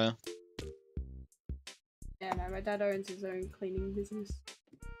 Oh yeah. Yeah, no, my dad owns his own cleaning business.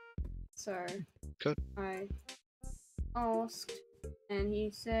 So Good. I asked, and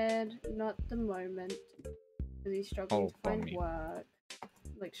he said not the moment. Because he's struggling to find bummy. work.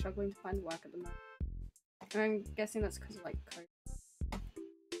 Like, struggling to find work at the moment. And I'm guessing that's because of, like, COVID.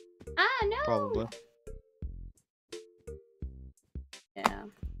 Ah, no! Probably. Yeah.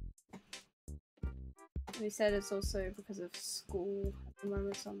 And he said it's also because of school at the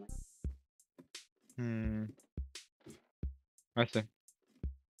moment, so I'm like... I see.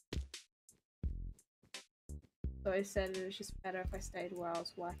 So he said it was just better if I stayed where I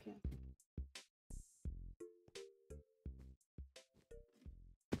was working.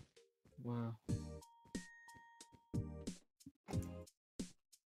 Wow.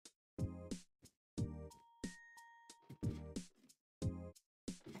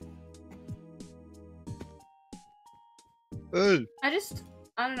 Hey. I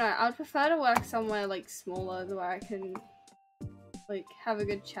don't know, I would prefer to work somewhere, like, smaller, where I can, like, have a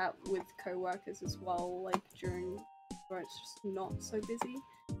good chat with co-workers as well, like, during, where it's just not so busy.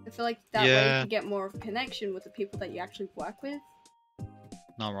 I feel like that way you Yeah. can get more of a connection with the people that you actually work with.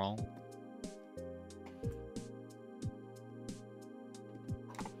 Not wrong.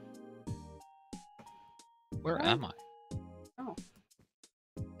 Where What? am I? Oh.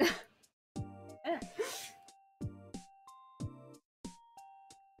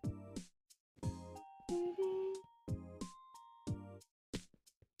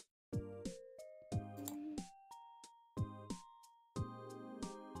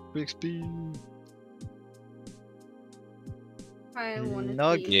 Bixby. I want to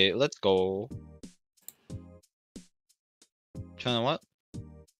Nugget, let's go. Trying to what?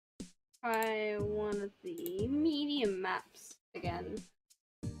 try one of the medium maps again.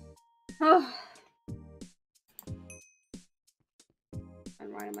 Oh.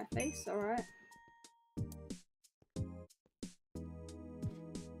 And right in my face, alright.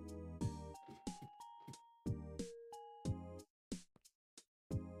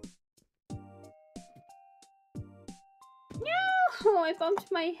 No! I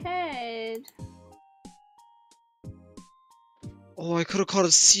bumped my head. Oh, I could have caught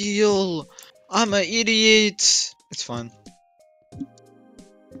a seal. I'm an idiot. It's fine.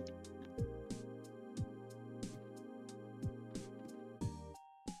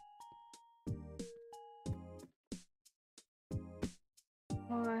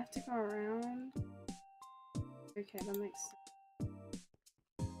 Oh, I have to go around. Okay, that makes sense.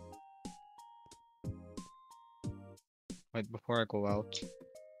 Wait, before I go out.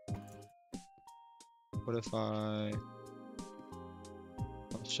 What if I...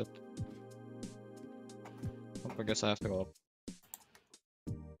 Oh shit. Oh, I guess I have to go up.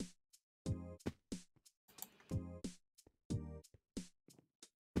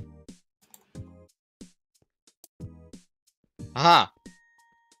 Aha!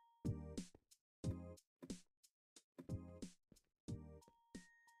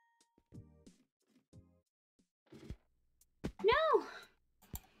 No!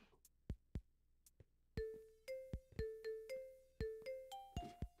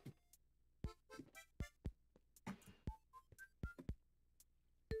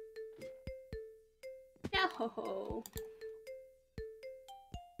 No!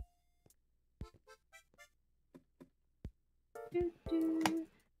 Do, do.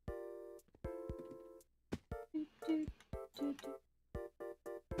 Do, do, do, do.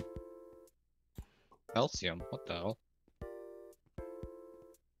 Calcium? What the hell?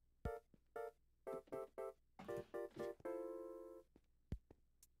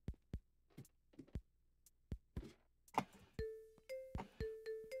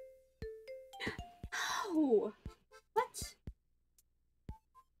 No! What?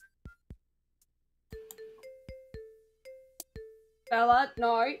 Bella,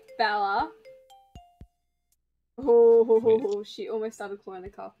 no, Bella. Oh, she almost started clawing the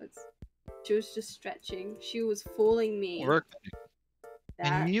carpets. She was just stretching. She was fooling me. Work. I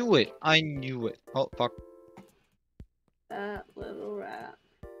That, knew it. I knew it. Oh fuck. that little rat.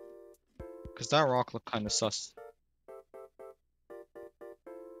 Cause that rock looked kind of sus.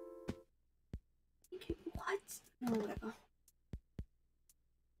 What? No, whatever.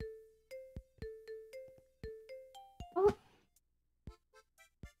 Oh,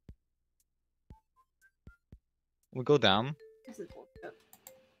 We go down. this is bullshit.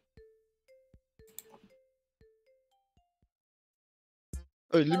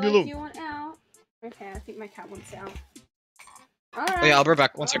 Hey, leave me Bella, alone. do you want out? Okay, I think my cat wants out. Oh Alright. yeah, I'll be right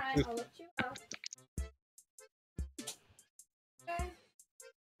back. One sec. Alright, I'll let you out. Okay.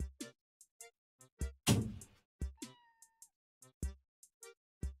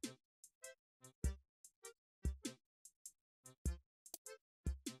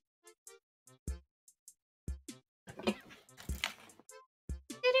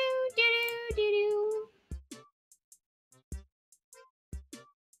 Do-do-do-do-do-do.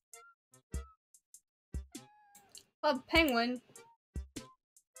 Club Penguin.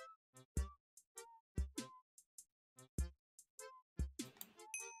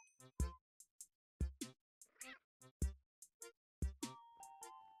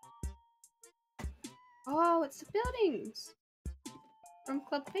 Oh, it's the buildings from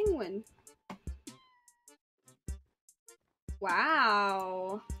Club Penguin.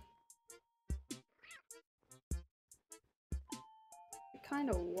 Wow. Kind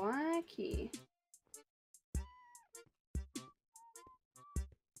of wacky.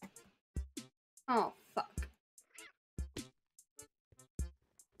 Oh, fuck.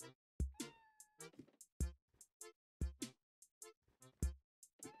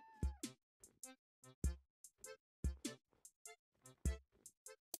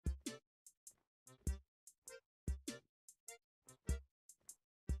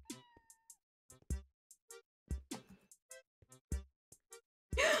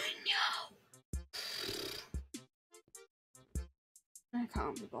 No! I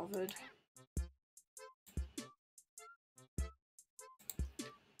can't be bothered.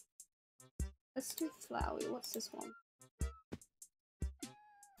 Let's do Flowey. What's this one?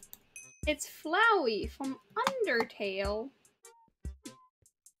 It's Flowey from Undertale.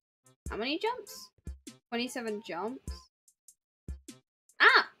 How many jumps? 27 jumps.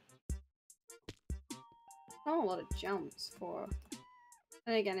 Ah! Not a lot of jumps for.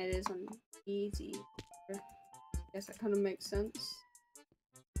 And again, it is on easy. I guess that kind of makes sense.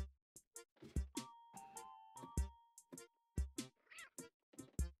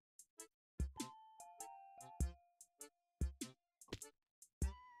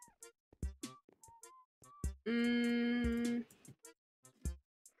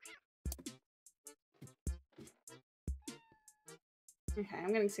 Okay,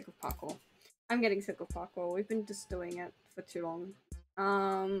 I'm getting sick of parkour. We've been just doing it for too long.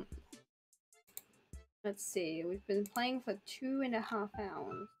 Let's see. We've been playing for 2.5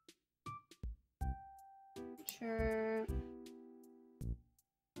 hours. Sure.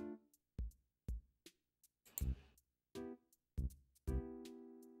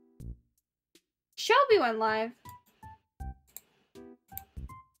 Shelby went live.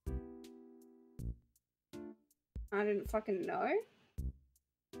 I didn't fucking know.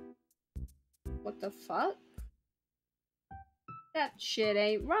 What the fuck? That shit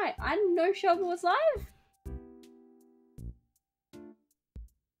ain't right. I didn't know Shelby was live.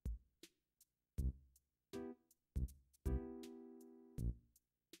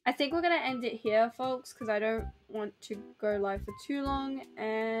 I think we're gonna end it here, folks, because I don't want to go live for too long,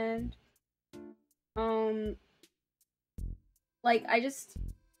 and like I just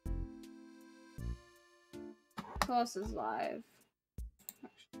who else is live?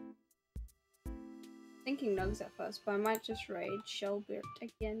 Thinking Nugs at first, but I might just raid Shelby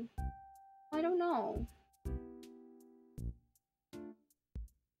again. I don't know.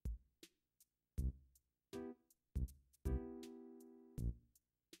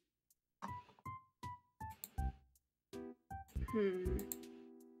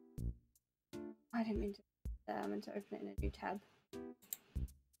 I didn't mean to. I meant to open it in a new tab.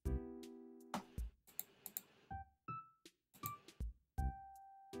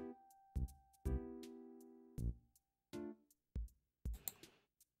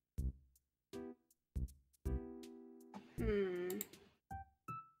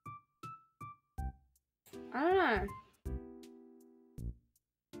 I don't know.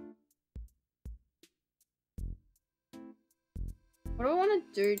 What do I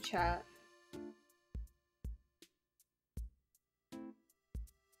want to do, chat?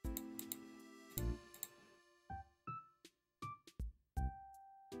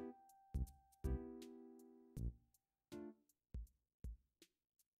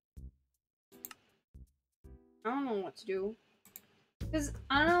 I don't know what to do. Because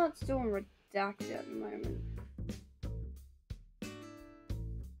I don't know what to do on Redacted at the moment.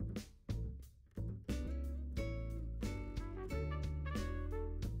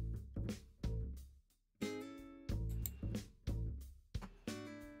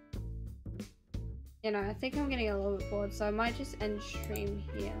 You know, I think I'm getting a little bit bored, so I might just end stream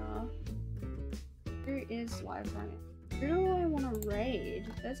here. Who is live running? Who do I want to raid?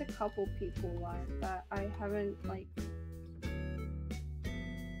 There's a couple people live that I haven't, like... I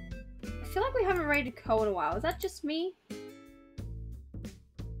feel like we haven't raided Ko in a while. Is that just me?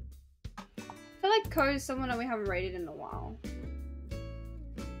 I feel like Ko is someone that we haven't raided in a while.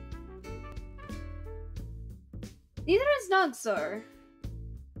 Neither is Nugs, though.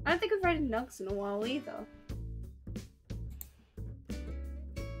 I don't think I've raided Nugs in a while either.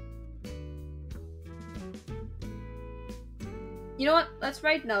 You know what? Let's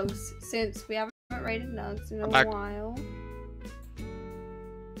raid Nugs, since we haven't raided Nugs in a while.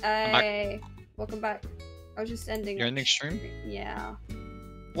 Hey, welcome back. I was just ending. You're ending stream? Yeah.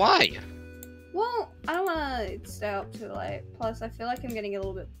 Why? Well, I don't want to stay up too late. Plus, I feel like I'm getting a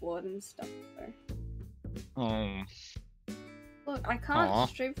little bit bored and stuff. So. Look, I can't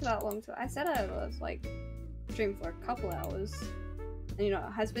stream for that long. So I said I was like stream for a couple hours, and you know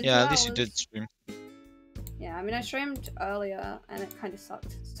it has been. Yeah, 2 at least you hours. did stream. Yeah, I mean I streamed earlier and it kind of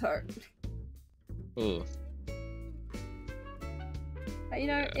sucked. So. Ooh. But you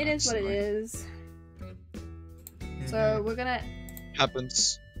know, it is what it is. So we're gonna.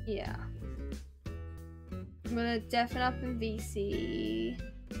 Happens. Yeah. I'm gonna deafen up in VC.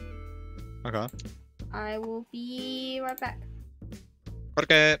 Okay. I will be right back.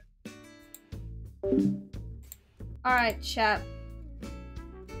 Okay. Alright, chat.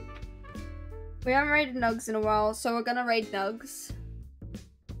 We haven't raided Nugs in a while, so we're gonna raid Nugs.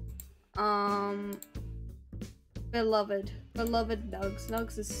 Beloved Nugs.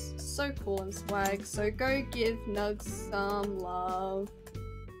 Nugs is so cool and swag, so go give Nugs some love.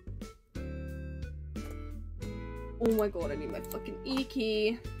 Oh my god, I need my fucking E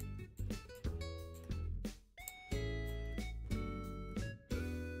key.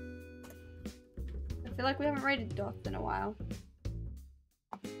 I feel like we haven't raided Doth in a while.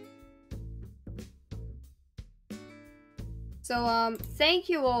 So, thank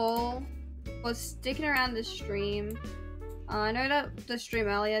you all for sticking around the stream. I know that the stream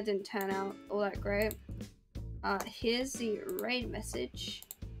earlier didn't turn out all that great. Here's the raid message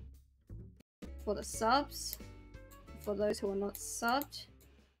for the subs. For those who are not subbed,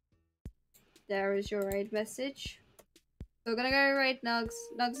 there is your raid message. So we're gonna go raid Nugs.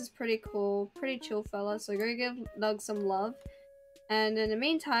 Nugs is pretty cool, pretty chill fella, so go give Nugs some love. And in the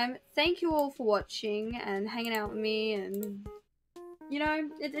meantime, thank you all for watching and hanging out with me, and you know,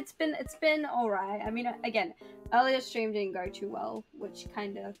 it's been alright. I mean, again, earlier stream didn't go too well, which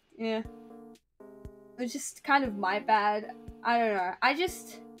kinda, yeah. It was just kind of my bad. I don't know. I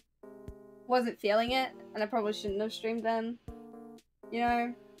just wasn't feeling it, and I probably shouldn't have streamed then. You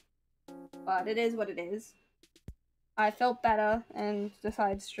know? But it is what it is. I felt better and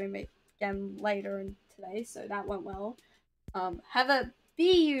decided to stream it again later and today, so that went well. Have a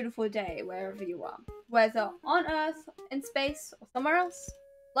beautiful day wherever you are. Whether on Earth, in space, or somewhere else.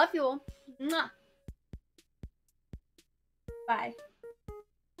 Love you all. Mwah. Bye.